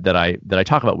mindset that I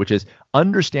talk about, which is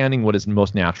understanding what is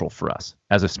most natural for us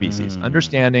as a species,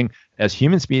 understanding as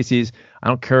human species, I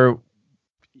don't care,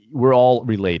 we're all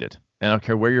related. I don't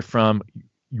care where you're from,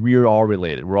 we are all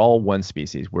related. We're all one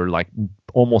species. We're like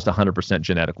almost 100%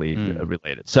 genetically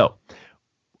related. So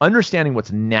understanding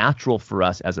what's natural for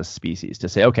us as a species to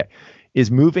say, okay, is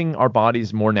moving our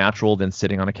bodies more natural than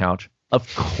sitting on a couch? Of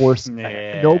course.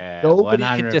 Yeah, nobody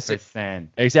 100%. can disagree.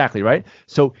 Exactly, right?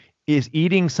 So is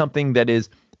eating something that is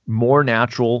more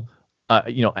natural,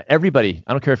 everybody,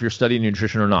 I don't care if you're studying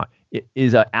nutrition or not,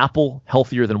 is an apple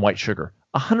healthier than white sugar?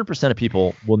 100% of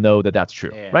people will know that that's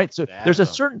true, right? So there's a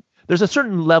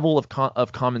certain level of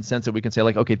common sense that we can say,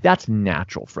 like, okay, that's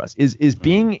natural for us. Is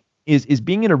being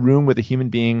in a room with a human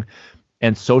being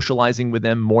and socializing with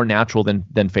them more natural than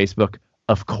Facebook?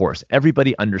 Of course,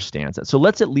 everybody understands that. So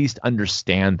let's at least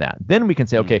understand that. Then we can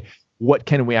say, okay, what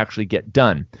can we actually get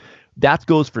done? That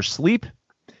goes for sleep,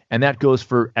 and that goes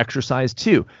for exercise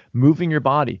too, moving your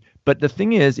body. But the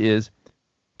thing is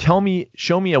show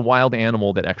me a wild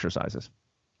animal that exercises.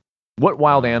 What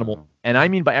wild animal? And I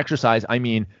mean by exercise, I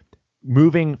mean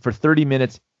moving for 30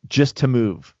 minutes just to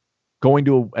move, going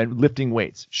to and lifting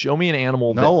weights. Show me an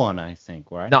animal. No one, I think,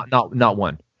 right? Not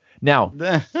one. Now,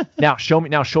 show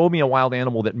me a wild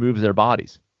animal that moves their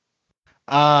bodies.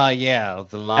 The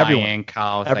lion,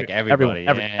 cows, like everybody,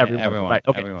 everyone. Right.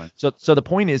 Okay. Everyone. So the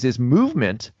point is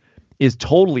movement is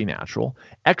totally natural.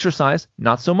 Exercise,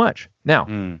 not so much. Now,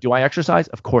 do I exercise?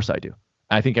 Of course I do.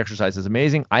 I think exercise is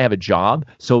amazing. I have a job.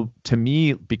 So to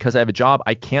me, because I have a job,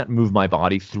 I can't move my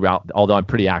body throughout, although I'm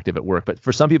pretty active at work. But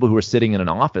for some people who are sitting in an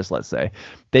office, let's say,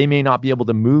 they may not be able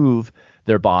to move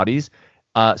their bodies.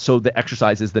 So the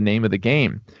exercise is the name of the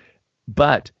game.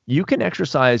 But you can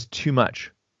exercise too much.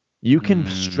 You can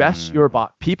stress your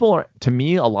body.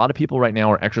 A lot of people right now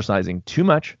are exercising too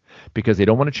much because they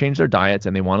don't want to change their diets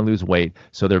and they want to lose weight.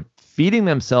 So they're feeding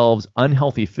themselves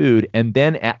unhealthy food, and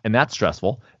that's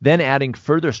stressful, then adding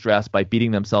further stress by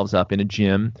beating themselves up in a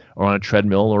gym or on a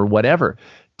treadmill or whatever.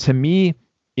 To me,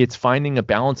 it's finding a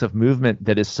balance of movement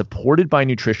that is supported by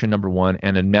nutrition, number one,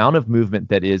 and an amount of movement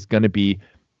that is going to be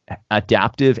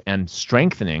adaptive and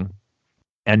strengthening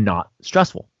and not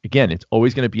stressful. Again, it's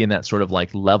always going to be in that sort of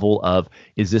like level of,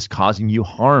 is this causing you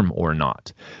harm or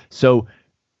not? So,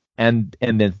 and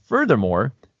then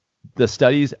furthermore, the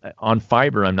studies on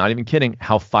fiber, I'm not even kidding,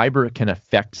 how fiber can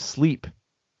affect sleep,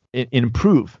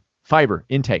 improve fiber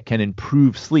intake can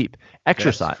improve sleep.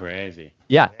 Exercise. That's crazy.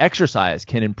 Yeah, exercise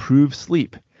can improve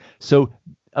sleep. So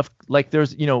like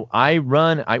there's, I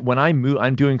when I move,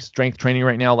 I'm doing strength training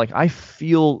right now. Like I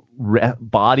feel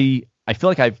I feel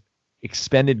like I've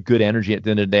expended good energy at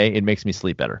the end of the day. It makes me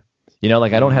sleep better.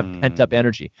 Like I don't have pent up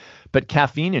energy. But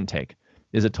caffeine intake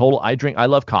is a total. I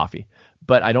love coffee,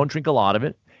 but I don't drink a lot of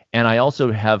it. And I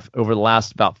also have, over the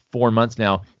last about 4 months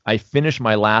now, I finished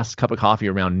my last cup of coffee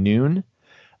around noon.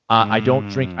 I don't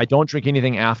drink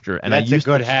anything after. And that's a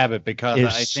good habit, because I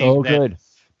think so good.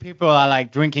 People are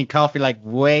like drinking coffee like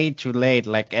way too late,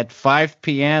 like at 5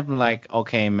 p.m. Like,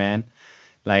 okay, man.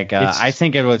 Like, I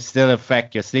think it will still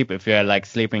affect your sleep if you're like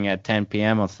sleeping at 10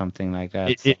 p.m. or something like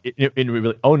that. It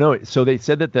really. Oh no! So they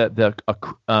said that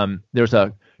there's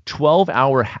a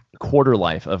 12-hour quarter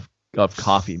life of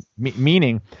coffee,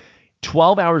 meaning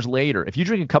 12 hours later, if you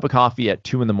drink a cup of coffee at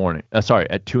 2 in the morning,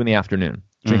 at 2 in the afternoon,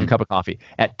 drink a cup of coffee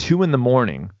at 2 in the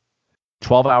morning,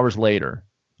 12 hours later,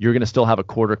 you're going to still have a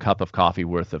quarter cup of coffee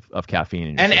worth of caffeine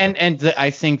in your system.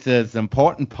 I think the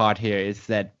important part here is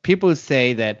that people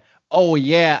say that, oh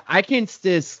yeah, I can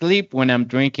still sleep when I'm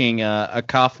drinking a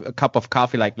cup of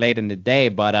coffee like late in the day,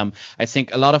 but I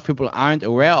think a lot of people aren't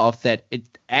aware of that.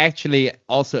 It actually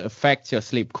also affects your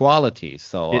sleep quality.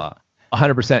 So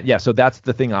 100%. Yeah. So that's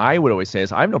the thing I would always say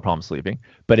is I have no problem sleeping,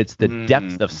 but it's the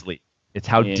depth of sleep. It's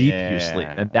how deep you sleep.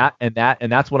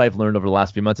 And that's what I've learned over the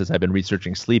last few months as I've been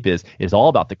researching sleep is all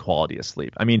about the quality of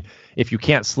sleep. I mean, if you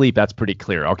can't sleep, that's pretty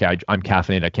clear. Okay, I'm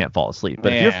caffeinated, I can't fall asleep.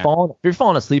 But if you're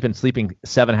falling asleep and sleeping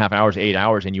 7.5 hours, 8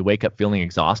 hours, and you wake up feeling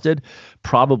exhausted,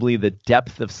 probably the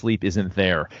depth of sleep isn't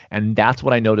there. And that's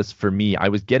what I noticed for me. I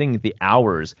was getting the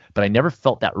hours, but I never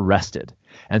felt that rested.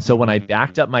 And so when I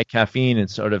backed up my caffeine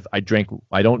and I drink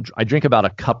about a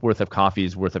cup worth of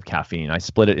coffee's worth of caffeine. I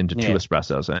split it into 2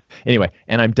 espressos. Anyway,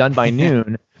 and I'm done by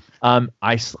noon. I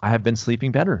have been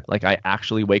sleeping better. Like I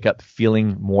actually wake up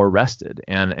feeling more rested.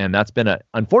 And that's been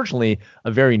unfortunately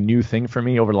a very new thing for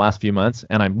me over the last few months.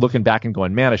 And I'm looking back and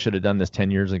going, man, I should have done this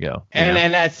 10 years ago.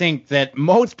 And I think that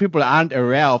most people aren't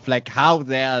aware of like how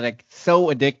they're like so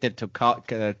addicted to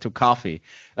coffee.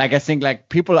 Like I think like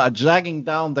people are chugging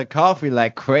down the coffee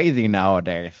like crazy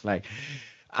nowadays. Like,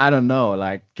 I don't know,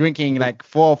 like drinking like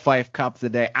 4 or 5 cups a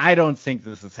day. I don't think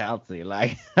this is healthy.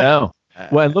 Like, no.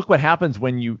 Well, and look what happens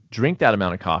when you drink that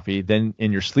amount of coffee, then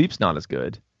and your sleep's not as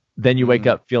good. Then you wake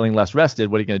up feeling less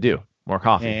rested. What are you going to do? More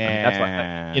coffee. Yeah. I mean, that's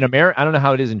what, in America, I don't know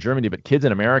how it is in Germany, but kids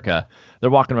in America, they're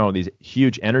walking around with these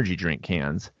huge energy drink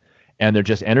cans. And they're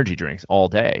just energy drinks all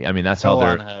day. I mean, that's how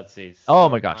they're. Unhealthy. Oh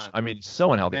my gosh! I mean,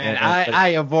 so unhealthy. Man, I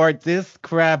avoid this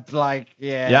crap. Like,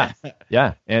 yeah.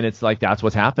 And it's like that's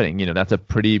what's happening. That's a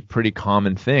pretty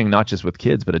common thing, not just with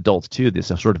kids, but adults too. This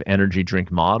sort of energy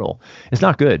drink model. It's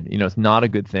not good. It's not a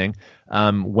good thing.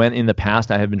 When in the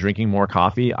past I have been drinking more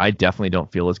coffee, I definitely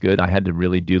don't feel as good. I had to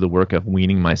really do the work of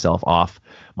weaning myself off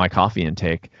my coffee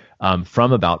intake.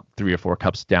 From about 3 or 4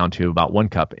 cups down to about 1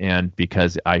 cup. And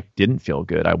because I didn't feel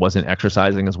good, I wasn't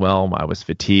exercising as well. I was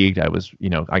fatigued. I was,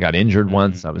 I got injured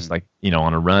once. I was like,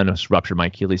 on a run, I ruptured my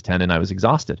Achilles tendon. I was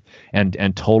exhausted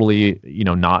and totally,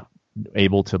 not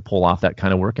able to pull off that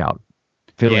kind of workout.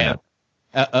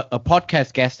 A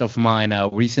podcast guest of mine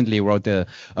recently wrote a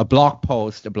blog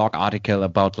article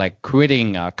about like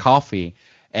quitting coffee.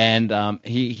 And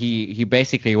he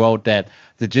basically wrote that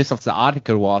the gist of the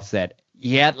article was that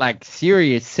he had like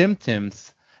serious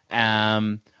symptoms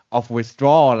of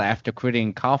withdrawal after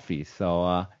quitting coffee.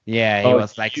 So he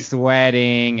was like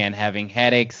sweating and having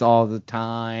headaches all the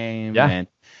time. Yeah. And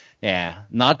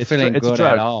not feeling good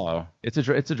at all. It's a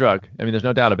drug. I mean, there's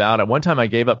no doubt about it. One time I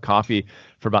gave up coffee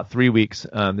for about 3 weeks.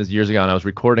 This years ago, and I was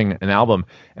recording an album,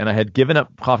 and I had given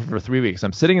up coffee for 3 weeks.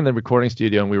 I'm sitting in the recording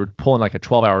studio, and we were pulling like a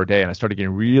 12-hour day, and I started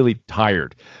getting really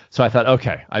tired. So I thought,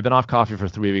 okay, I've been off coffee for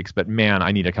 3 weeks, but man,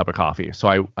 I need a cup of coffee.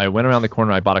 So I went around the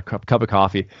corner, I bought a cup of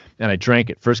coffee, and I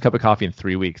drank it. First cup of coffee in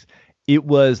 3 weeks. It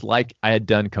was like I had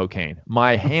done cocaine.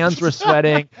 My hands were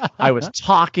sweating. I was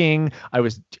talking. I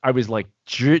was like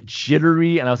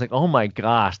jittery, and I was like, "Oh my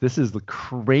gosh, this is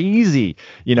crazy."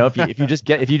 If you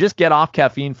just get off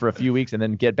caffeine for a few weeks and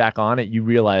then get back on it, you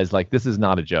realize like this is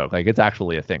not a joke. Like it's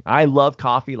actually a thing. I love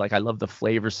coffee. Like I love the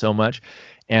flavor so much,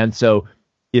 and so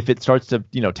if it starts to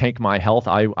tank my health,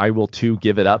 I will too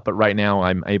give it up. But right now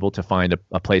I'm able to find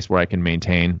a place where I can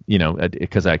maintain,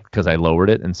 because I lowered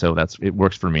it, and so it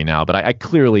works for me now. But I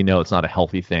clearly know it's not a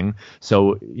healthy thing,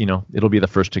 so it'll be the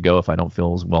first to go if I don't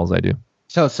feel as well as I do.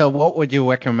 So what would you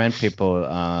recommend people?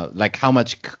 Like how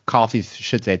much coffee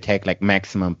should they take, like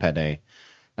maximum per day?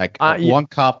 Like 1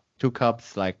 cup, 2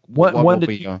 cups, like what would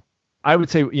be your? I would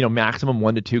say, maximum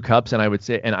 1 to 2 cups, and I would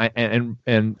say,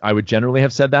 and I would generally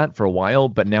have said that for a while,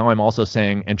 but now I'm also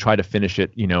saying, and try to finish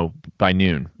it, by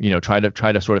noon. Try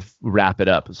to sort of wrap it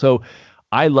up. So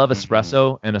I love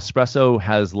espresso, and espresso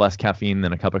has less caffeine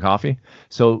than a cup of coffee.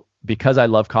 So because I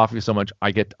love coffee so much,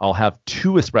 I'll have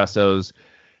 2 espressos,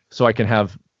 so I can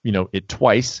have it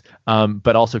twice,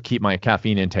 but also keep my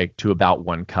caffeine intake to about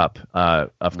 1 cup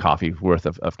of coffee worth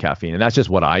of caffeine, and that's just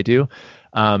what I do.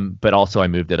 But also I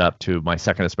moved it up to my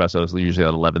second espresso is usually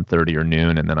at 11:30 or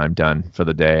noon, and then I'm done for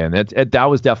the day. And that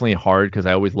was definitely hard because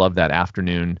I always loved that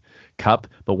afternoon cup.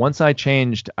 But once I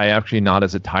changed, I actually not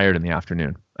as tired in the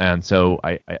afternoon, and so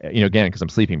I again because I'm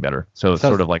sleeping better. So it's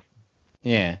sort of like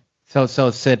So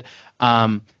Sid,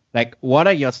 like, what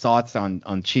are your thoughts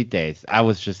on cheat days? I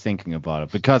was just thinking about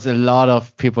it because a lot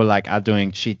of people are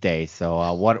doing cheat days.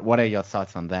 So what are your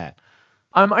thoughts on that?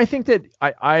 I think that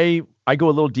I go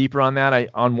a little deeper on that.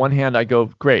 On one hand, I go,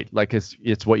 great, like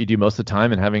it's what you do most of the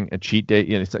time, and having a cheat day,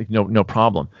 it's like no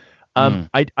problem.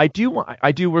 I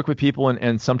do work with people,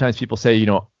 and sometimes people say,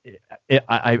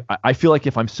 I feel like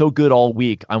if I'm so good all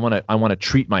week, I want to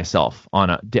treat myself on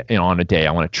a day.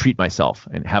 I want to treat myself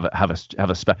and have a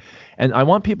and I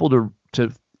want people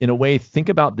to in a way think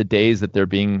about the days that they're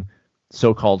being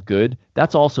so-called good.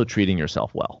 That's also treating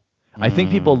yourself well. I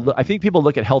think people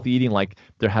look at healthy eating like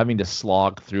they're having to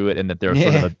slog through it, and that they're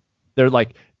sort of they're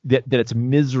like that it's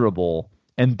miserable,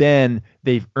 and then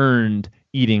they've earned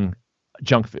eating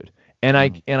junk food. And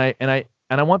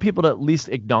I want people to at least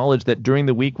acknowledge that during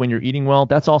the week when you're eating well,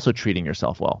 that's also treating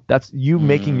yourself well. That's you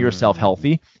making yourself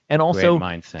healthy and also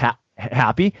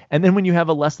happy. And then when you have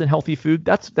a less than healthy food,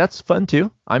 that's fun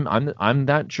too. I'm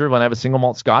not sure when I have a single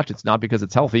malt scotch, it's not because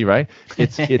it's healthy, right?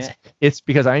 It's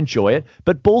because I enjoy it.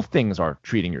 But both things are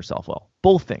treating yourself well.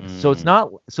 Both things. So it's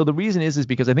not. So the reason is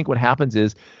because I think what happens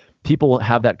is people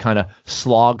have that kind of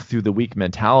slog through the week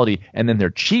mentality, and then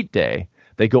their cheat day,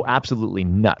 they go absolutely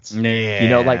nuts.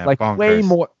 Like bonkers. Way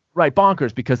more. Right,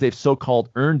 bonkers, because they've so-called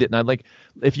earned it. And I'd like,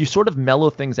 if you sort of mellow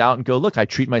things out and go, look, I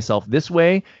treat myself this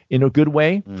way in a good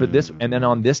way for this, and then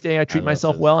on this day I treat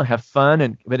myself well and have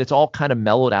fun, but it's all kind of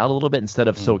mellowed out a little bit instead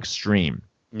of so extreme.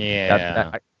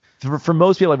 Yeah. For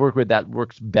most people I've worked with, that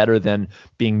works better than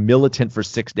being militant for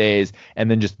 6 days and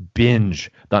then just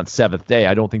binge on 7th day.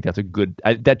 I don't think that's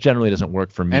that generally doesn't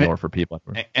work for me or for people.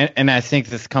 And I think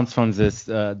this comes from this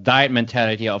diet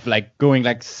mentality of doing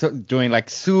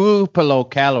super low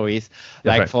calories,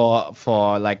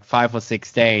 for like 5 or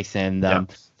 6 days, and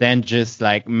then just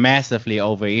massively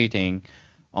overeating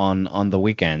on the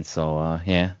weekend. So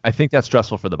I think that's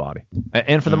stressful for the body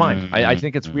and for the mind. I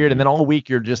think it's weird, and then all week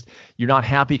you're not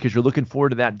happy because you're looking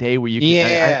forward to that day where you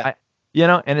can,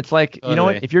 and it's like, you know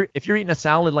what, if you're eating a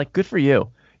salad, like, good for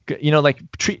you. You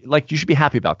should be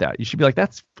happy about that. You should be like,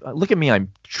 look at me,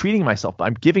 I'm treating myself,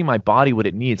 I'm giving my body what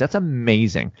it needs. That's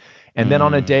amazing. And then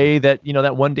on a day that,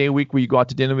 that one day a week where you go out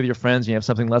to dinner with your friends and you have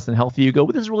something less than healthy, you go,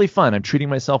 well, this is really fun. I'm treating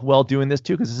myself well doing this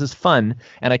too, because this is fun.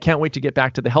 And I can't wait to get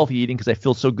back to the healthy eating because I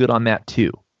feel so good on that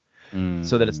too.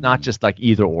 So that it's not just like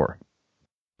either or.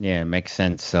 Yeah, makes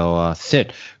sense. So,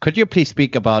 Sid, could you please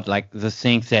speak about the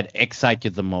things that excite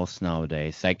you the most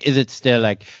nowadays? Is it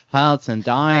still health and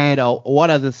diet, or what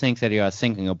are the things that you are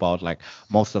thinking about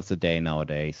most of the day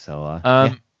nowadays? So,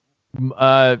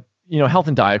 health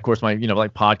and diet, of course, my,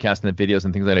 podcast and the videos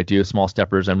and things that I do, Small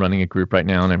Steppers. I'm running a group right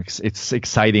now, and it's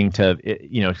exciting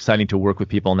to work with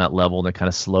people on that level to kind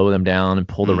of slow them down and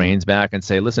pull the reins back and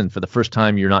say, listen, for the first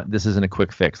time, this isn't a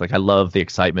quick fix. I love the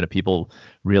excitement of people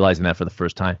realizing that for the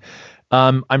first time.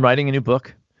 I'm writing a new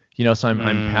book, so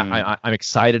I'm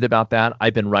excited about that.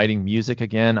 I've been writing music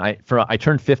again. I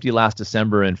turned 50 last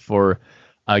December, and for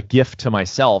a gift to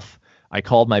myself, I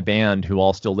called my band, who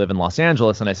all still live in Los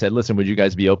Angeles, and I said, listen, would you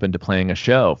guys be open to playing a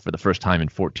show for the first time in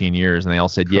 14 years? And they all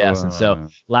said yes. And so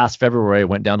last February, I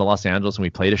went down to Los Angeles and we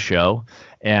played a show,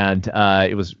 and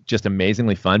it was just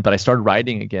amazingly fun. But I started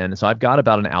writing again. So I've got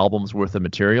about an album's worth of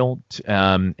material.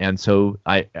 And so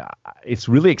it's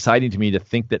really exciting to me to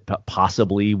think that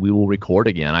possibly we will record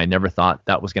again. I never thought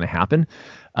that was going to happen.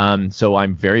 So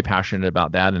I'm very passionate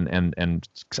about that, and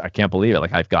I can't believe it.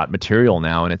 I've got material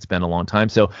now, and it's been a long time.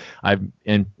 So I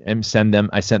sent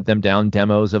them down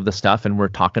demos of the stuff, and we're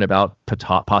talking about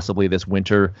possibly this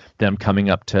winter them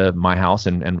coming up to my house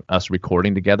and us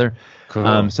recording together.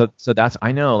 Cool. So that's,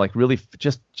 I know, really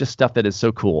just stuff that is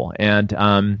so cool. And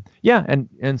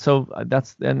so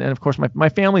that's, and of course my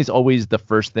family's always the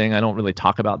first thing. I don't really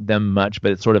talk about them much,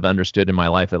 but it's sort of understood in my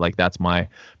life that that's my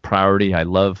priority. I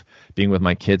love being with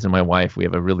my kids and my wife. We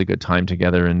have a really good time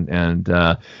together, and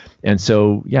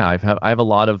so I have a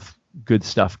lot of good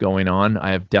stuff going on.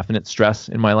 I have definite stress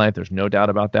in my life. There's no doubt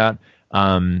about that.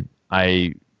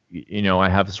 I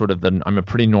have sort of I'm a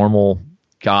pretty normal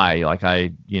guy. Like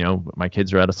my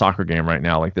kids are at a soccer game right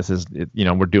now. Like this is,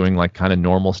 we're doing like kind of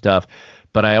normal stuff,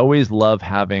 but I always love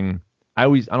having, I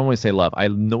don't want to say love. I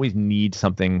always need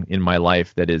something in my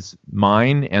life that is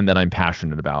mine and that I'm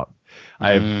passionate about.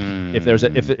 If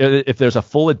there's a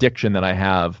full addiction that I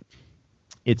have,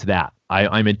 it's that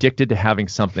I'm addicted to having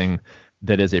something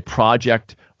that is a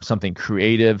project, something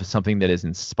creative, something that is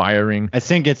inspiring. I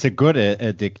think it's a good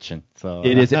addiction. So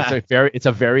it is. It's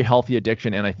a very healthy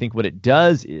addiction, and I think what it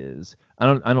does is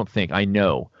I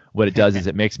know what it does is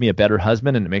it makes me a better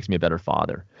husband and it makes me a better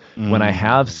father. When I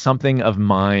have something of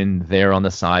mine there on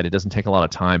the side, it doesn't take a lot of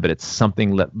time, but it's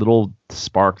something, that little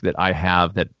spark that I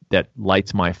have that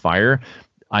lights my fire.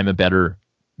 I'm a better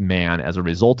man as a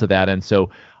result of that, and so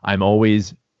I'm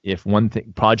always. If one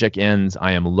project ends,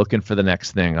 I am looking for the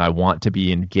next thing. I want to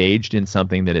be engaged in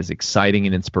something that is exciting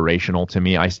and inspirational to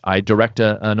me. I direct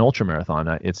an ultra marathon.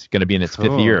 It's going to be in its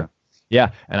fifth year.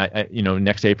 Yeah, and I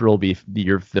next April will be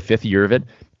the fifth year of it.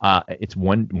 It's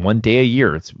one day a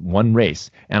year. It's one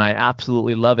race, and I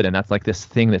absolutely love it. And that's like this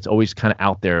thing that's always kind of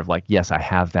out there of like, yes, I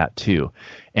have that too,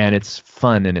 and it's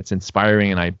fun and it's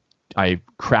inspiring. And I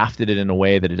crafted it in a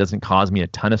way that it doesn't cause me a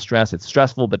ton of stress. It's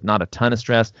stressful, but not a ton of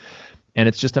stress. And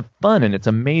it's just fun and it's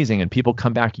amazing. And people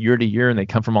come back year to year and they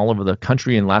come from all over the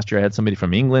country. And last year I had somebody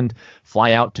from England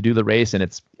fly out to do the race, and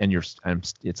it's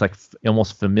like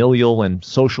almost familial and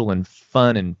social and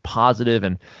fun and positive.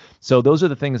 And so those are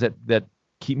the things that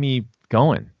keep me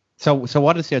going. So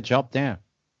what is your job there?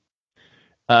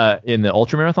 In the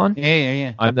ultra marathon?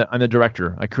 Yeah. I'm the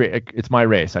director. It's my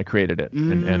race. I created it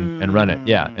and run it.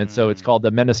 Yeah. And so it's called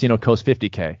the Mendocino Coast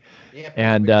 50K. Yeah.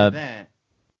 And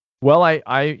well,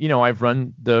 I've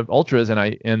run the ultras,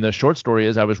 and the short story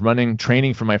is I was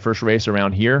training for my first race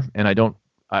around here, and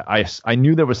I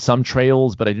knew there was some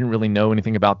trails, but I didn't really know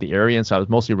anything about the area, and so I was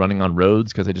mostly running on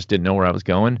roads because I just didn't know where I was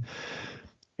going.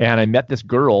 And I met this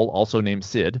girl also named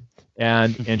Sid,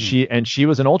 and she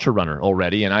was an ultra runner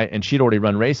already, and she'd already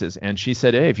run races, and she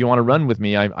said, hey, if you want to run with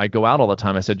me, I go out all the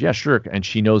time. I said, yeah, sure. And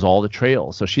she knows all the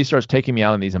trails, so she starts taking me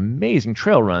out on these amazing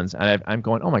trail runs, and I'm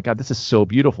going, oh my God, this is so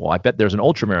beautiful. I bet there's an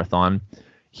ultra marathon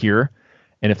here,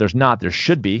 and if there's not, there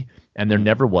should be, and there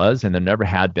never was, and there never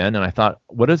had been. And I thought,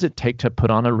 what does it take to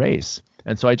put on a race?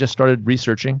 And so I just started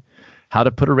researching how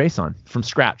to put a race on from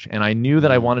scratch. And I knew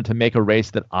that I wanted to make a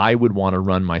race that I would want to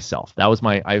run myself. I was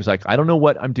like, I don't know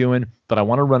what I'm doing, but I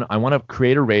want to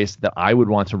create a race that I would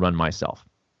want to run myself.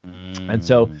 And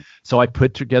so I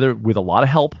put together, with a lot of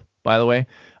help, by the way,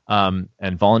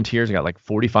 and volunteers. I got like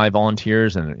 45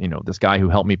 volunteers, and this guy who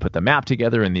helped me put the map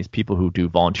together, and these people who do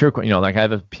volunteer, like I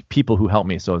have people who help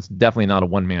me. So it's definitely not a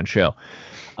one-man show.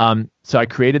 So I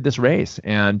created this race,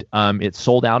 and it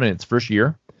sold out in its first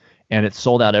year. And it's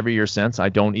sold out every year since. I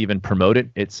don't even promote it.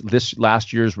 This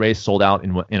last year's race sold out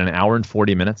in an hour and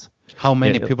 40 minutes. How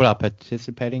many people are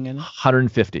participating in it?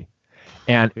 150.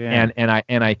 And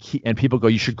people go,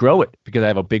 you should grow it, because I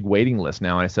have a big waiting list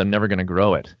now. And I said, I'm never going to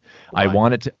grow it. Why? I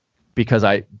want it to, because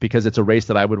it's a race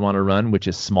that I would want to run, which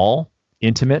is small,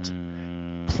 intimate,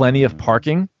 plenty of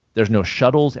parking. There's no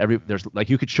shuttles. There's like,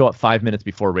 you could show up 5 minutes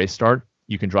before race start.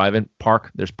 You can drive in,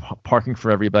 park. There's parking for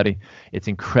everybody. It's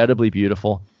incredibly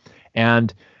beautiful.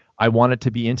 And I want it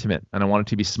to be intimate, and I want it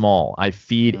to be small. I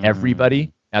feed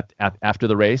everybody after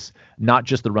the race, not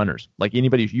just the runners. Like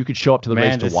anybody, you could show up to the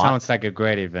race to watch. Sounds like a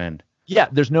great event. Yeah,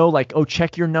 there's no like, oh,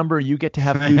 check your number, you get to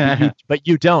have food, but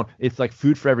you don't. It's like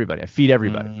food for everybody. I feed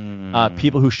everybody.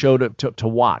 People who showed up to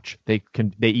watch, they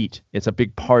eat. It's a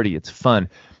big party. It's fun,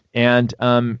 and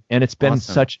it's been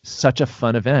awesome. such a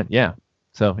fun event. Yeah.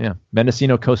 So yeah,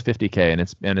 Mendocino Coast 50K,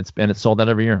 and it's sold out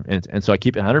every year, and so I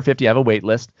keep it 150. I have a wait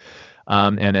list,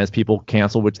 and as people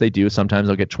cancel, which they do, sometimes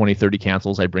I'll get 20, 30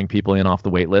 cancels. I bring people in off the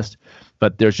wait list,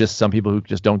 but there's just some people who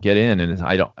just don't get in, and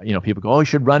I don't, people go, oh, you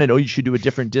should run it, oh, you should do a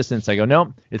different distance. I go,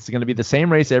 no, it's going to be the same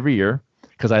race every year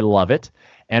because I love it,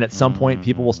 and at some point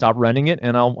people will stop running it,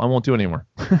 and I won't do it anymore,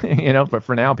 But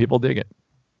for now, people dig it.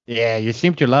 Yeah, you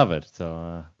seem to love it.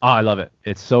 So I love it.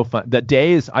 It's so fun. The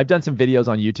days, I've done some videos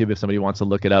on YouTube if somebody wants to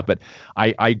look it up, but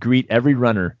I greet every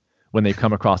runner when they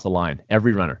come across the line.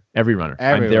 Every runner.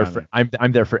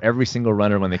 I'm there for every single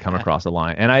runner when they come across the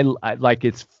line. And I like,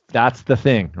 that's the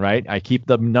thing, right? I keep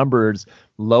the numbers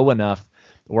low enough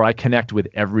where I connect with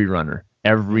every runner.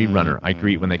 Every runner I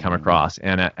greet when they come across,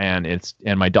 and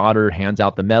my daughter hands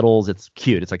out the medals. It's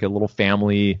cute. It's like a little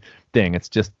family thing. It's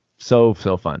just so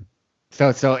fun.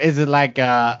 So is it like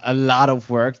a lot of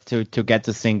work to get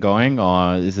this thing going,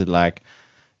 or is it like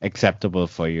acceptable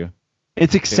for you?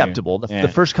 It's acceptable.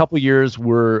 The first couple years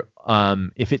were,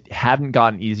 if it hadn't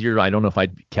gotten easier, I don't know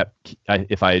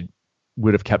if I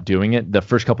would have kept doing it. The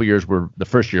first couple years the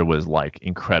first year was like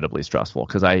incredibly stressful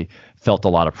because I felt a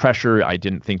lot of pressure. I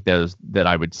didn't think that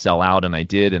I would sell out, and I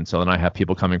did. And so then I have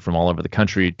people coming from all over the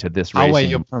country to this race. How were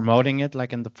you promoting it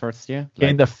like in the first year?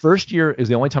 In the first year is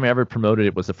the only time I ever promoted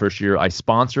it was the first year. I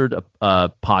sponsored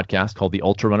a podcast called the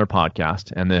Ultra Runner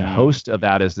Podcast, and the host of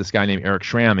that is this guy named Eric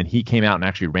Schramm, and he came out and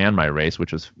actually ran my race,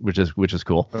 which is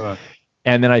cool.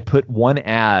 And then I put one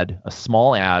ad, a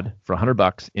small ad for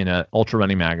 $100 in an ultra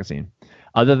running magazine.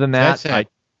 Other than that, that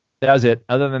was it.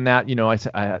 Other than that,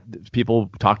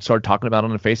 people started talking about it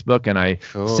on Facebook, and I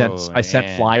sent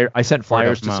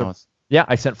flyers to some. Yeah,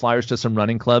 I sent flyers to some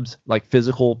running clubs, like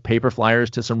physical paper flyers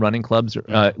to some running clubs,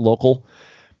 local.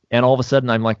 And all of a sudden,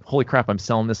 I'm like, holy crap, I'm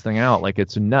selling this thing out. Like,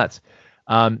 it's nuts.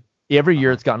 Every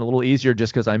year, it's gotten a little easier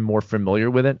just because I'm more familiar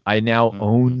with it. I now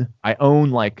own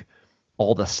like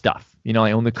all the stuff.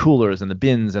 I own the coolers and the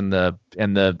bins and I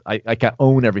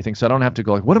own everything, so I don't have to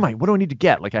go like, what do I need to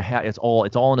get? Like it's all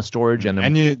in a storage,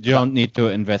 and you don't need to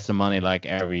invest the money like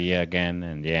every year again,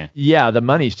 and the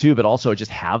money's too, but also I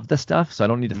just have the stuff, so I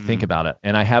don't need to think about it.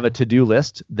 And I have a to-do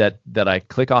list that I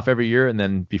click off every year, and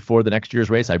then before the next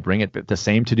year's race, I bring the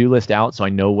same to-do list out, so I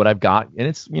know what I've got, and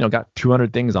it's got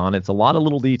 200 things on it. It's a lot of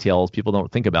little details people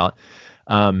don't think about,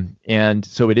 and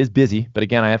so it is busy. But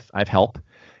again, I have help.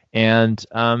 And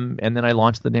then I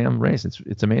launched the damn race.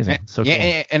 It's amazing. So cool.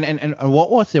 And what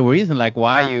was the reason, like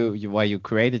why you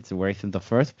created the race in the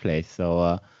first place?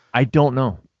 So I don't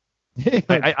know.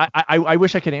 I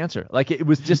wish I could answer. Like, it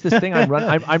was just this thing I'm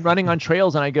running on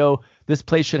trails, and I go, this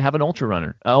place should have an ultra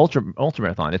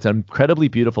marathon. It's an incredibly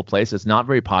beautiful place. It's not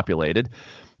very populated.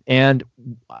 And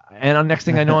the next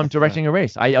thing I know, I'm directing a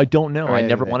race. I don't know. I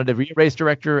never wanted to be a race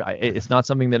director. It's not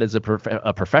something that is a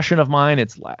profession of mine.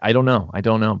 I don't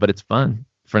know, but it's fun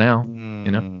for now.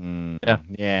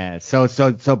 Yeah.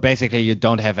 So basically, you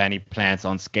don't have any plans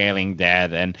on scaling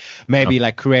that, and maybe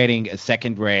like creating a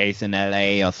second race in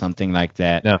LA or something like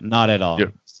that. No, not at all.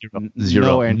 Zero.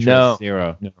 No interest.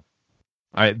 Zero.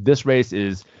 No. This race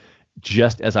is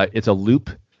just it's a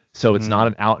loop. So it's not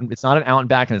an out and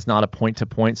back, and it's not a point to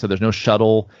point. So there's no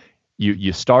shuttle.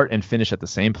 You start and finish at the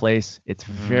same place. It's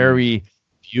very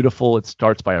beautiful. It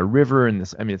starts by a river, and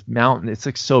it's mountain. It's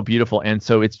like so beautiful. And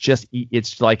so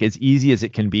it's like as easy as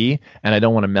it can be. And I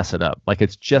don't want to mess it up. Like,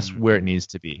 it's just where it needs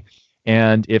to be.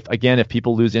 And if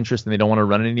people lose interest and they don't want to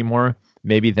run it anymore,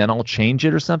 maybe then I'll change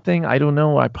it or something. I don't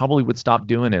know. I probably would stop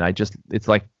doing it. It's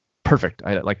like perfect.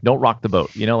 I like, don't rock the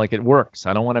boat, like it works.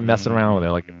 I don't want to mess around with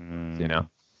it. Like,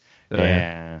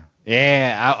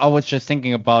 I was just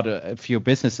thinking about a few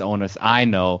business owners I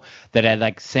know that are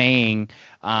like saying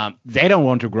they don't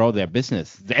want to grow their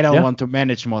business. They don't want to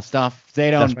manage more stuff.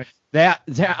 They don't. Right.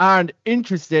 They aren't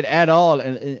interested at all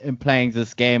in playing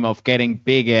this game of getting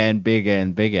bigger and bigger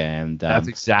and bigger. And that's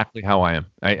exactly how I am.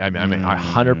 I'm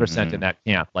 100% in that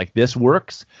camp. Like, this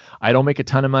works. I don't make a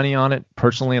ton of money on it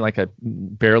personally, like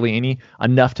barely any,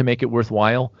 enough to make it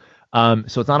worthwhile.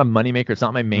 So it's not a moneymaker. It's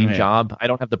not my main job. I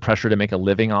don't have the pressure to make a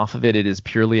living off of it. It is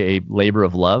purely a labor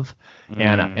of love,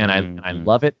 and I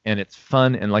love it, and it's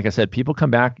fun. And like I said, people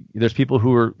come back. There's people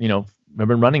who are have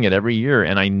been running it every year,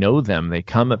 and I know them. They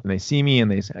come up and they see me,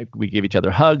 and they say, we give each other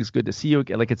hugs. Good to see you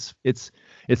again. Like, it's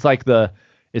like the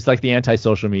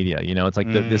anti-social media. It's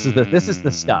like this is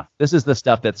the stuff. This is the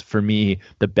stuff that's, for me,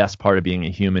 the best part of being a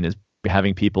human, is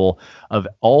having people of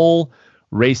all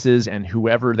races and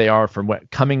whoever they are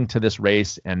coming to this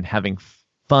race and having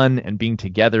fun and being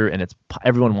together, and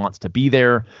everyone wants to be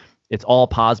there. It's all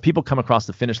positive. People come across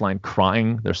the finish line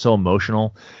crying. They're so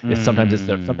emotional. Sometimes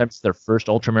it's their first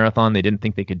ultra marathon. They didn't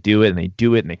think they could do it, and they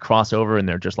do it, and they cross over, and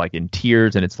they're just like in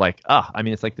tears. And it's like,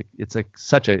 it's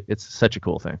such a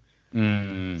cool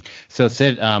thing. So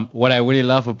Sid, what I really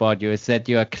love about you is that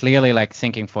you are clearly like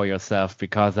thinking for yourself,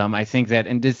 because I think that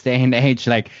in this day and age,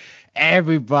 like,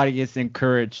 everybody is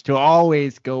encouraged to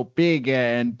always go bigger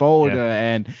and bolder,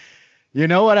 and you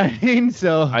know what I mean?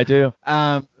 So I do.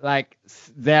 Like,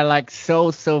 there are like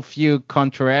so few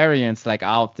contrarians like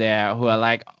out there who are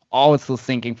like also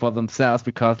thinking for themselves,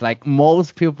 because like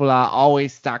most people are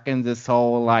always stuck in this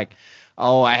whole like,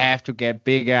 oh, I have to get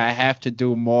bigger, I have to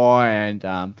do more, and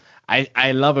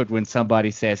I love it when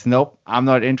somebody says, nope, I'm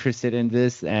not interested in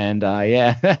this. And no,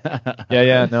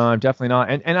 I'm definitely not.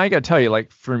 And I got to tell you, like,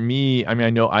 for me, I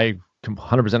know I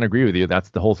 100% agree with you. That's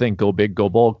the whole thing. Go big, go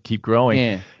bold, keep growing.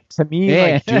 Yeah. To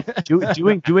me,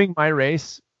 like, doing my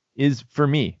race is, for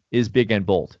me, is big and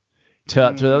bold. To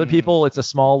other people, it's a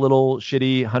small little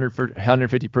shitty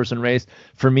 150 person race.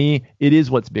 For me, it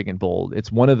is what's big and bold.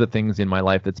 It's one of the things in my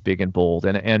life that's big and bold.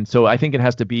 And so I think it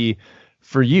has to be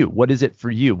for you. What is it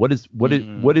for you? What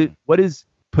is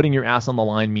putting your ass on the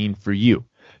line mean for you?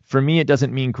 For me, it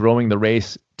doesn't mean growing the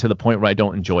race to the point where I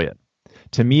don't enjoy it.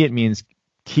 To me, it means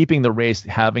keeping the race,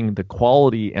 having the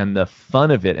quality and the fun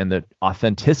of it and the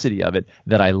authenticity of it,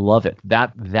 that I love it.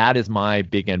 That is my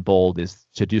big and bold, is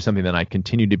to do something that I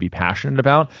continue to be passionate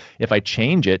about. If I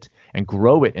change it and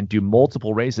grow it and do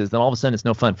multiple races, then all of a sudden it's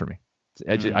no fun for me.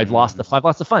 I've lost the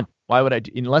fun. Why would I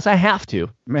do, unless I have to?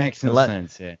 Makes no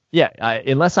sense.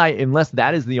 Unless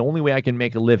that is the only way I can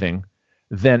make a living,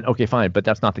 then okay, fine. But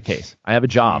that's not the case. I have a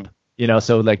job,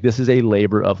 so like this is a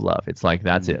labor of love. It's like,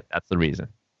 that's it. That's the reason.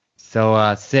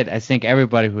 So, Sid, I think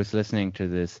everybody who's listening to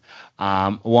this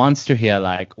wants to hear,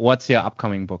 like, what's your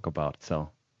upcoming book about? So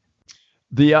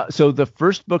the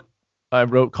first book I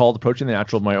wrote, called Approaching the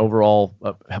Natural, my overall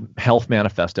health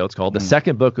manifesto, it's called. The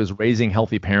second book is Raising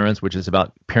Healthy Parents, which is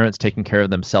about parents taking care of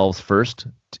themselves first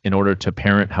in order to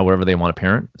parent however they want to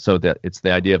parent. So that it's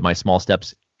the idea of my small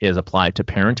steps is applied to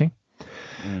parenting.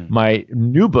 My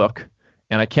new book,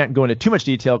 and I can't go into too much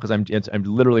detail because I'm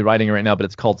literally writing it right now, but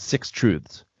it's called 6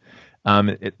 Truths.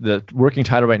 The working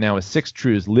title right now is 6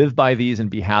 Truths. Live by these and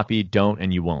be happy. Don't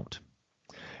and you won't.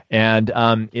 And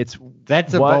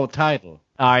that's a bold title.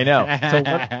 I know. So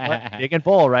big and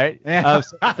bold, right?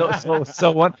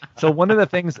 So one of the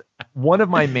things, one of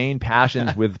my main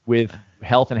passions with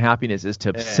health and happiness is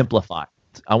to simplify.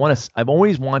 I'm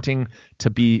always wanting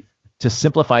to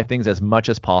simplify things as much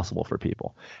as possible for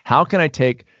people. How can I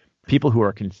take people who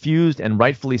are confused, and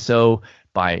rightfully so,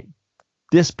 by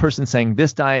this person saying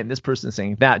this diet and this person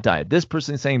saying that diet, this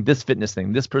person saying this fitness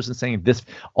thing, this person saying this,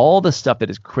 all the stuff that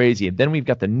is crazy. And then we've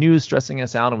got the news stressing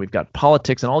us out, and we've got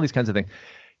politics and all these kinds of things.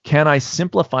 Can I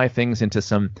simplify things into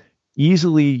some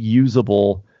easily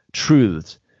usable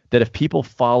truths that if people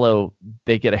follow,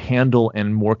 they get a handle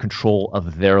and more control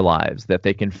of their lives, that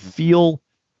they can feel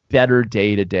better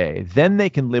day to day? Then they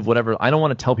can live whatever. I don't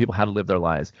want to tell people how to live their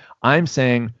lives. I'm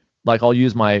saying, like, I'll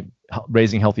use my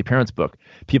Raising Healthy Parents book.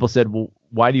 People said, well,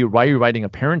 why are you writing a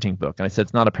parenting book? And I said,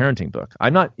 it's not a parenting book.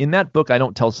 I'm not in that book. I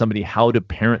don't tell somebody how to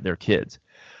parent their kids.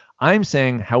 I'm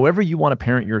saying, however you want to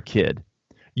parent your kid,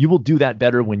 you will do that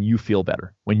better when you feel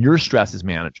better, when your stress is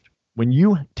managed. When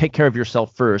you take care of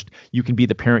yourself first, you can be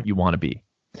the parent you want to be.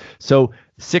 So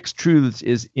 6 Truths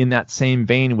is in that same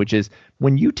vein, which is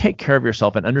when you take care of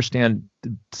yourself and understand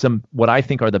some, what I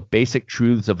think are the basic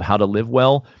truths of how to live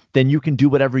well, then you can do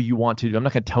whatever you want to do. I'm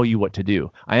not going to tell you what to do.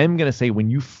 I am going to say, when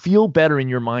you feel better in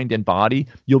your mind and body,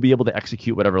 you'll be able to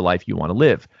execute whatever life you want to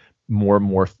live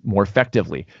more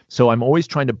effectively. So I'm always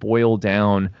trying to boil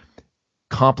down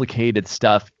complicated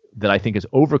stuff that I think is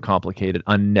overcomplicated,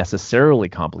 unnecessarily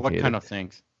complicated. What kind of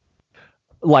things?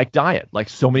 Like diet, like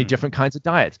so many different kinds of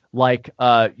diets, like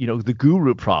the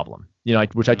guru problem,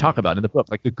 which I talk about in the book,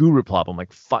 like the guru problem,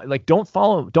 like don't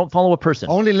follow a person.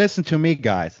 Only listen to me,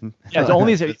 guys. Yeah, it's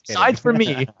only besides for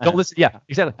me. Don't listen. Yeah,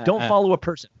 exactly. Don't follow a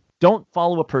person. Don't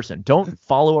follow a person. Don't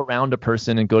follow around a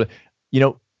person and go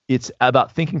to, it's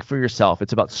about thinking for yourself.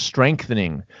 It's about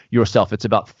strengthening yourself. It's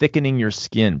about thickening your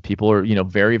skin. People are,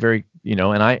 very, very, and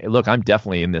I'm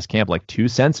definitely in this camp, like too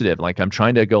sensitive. Like I'm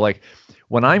trying to go like,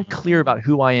 when I'm clear about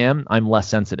who I am, I'm less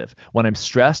sensitive. When I'm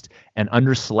stressed and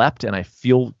underslept and I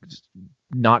feel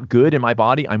not good in my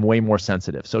body, I'm way more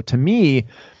sensitive. So to me,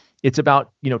 it's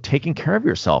about, taking care of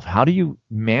yourself. How do you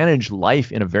manage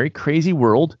life in a very crazy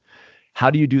world?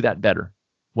 How do you do that better?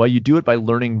 Well, you do it by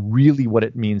learning really what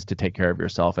it means to take care of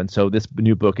yourself. And so this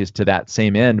new book is to that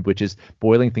same end, which is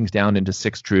boiling things down into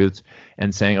 6 truths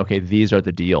and saying, okay, these are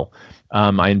the deal.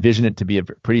 I envision it to be a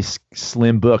pretty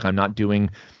slim book. I'm not doing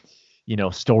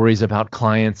stories about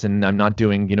clients, and I'm not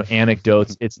doing,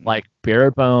 anecdotes. It's like bare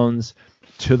bones,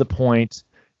 to the point,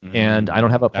 and I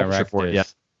don't have a publisher for it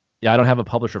yet. Yeah, I don't have a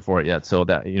publisher for it yet, so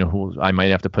that I might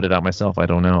have to put it out myself. I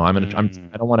don't know. I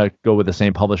don't want to go with the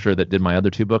same publisher that did my other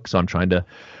 2 books, so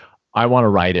I want to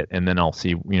write it, and then I'll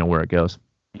see where it goes.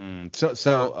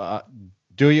 So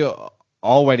do you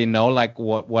already know like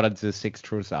what the 6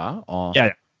 truths are? Or?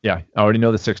 Yeah, I already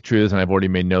know the 6 truths, and I've already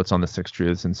made notes on the 6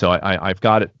 truths, and so I've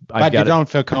got it. But you don't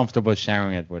feel comfortable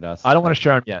sharing it with us. I don't want to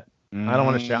share them yet. I don't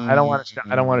want to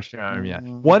share them yet.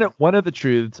 One of the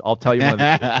truths, I'll tell you. One of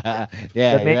the truths.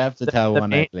 You have to tell one.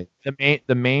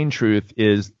 The main truth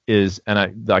is, and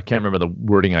I can't remember the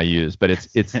wording I use, but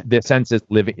it's the sense is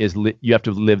you have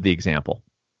to live the example,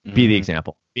 be the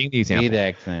example, being the example. Be the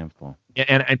example.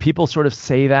 And people sort of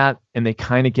say that, and they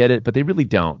kind of get it, but they really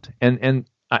don't. And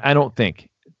I don't think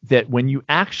that when you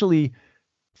actually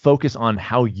focus on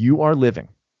how you are living,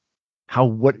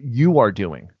 what you are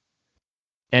doing,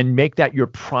 and make that your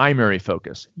primary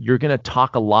focus, you're going to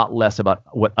talk a lot less about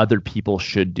what other people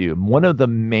should do. One of the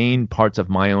main parts of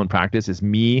my own practice is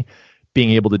me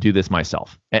being able to do this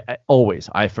myself. Always.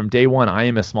 From day one, I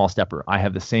am a small stepper. I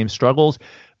have the same struggles,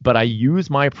 but I use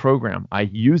my program. I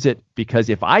use it because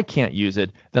if I can't use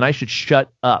it, then I should shut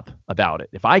up about it.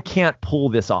 If I can't pull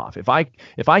this off, if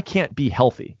I can't be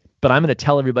healthy, but I'm going to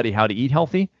tell everybody how to eat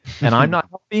healthy and I'm not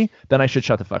healthy, then I should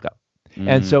shut the fuck up.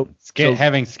 And so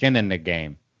having skin in the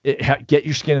game. Get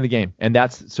your skin in the game. And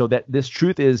that's so that this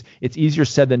truth is, it's easier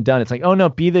said than done. It's like, oh no,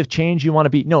 be the change you want to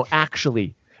be. No,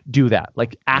 actually do that.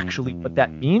 Like actually what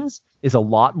that means is a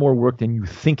lot more work than you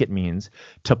think it means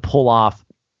to pull off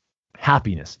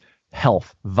happiness,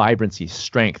 health, vibrancy,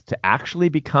 strength. To actually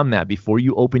become that before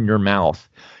you open your mouth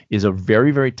is a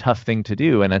very, very tough thing to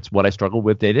do. And that's what I struggle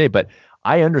with day to day. But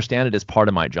I understand it as part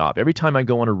of my job. Every time I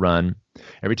go on a run,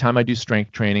 every time I do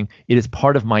strength training, it is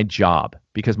part of my job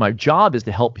because my job is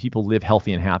to help people live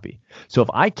healthy and happy. So if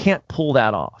I can't pull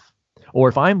that off, or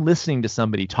if I'm listening to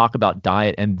somebody talk about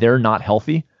diet and they're not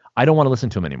healthy, I don't want to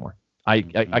listen to them anymore. I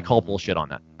call bullshit on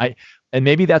that. And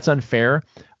maybe that's unfair.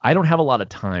 I don't have a lot of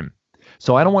time.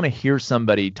 So I don't want to hear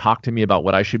somebody talk to me about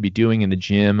what I should be doing in the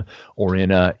gym or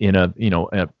on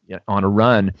a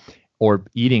run or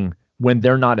eating when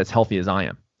they're not as healthy as I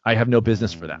am. I have no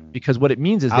business for that, because what it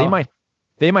means is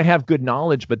they might have good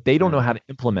knowledge, but they don't know how to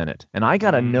implement it. And I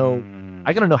gotta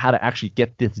know how to actually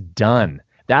get this done.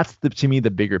 That's to me the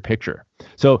bigger picture.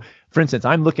 So for instance,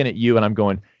 I'm looking at you and I'm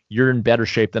going, you're in better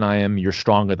shape than I am. You're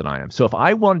stronger than I am. So if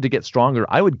I wanted to get stronger,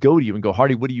 I would go to you and go,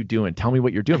 Hardy, what are you doing? Tell me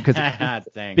what you're doing.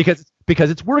 Because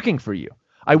it's working for you.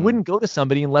 I wouldn't go to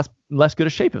somebody in less good a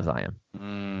shape as I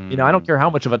am. I don't care how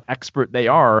much of an expert they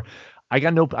are. I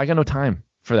got no time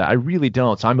for that. I really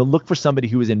don't. So I'm going to look for somebody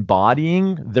who is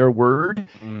embodying their word,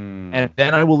 and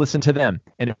then I will listen to them.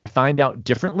 And if I find out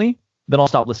differently, then I'll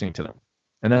stop listening to them.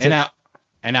 And that's it.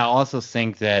 And I also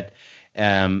think that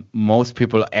most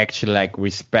people actually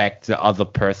respect the other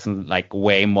person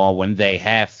way more when they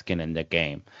have skin in the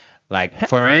game. Like,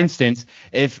 for instance,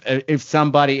 if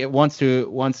somebody wants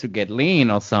to get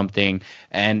lean or something,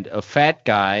 and a fat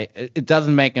guy, it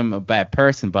doesn't make him a bad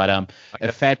person, but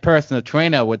a fat personal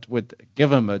trainer would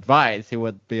give him advice. He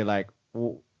would be like,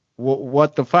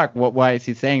 what the fuck? Why is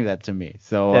he saying that to me?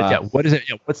 So what is it?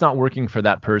 What's not working for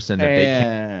that person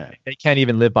that they can't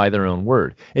even live by their own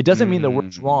word? It doesn't mean the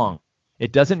word's wrong.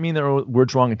 It doesn't mean their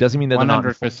word's wrong. It doesn't mean that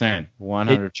 100%.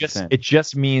 100%. It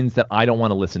just means that I don't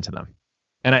want to listen to them.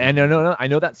 And I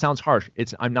know that sounds harsh.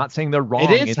 I'm not saying they're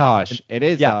wrong. It is harsh.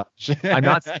 Harsh.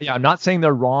 I'm not saying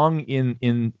they're wrong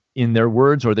in their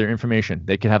words or their information.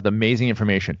 They could have the amazing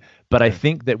information, but I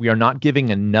think that we are not giving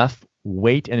enough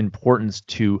weight and importance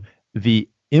to the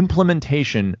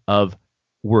implementation of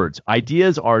words.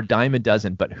 Ideas are a dime a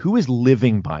dozen, but who is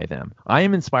living by them? I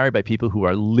am inspired by people who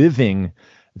are living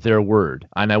their word,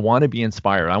 and I want to be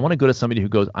inspired. I want to go to somebody who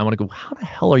goes, I want to go, how the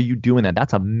hell are you doing that?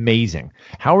 That's amazing.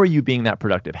 How are you being that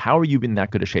productive? How are you being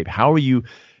that good a shape? How are you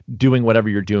doing whatever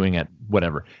you're doing at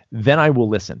whatever? Then I will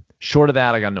listen. Short of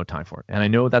that, I got no time for it. And I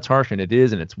know that's harsh, and it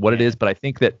is, and it's what it is, but I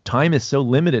think that time is so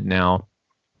limited now.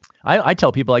 I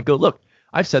tell people, I go, look,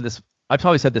 I've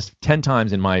probably said this 10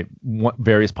 times in my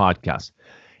various podcasts.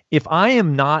 If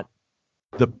I'm not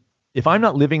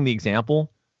living the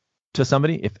example to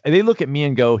somebody, if they look at me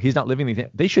and go, he's not living the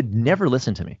example, they should never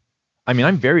listen to me. I mean,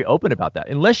 I'm very open about that.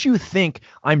 Unless you think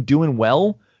I'm doing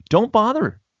well, don't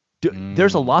bother.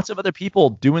 There's lots of other people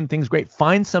doing things great.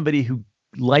 Find somebody who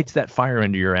lights that fire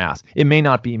under your ass. It may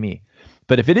not be me,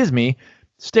 but if it is me,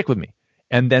 stick with me.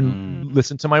 And then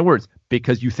listen to my words,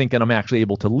 because you think that I'm actually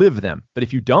able to live them. But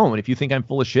if you don't, if you think I'm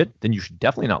full of shit, then you should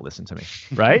definitely not listen to me,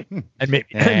 right? And maybe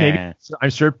I'm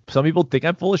sure some people think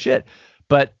I'm full of shit,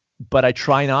 but I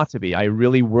try not to be. I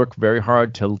really work very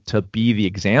hard to be the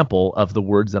example of the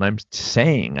words that I'm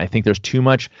saying. I think there's too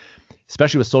much,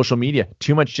 especially with social media,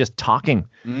 too much just talking,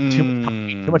 too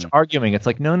much arguing. It's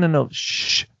like, no,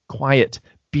 shh, quiet,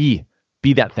 be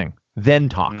that thing. Then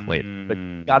talk later, but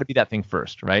you got to be that thing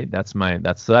first, right? That's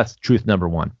truth number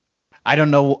one. I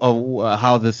don't know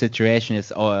how the situation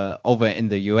is over in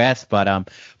the U.S., but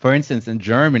for instance, in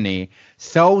Germany,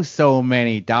 so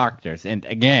many doctors, and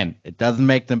again, it doesn't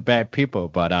make them bad people,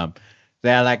 but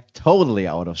they're totally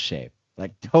out of shape,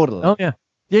 totally. Oh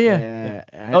yeah.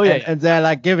 And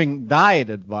they're giving diet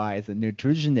advice and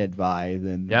nutrition advice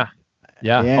and Yeah.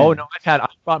 Oh no, I've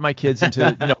brought my kids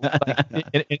into,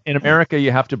 in America,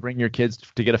 you have to bring your kids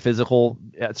to get a physical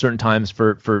at certain times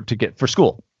for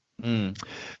school. So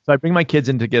I bring my kids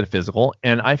in to get a physical,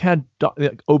 and I've had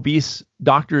obese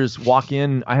doctors walk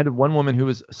in. I had one woman who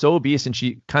was so obese, and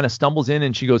she kind of stumbles in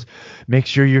and she goes, "Make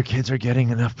sure your kids are getting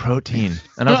enough protein."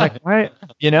 And I was like, "Why?"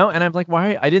 And I'm like,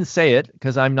 "Why?" I didn't say it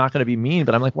because I'm not going to be mean,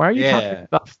 but I'm like, "Why are you talking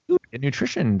about food and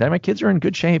nutrition? My kids are in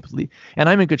good shape, and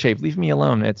I'm in good shape. Leave me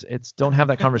alone. It's don't have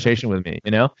that conversation with me."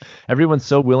 Everyone's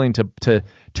so willing to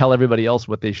tell everybody else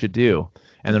what they should do,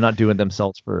 and they're not doing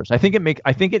themselves first. I think it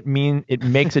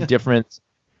makes a difference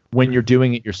when you're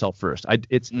doing it yourself first.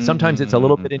 Sometimes it's a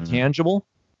little bit intangible,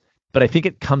 but I think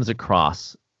it comes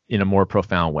across in a more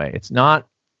profound way. It's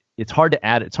hard to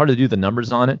add, it's hard to do the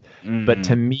numbers on it, but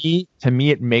to me,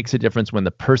 it makes a difference when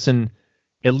the person,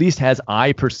 at least as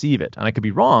I perceive it, and I could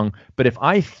be wrong, but if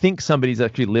I think somebody's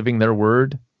actually living their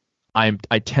word,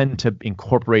 I tend to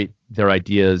incorporate their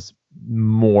ideas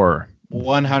more.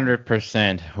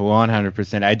 100%.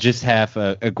 100%. I just have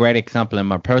a great example in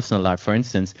my personal life, for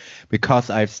instance, because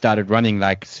I've started running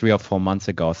like 3 or 4 months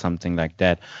ago, something like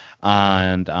that.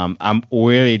 And I'm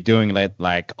really doing it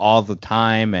like all the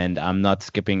time, and I'm not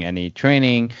skipping any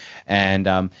training.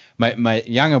 And my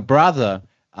younger brother,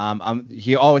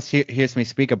 he always hears me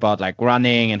speak about like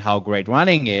running and how great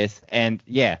running is. And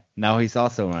yeah, now he's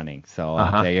also running. So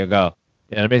there you go.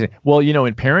 Yeah, amazing. Well,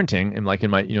 in parenting, and like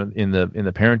in my, in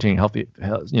the parenting healthy,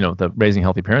 the Raising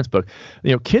Healthy Parents book,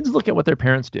 kids look at what their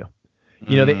parents do.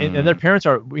 And their parents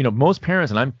are, most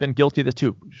parents, and I've been guilty of this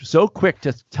too, so quick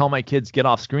to tell my kids get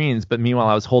off screens, but meanwhile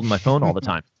I was holding my phone all the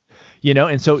time.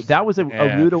 And so that was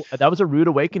a rude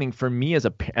awakening for me as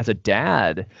a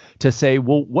dad to say,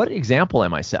 well, what example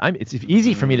am I setting? It's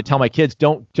easy for me to tell my kids,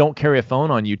 don't carry a phone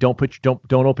on you, don't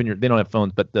open your, they don't have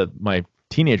phones, but my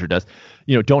teenager does,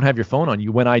 don't have your phone on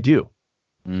you when I do.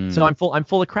 So I'm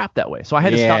full of crap that way. So I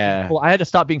had to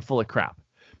stop being full of crap.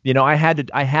 I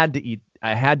had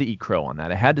to eat crow on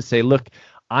that. I had to say, look,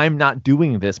 I'm not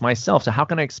doing this myself. So how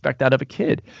can I expect that of a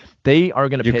kid? They are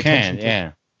going to pay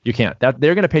attention. You can't.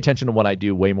 They're going to pay attention to what I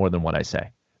do way more than what I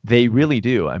say. They really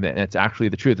do. I mean, it's actually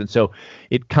the truth. And so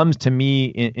it comes to me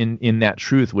in that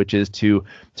truth, which is to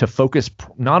focus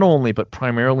not only, but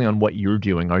primarily on what you're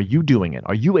doing. Are you doing it?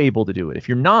 Are you able to do it? If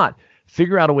you're not,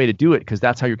 figure out a way to do it, because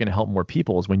that's how you're going to help more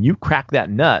people, is when you crack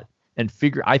that nut and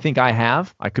figure, I think I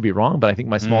could be wrong, but I think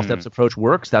my small steps approach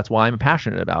works. That's why I'm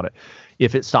passionate about it.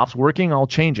 If it stops working, I'll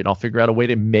change it. I'll figure out a way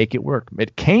to make it work.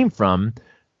 It came from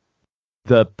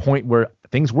the point where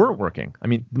things weren't working. I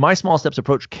mean, my small steps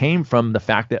approach came from the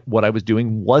fact that what I was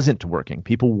doing wasn't working.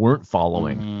 People weren't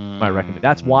following my recommendation.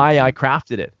 That's why I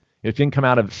crafted it. It didn't come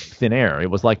out of thin air.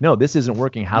 It was like, no, this isn't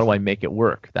working. How do I make it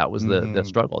work? That was the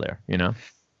struggle there,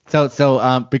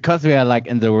 So because we are like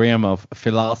in the realm of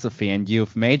philosophy, and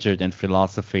you've majored in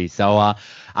philosophy, so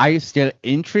are you still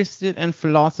interested in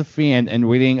philosophy and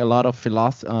reading a lot of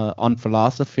on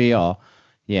philosophy, or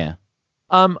yeah?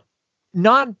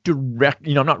 Not direct,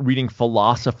 I'm not reading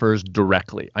philosophers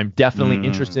directly. I'm definitely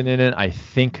interested in it. I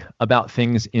think about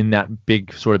things in that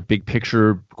big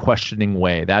picture questioning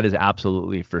way. That is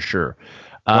absolutely for sure.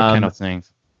 What kind of things?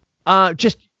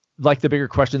 Just like the bigger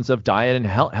questions of diet and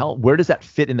health. Where does that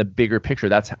fit in the bigger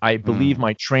picture? I believe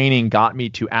my training got me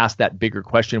to ask that bigger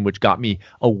question, which got me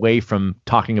away from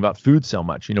talking about food so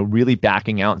much, really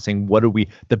backing out and saying,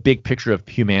 the big picture of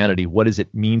humanity? What does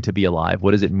it mean to be alive?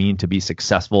 What does it mean to be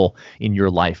successful in your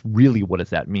life? Really, what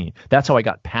does that mean? That's how I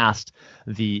got past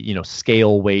the,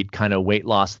 scale weight kind of weight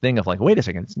loss thing of like, wait a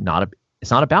second, it's not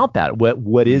about that.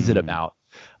 What is it about?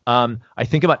 I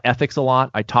think about ethics a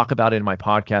lot. I talk about it in my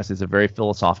podcast. It's a very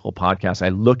philosophical podcast. I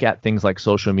look at things like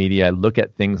social media. I look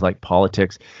at things like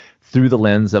politics through the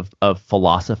lens of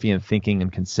philosophy and thinking and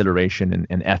consideration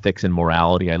and ethics and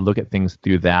morality. I look at things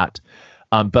through that,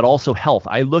 but also health.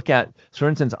 For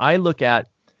instance, I look at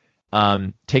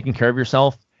taking care of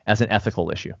yourself as an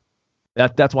ethical issue.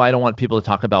 That's why I don't want people to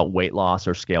talk about weight loss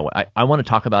or scale. I want to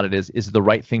talk about it as is the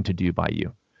right thing to do by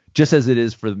you, just as it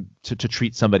is to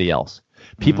treat somebody else.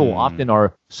 People often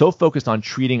are so focused on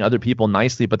treating other people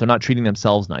nicely, but they're not treating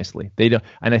themselves nicely. They don't.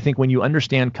 And I think when you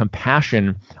understand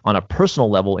compassion on a personal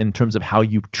level in terms of how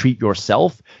you treat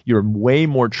yourself, you're way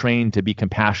more trained to be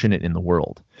compassionate in the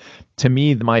world. To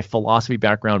me, my philosophy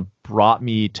background brought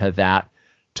me to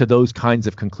those kinds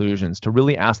of conclusions, to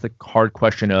really ask the hard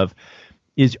question of,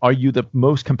 are you the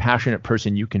most compassionate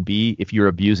person you can be if you're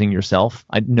abusing yourself?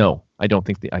 No, I don't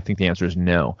think. I think the answer is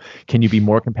no. Can you be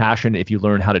more compassionate if you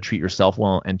learn how to treat yourself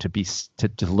well and to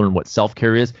learn what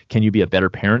self-care is? Can you be a better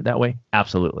parent that way?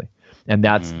 Absolutely. And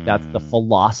that's the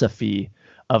philosophy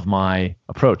of my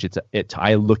approach.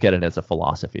 I look at it as a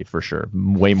philosophy for sure,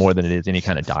 way more than it is any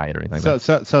kind of diet or anything.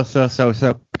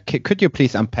 So could you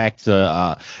please unpack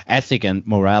the ethic and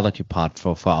morality part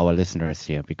for our listeners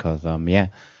here? Because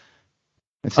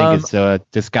I think it's a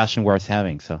discussion worth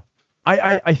having. So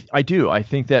I do. I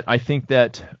think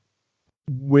that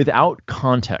without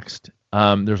context,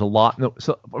 there's a lot. No,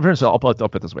 so for instance, I'll put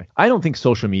it this way. I don't think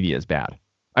social media is bad.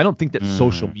 I don't think that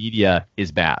social media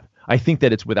is bad. I think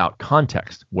that it's without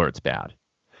context where it's bad.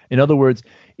 In other words,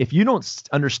 if you don't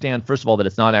understand, first of all, that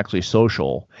it's not actually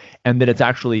social and that it's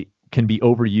actually can be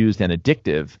overused and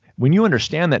addictive, when you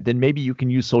understand that, then maybe you can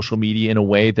use social media in a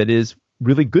way that is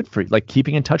really good for you, like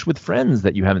keeping in touch with friends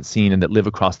that you haven't seen and that live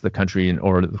across the country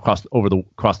or across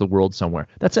the world somewhere.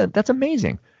 That's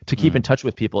amazing to keep in touch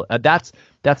with people. That's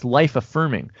life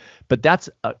affirming, but that's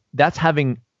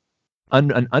having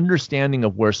an understanding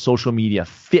of where social media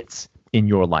fits in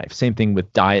your life. Same thing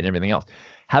with diet and everything else.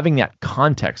 Having that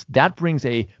context, that brings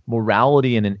a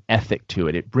morality and an ethic to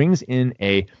it. It brings in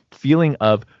a feeling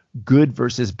of good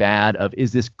versus bad, of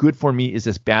is this good for me? Is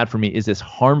this bad for me? Is this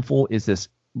harmful? Is this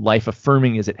life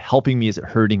affirming? Is it helping me? Is it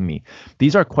hurting me?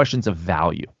 These are questions of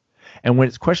value. And when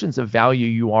it's questions of value,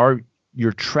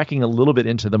 you're trekking a little bit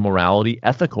into the morality,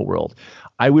 ethical world.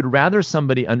 I would rather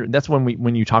somebody that's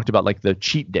when you talked about like the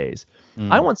cheat days.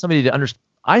 I want somebody to understand.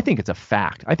 I think it's a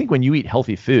fact. I think when you eat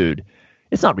healthy food,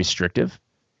 it's not restrictive.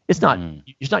 It's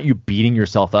not you beating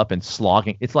yourself up and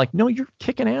slogging. It's like, no, you're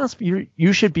kicking ass.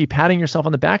 You should be patting yourself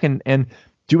on the back and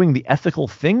doing the ethical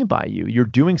thing by you. You're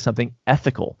doing something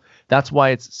ethical. That's why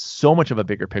it's so much of a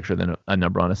bigger picture than a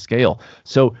number on a scale.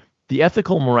 So the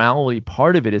ethical morality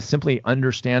part of it is simply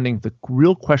understanding the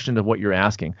real question of what you're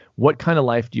asking. What kind of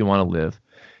life do you want to live?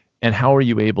 And how are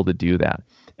you able to do that?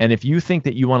 And if you think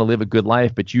that you want to live a good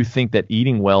life, but you think that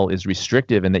eating well is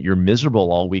restrictive and that you're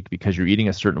miserable all week because you're eating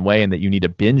a certain way and that you need a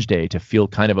binge day to feel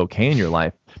kind of okay in your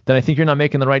life, then I think you're not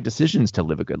making the right decisions to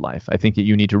live a good life. I think that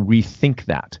you need to rethink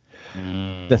that.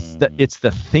 It's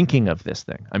the thinking of this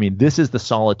thing. I mean, this is the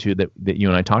solitude that you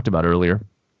and I talked about earlier.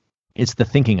 It's the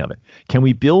thinking of it. Can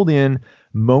we build in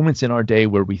moments in our day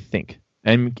where we think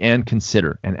and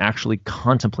consider and actually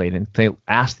contemplate and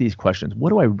ask these questions? What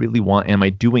do I really want? Am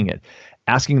I doing it?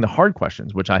 Asking the hard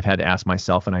questions, which I've had to ask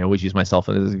myself, and I always use myself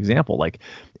as an example. Like,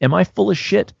 am I full of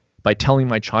shit by telling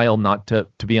my child not to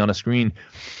be on a screen,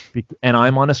 and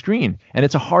I'm on a screen? And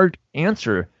it's a hard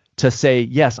answer to say,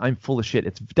 yes, I'm full of shit.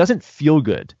 It doesn't feel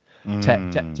good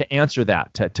to answer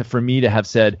that, for me to have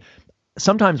said.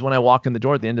 Sometimes when I walk in the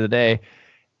door at the end of the day,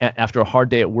 after a hard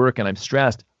day at work and I'm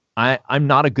stressed, I'm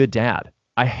not a good dad.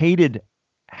 I hated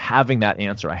having that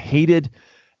answer. I hated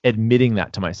admitting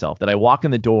that to myself, that I walk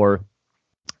in the door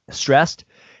stressed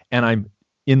and I'm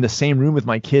in the same room with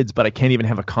my kids, but I can't even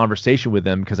have a conversation with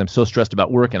them because I'm so stressed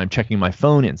about work and I'm checking my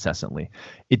phone incessantly.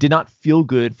 It did not feel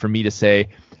good for me to say,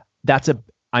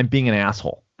 I'm being an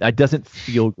asshole. That doesn't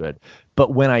feel good.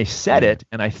 But when I said it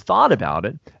and I thought about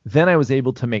it, then I was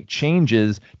able to make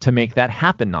changes to make that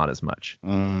happen not as much.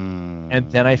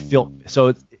 And then I feel,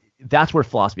 so that's where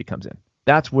philosophy comes in.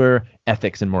 That's where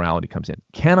ethics and morality comes in.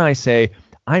 Can I say,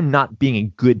 I'm not being a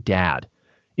good dad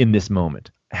in this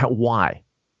moment? Why?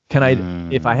 Can I,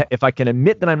 if I can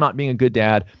admit that I'm not being a good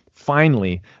dad,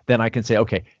 finally, then I can say,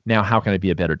 okay, now how can I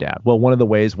be a better dad? Well, one of the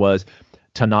ways was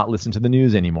to not listen to the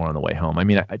news anymore on the way home. I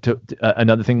mean,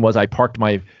 another thing was I parked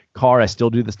my car. I still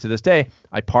do this to this day.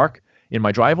 I park in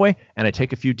my driveway and I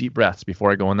take a few deep breaths before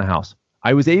I go in the house.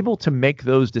 I was able to make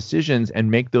those decisions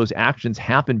and make those actions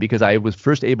happen because I was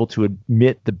first able to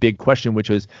admit the big question, which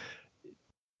was,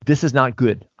 this is not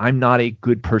good. I'm not a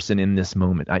good person in this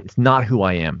moment. It's not who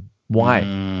I am. Why?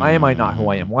 Why am I not who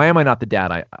I am? Why am I not the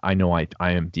dad I know I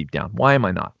am deep down? Why am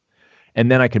I not? And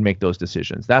then I can make those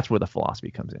decisions. That's where the philosophy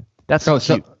comes in. That's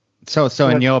so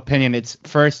in your opinion, it's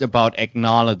first about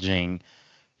acknowledging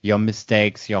your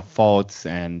mistakes, your faults,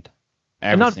 and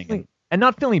everything. And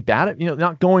not feeling bad,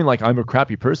 not going like I'm a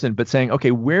crappy person, but saying,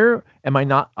 okay, where am I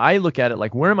not? I look at it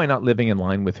like, where am I not living in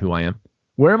line with who I am?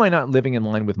 Where am I not living in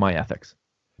line with my ethics?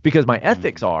 Because my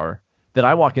ethics are that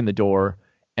I walk in the door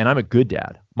and I'm a good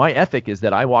dad. My ethic is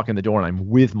that I walk in the door and I'm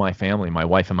with my family, my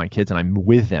wife and my kids, and I'm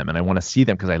with them and I want to see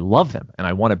them because I love them and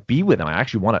I want to be with them.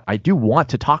 I do want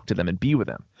to talk to them and be with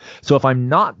them. So if I'm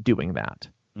not doing that,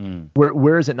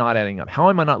 where is it not adding up? How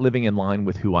am I not living in line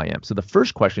with who I am? So the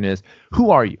first question is,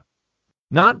 who are you?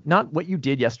 Not what you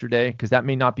did yesterday, because that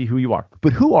may not be who you are,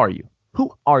 but who are you?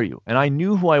 Who are you? And I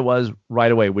knew who I was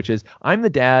right away, which is I'm the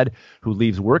dad who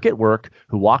leaves work at work,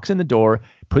 who walks in the door,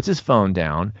 puts his phone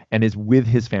down, and is with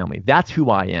his family. That's who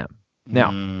I am.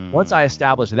 Now, once I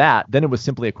established that, then it was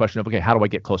simply a question of, okay, how do I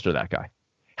get closer to that guy?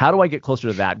 How do I get closer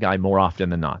to that guy more often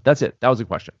than not? That's it. That was the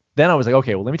question. Then I was like,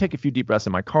 okay, well, let me take a few deep breaths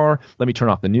in my car. Let me turn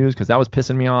off the news because that was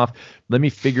pissing me off. Let me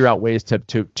figure out ways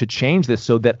to change this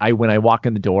so that when I walk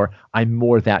in the door, I'm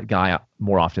more that guy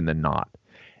more often than not.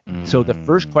 So the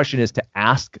first question is to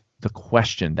ask the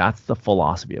question. That's the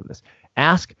philosophy of this.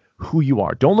 Ask who you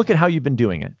are. Don't look at how you've been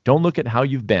doing it. Don't look at how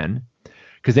you've been,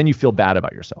 because then you feel bad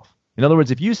about yourself. In other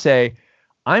words, if you say,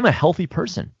 I'm a healthy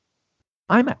person,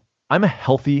 I'm a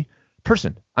healthy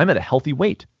person, I'm at a healthy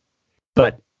weight,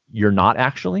 but you're not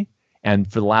actually,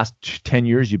 and for the last 10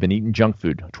 years, you've been eating junk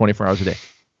food 24 hours a day.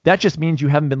 That just means you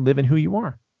haven't been living who you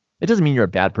are. It doesn't mean you're a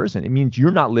bad person. It means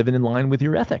you're not living in line with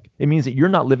your ethic. It means that you're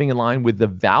not living in line with the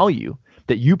value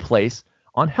that you place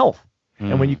on health.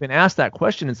 And when you can ask that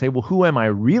question and say, well, who am I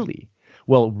really?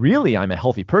 Well, really, I'm a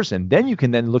healthy person. Then you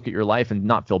can then look at your life and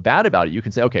not feel bad about it. You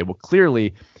can say, okay, well,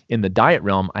 clearly in the diet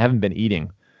realm, I haven't been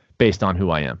eating based on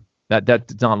who I am.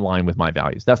 That's not in line with my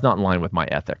values. That's not in line with my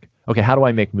ethic. Okay, how do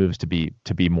I make moves to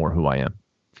be more who I am?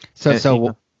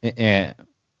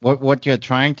 What you're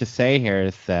trying to say here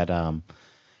is that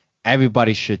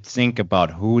everybody should think about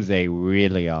who they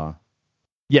really are.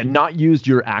 Yeah, not use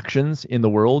your actions in the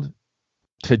world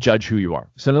to judge who you are.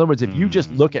 So in other words, if you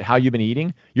just look at how you've been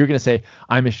eating, you're going to say,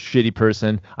 I'm a shitty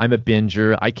person. I'm a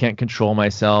binger. I can't control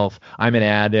myself. I'm an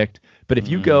addict. But if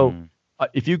you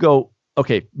go,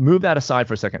 okay, move that aside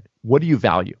for a second. What do you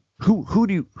value? Who are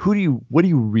you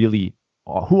really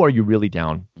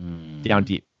down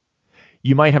deep?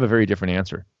 You might have a very different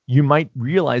answer. You might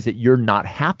realize that you're not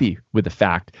happy with the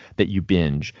fact that you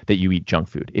binge, that you eat junk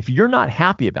food. If you're not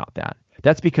happy about that,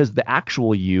 that's because the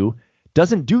actual you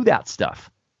doesn't do that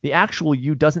stuff. The actual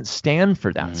you doesn't stand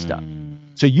for that stuff.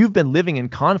 So you've been living in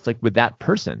conflict with that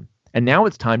person. And now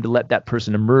it's time to let that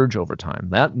person emerge over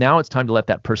time. Now it's time to let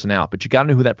that person out. But you got to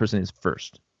know who that person is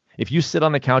first. If you sit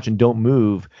on the couch and don't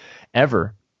move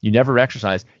ever, you never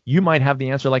exercise, you might have the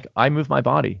answer like, I move my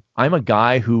body. I'm a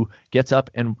guy who gets up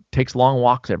and takes long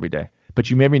walks every day. But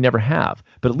you maybe never have.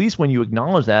 But at least when you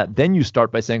acknowledge that, then you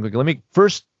start by saying, let me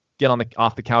first get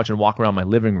off the couch and walk around my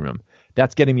living room.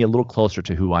 That's getting me a little closer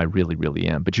to who I really, really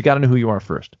am. But you got to know who you are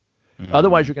first.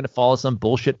 Otherwise, you're going to follow some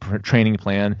bullshit training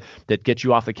plan that gets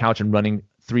you off the couch and running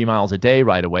 3 miles a day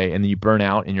right away, and then you burn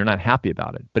out and you're not happy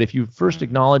about it. But if you first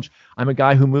acknowledge, I'm a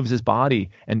guy who moves his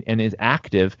body and is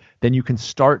active, then you can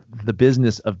start the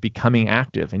business of becoming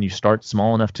active, and you start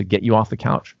small enough to get you off the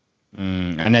couch.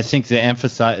 And I think the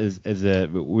emphasis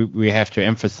we have to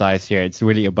emphasize here. It's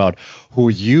really about who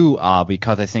you are,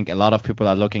 because I think a lot of people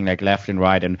are looking like left and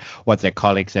right and what their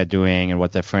colleagues are doing and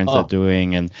what their friends are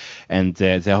doing and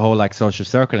their whole like social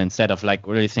circle, instead of like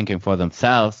really thinking for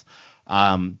themselves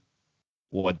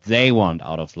what they want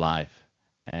out of life.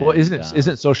 And, well,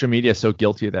 isn't social media so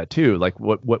guilty of that too? Like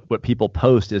what people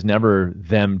post is never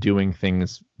them doing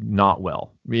things not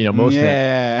well. Most of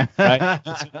it, right?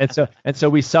 and so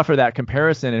we suffer that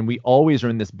comparison, and we always are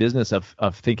in this business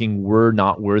of thinking we're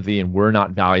not worthy and we're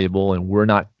not valuable and we're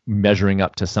not measuring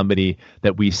up to somebody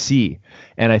that we see.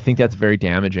 And I think that's very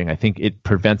damaging. I think it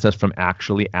prevents us from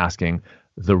actually asking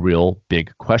the real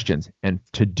big questions. And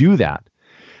to do that,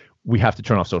 we have to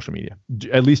turn off social media,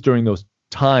 at least during those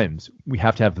times. We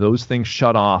have to have those things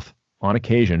shut off on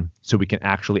occasion so we can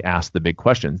actually ask the big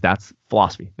questions. That's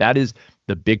philosophy. That is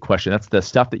the big question. That's the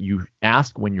stuff that you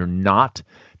ask when you're not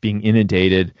being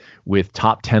inundated with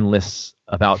top 10 lists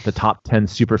about the top 10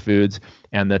 superfoods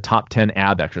and the top 10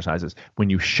 ab exercises.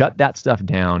 When you shut that stuff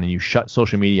down and you shut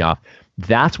social media off,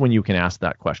 that's when you can ask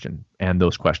that question and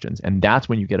those questions. And that's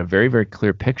when you get a very, very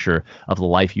clear picture of the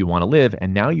life you want to live.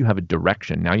 And now you have a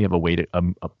direction. Now you have a way to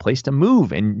a place to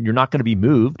move, and you're not going to be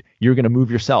moved. You're going to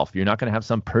move yourself. You're not going to have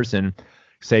some person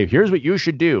say, here's what you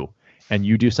should do, and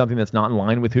you do something that's not in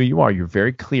line with who you are. You're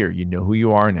very clear. You know who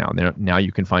you are now. Now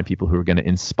you can find people who are going to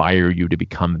inspire you to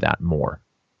become that more.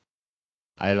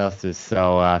 I love this.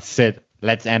 So, Sid,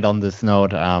 let's end on this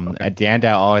note. Okay. At the end,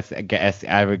 I always ask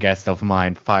every guest of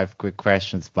mine 5 quick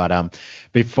questions. But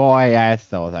before I ask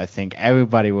those, I think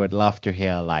everybody would love to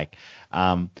hear, like,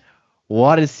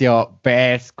 what is your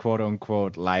best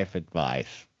quote-unquote life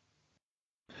advice?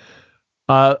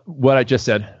 What I just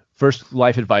said. First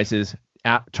life advice is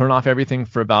turn off everything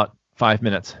for about 5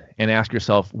 minutes and ask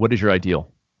yourself, what is your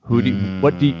ideal? What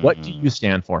do you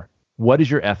stand for? What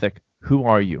is your ethic? Who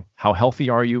are you? How healthy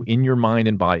are you in your mind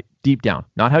and body? Deep down,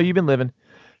 not how you've been living.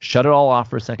 Shut it all off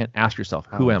for a second. Ask yourself,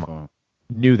 who am I?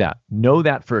 Know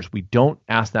that first. We don't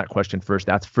ask that question first.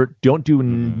 Don't do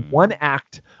one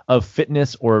act of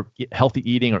fitness or healthy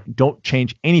eating, or don't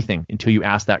change anything until you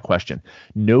ask that question.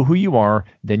 Know who you are,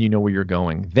 then you know where you're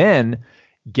going. Then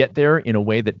get there in a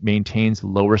way that maintains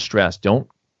lower stress. Don't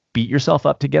beat yourself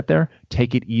up to get there.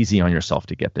 Take it easy on yourself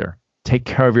to get there. Take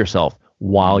care of yourself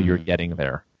while you're getting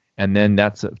there. And then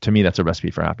to me, that's a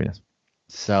recipe for happiness.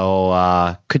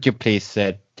 So could you please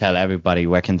tell everybody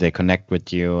where can they connect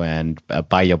with you and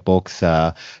buy your books,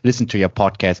 listen to your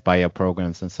podcast, buy your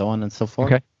programs, and so on and so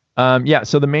forth. Okay. Yeah,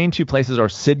 so the main two places are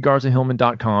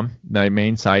sidgarzahillman.com, my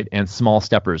main site, and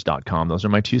smallsteppers.com. Those are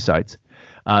my two sites.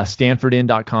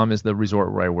 Stanfordin.com is the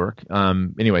resort where I work.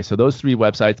 Anyway, so those three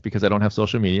websites, because I don't have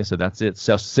social media, so that's it.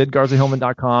 So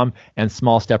sidgarzahillman.com and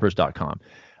smallsteppers.com.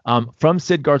 From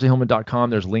sidgarzahillman.com,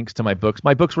 there's links to my books.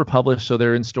 My books were published, so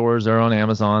they're in stores, they're on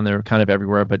Amazon, they're kind of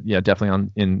everywhere, but yeah,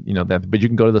 definitely but you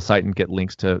can go to the site and get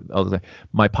links to other things.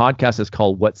 My podcast is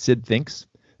called What Sid Thinks,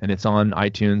 and it's on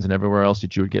iTunes and everywhere else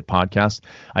that you would get podcasts.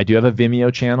 I do have a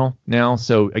Vimeo channel now,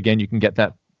 so again, you can get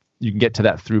to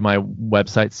that through my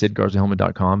website,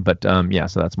 sidgarzahillman.com. But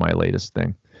so that's my latest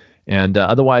thing. And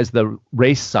otherwise, the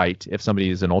race site, if somebody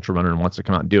is an ultra runner and wants to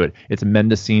come out and do it, it's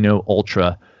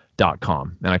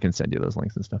mendocinoultra.com, and I can send you those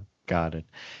links and stuff. Got it.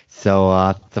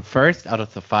 So the first out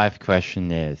of the 5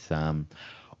 question is,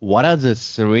 what are the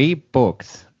 3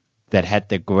 books that had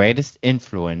the greatest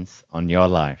influence on your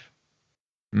life?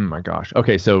 Oh my gosh.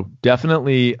 Okay, so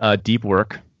definitely Deep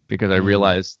Work, because I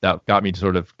realized that got me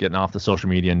sort of getting off the social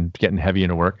media and getting heavy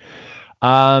into work.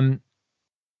 My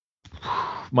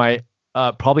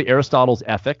probably Aristotle's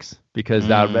Ethics,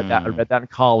 because I read that in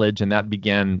college, and that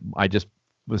began. I just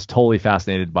was totally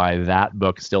fascinated by that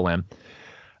book, still am.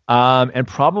 And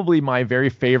probably my very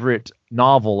favorite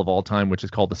novel of all time, which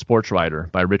is called The Sports Writer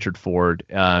by Richard Ford.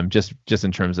 Just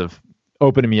in terms of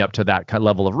opening me up to that kind of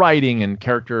level of writing and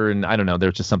character, and I don't know,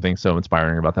 there's just something so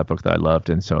inspiring about that book that I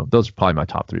loved, and so those are probably my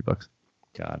top 3 books.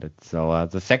 Got it. So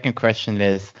the second question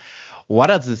is, what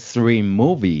are the 3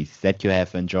 movies that you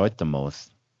have enjoyed the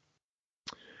most?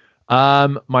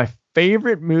 My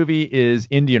favorite movie is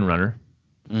Indian Runner,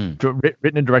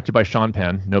 written and directed by Sean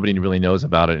Penn. Nobody really knows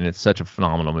about it, and it's such a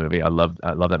phenomenal movie. I love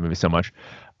that movie so much.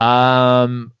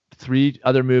 3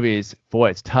 other movies,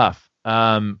 boy, it's tough.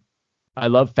 I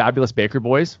love Fabulous Baker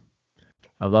Boys.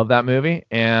 I love that movie.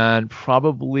 And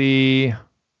probably,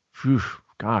 on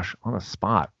the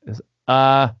spot.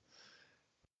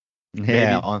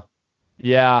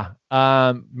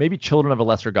 Maybe Children of a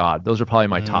Lesser God. Those are probably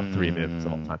my top 3 movies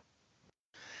of all time.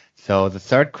 So the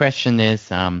third question is,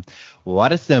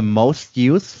 what is the most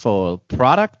useful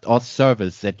product or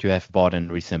service that you have bought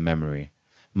in recent memory?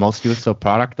 Most useful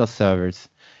product or service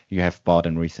you have bought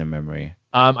in recent memory?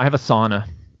 I have a sauna.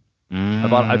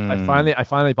 I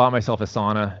finally bought myself a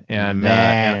sauna,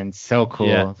 and so cool.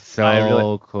 Yeah,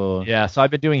 cool. Yeah, so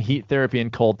I've been doing heat therapy and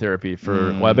cold therapy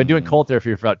I've been doing cold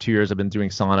therapy for about 2 years. I've been doing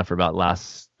sauna for about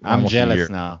I'm jealous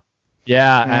now.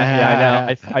 Yeah, I know.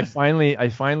 I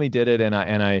finally did it, and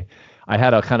I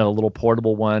had a kind of a little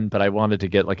portable one, but I wanted to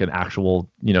get like an actual,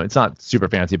 it's not super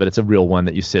fancy, but it's a real one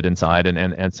that you sit inside,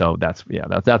 and so that's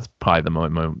probably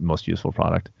the most useful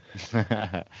product.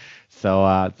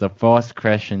 So the fourth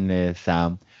question is,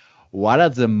 what are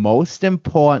the most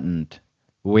important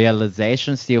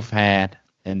realizations you've had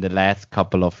in the last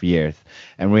couple of years?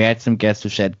 And we had some guests who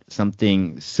shared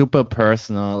something super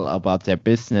personal about their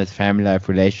business, family life,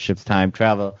 relationships, time,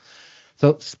 travel.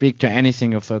 So speak to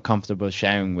anything you feel comfortable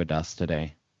sharing with us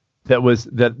today. That was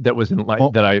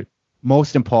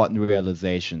most important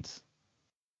realizations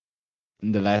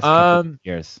in the last couple of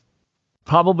years.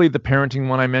 Probably the parenting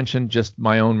one I mentioned, just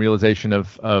my own realization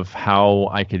of how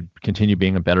I could continue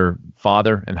being a better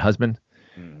father and husband,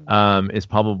 is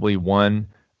probably one.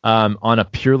 On a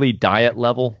purely diet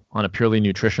level, on a purely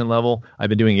nutrition level, I've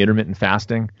been doing intermittent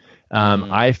fasting.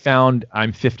 I found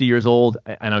I'm 50 years old,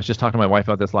 and I was just talking to my wife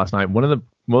about this last night. One of the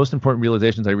most important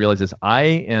realizations I realized is I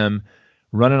am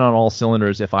running on all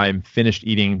cylinders if I'm finished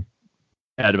eating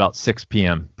at about 6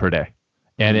 p.m. per day.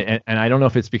 And I don't know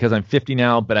if it's because I'm 50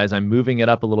 now, but as I'm moving it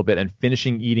up a little bit and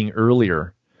finishing eating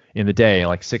earlier in the day,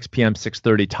 like 6 p.m.,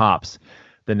 6:30 tops,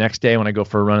 the next day when I go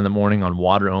for a run in the morning on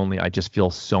water only, I just feel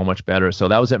so much better. So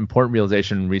that was an important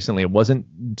realization recently. It wasn't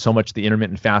so much the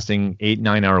intermittent fasting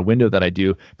 8-9 hour window that I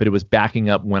do, but it was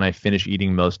backing up when I finish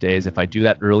eating most days. If I do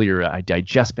that earlier, I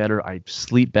digest better, I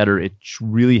sleep better. It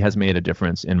really has made a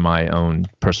difference in my own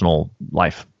personal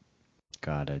life.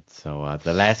 Got it. So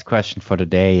the last question for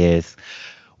today is,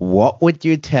 what would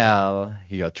you tell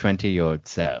your 20-year-old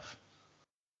self?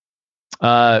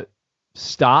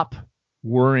 Stop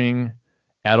worrying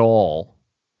at all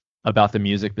about the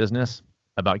music business,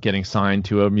 about getting signed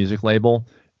to a music label.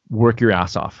 Work your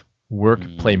ass off.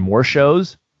 Play more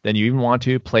shows than you even want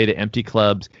to, play to empty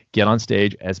clubs, get on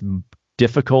stage, as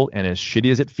difficult and as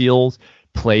shitty as it feels,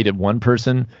 play to one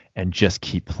person and just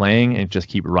keep playing and just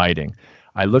keep writing.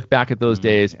 I look back at those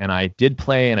days, and I did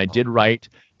play and I did write,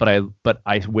 but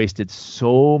I wasted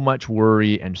so much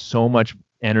worry and so much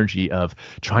energy of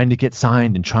trying to get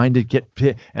signed and trying to get,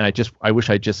 and I wish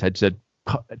I just had said,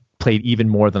 played even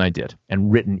more than I did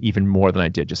and written even more than I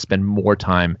did, just spend more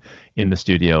time in the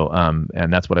studio.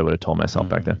 And that's what I would have told myself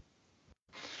back then.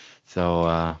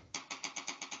 So,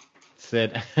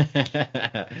 Sid,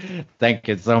 thank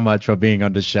you so much for being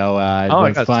on the show. It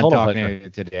was fun talking to you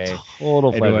today.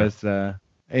 Total pleasure.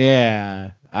 It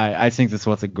was, I think this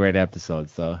was a great episode.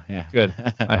 So yeah, good.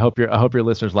 I hope your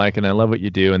listeners like it. I love what you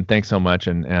do, and thanks so much.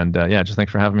 And just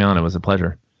thanks for having me on. It was a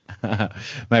pleasure.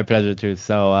 My pleasure too.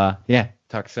 So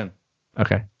talk soon.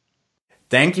 Okay.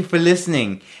 Thank you for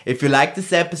listening. If you like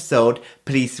this episode,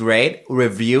 please rate,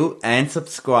 review, and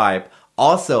subscribe.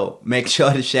 Also, make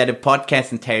sure to share the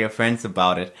podcast and tell your friends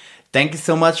about it. Thank you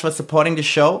so much for supporting the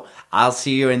show. I'll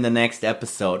see you in the next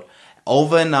episode.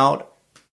 Over and out.